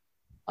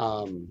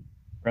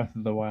 Breath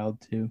of the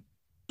Wild 2.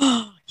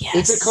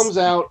 Yes. If it comes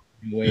out,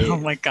 Wait. Oh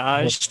my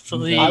gosh,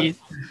 please.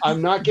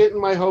 I'm not getting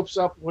my hopes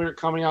up when it's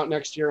coming out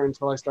next year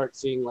until I start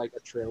seeing like a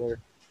trailer.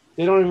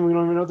 We don't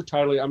even know the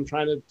title. I'm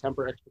trying to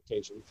temper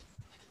expectations.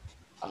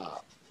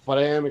 But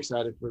I am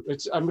excited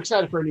I'm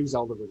excited for a new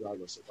Zelda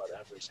regardless of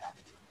whatever is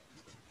happening.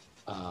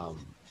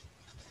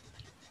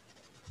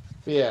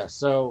 But yeah,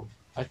 so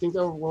I think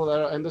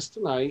that'll end us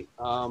tonight.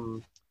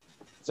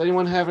 Does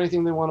anyone have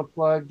anything they want to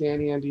plug?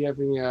 Danny, and do you have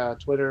any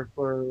Twitter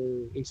or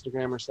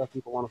Instagram or stuff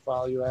people want to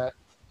follow you at?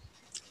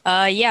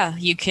 Yeah,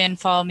 you can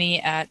follow me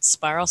at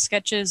Spiral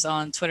Sketches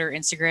on Twitter,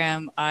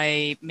 Instagram.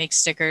 I make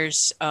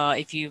stickers.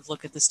 If you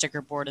look at the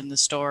sticker board in the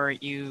store,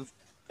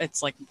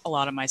 it's like a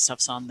lot of my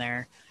stuff's on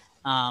there.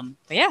 But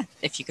yeah,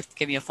 if you could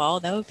give me a follow,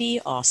 that would be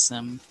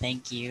awesome.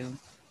 Thank you.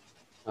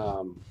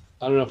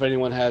 I don't know if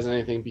anyone has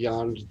anything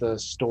beyond the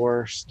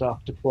store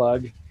stuff to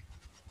plug.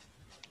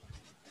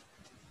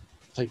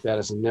 Take that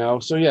as a no.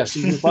 So yes,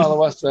 you can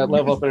follow us at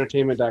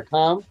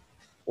levelupentertainment.com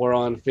or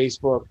on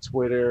Facebook,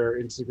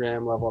 Twitter,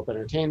 Instagram, Level Up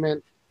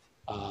Entertainment.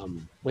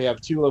 We have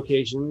 2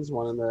 locations,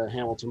 one in the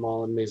Hamilton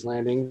Mall in Mays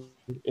Landing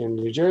in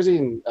New Jersey,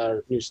 and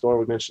our new store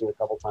we mentioned a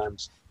couple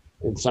times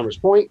in Summers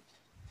Point.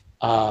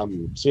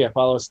 So yeah,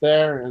 follow us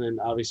there, and then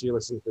obviously you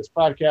listen to this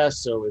podcast,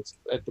 so it's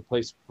at the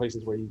places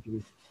where you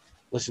can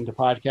listen to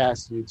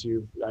podcasts,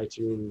 YouTube,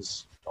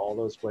 iTunes, all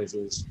those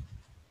places.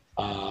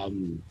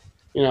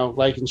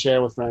 Like and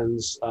share with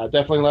friends.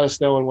 Definitely let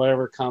us know in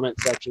whatever comment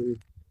section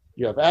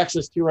you have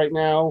access to right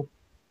now.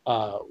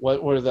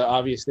 What were the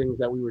obvious things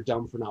that we were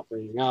dumb for not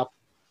bringing up,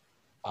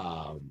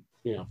 for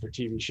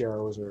TV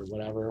shows or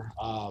whatever.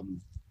 But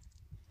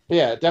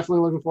yeah, definitely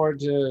looking forward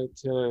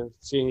to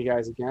seeing you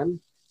guys again.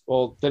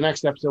 Well, the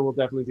next episode we'll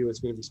definitely do is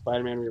going to be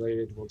Spider-Man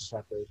related. We'll just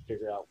have to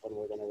figure out when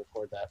we're going to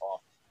record that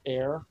off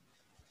air.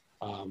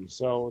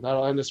 So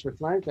that'll end us for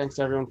tonight. Thanks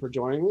everyone for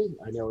joining me.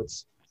 I know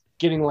it's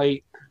getting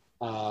late,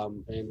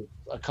 and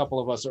a couple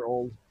of us are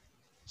old,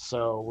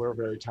 so we're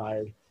very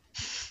tired.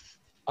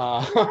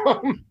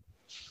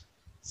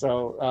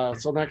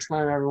 So next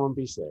time, everyone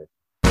be safe.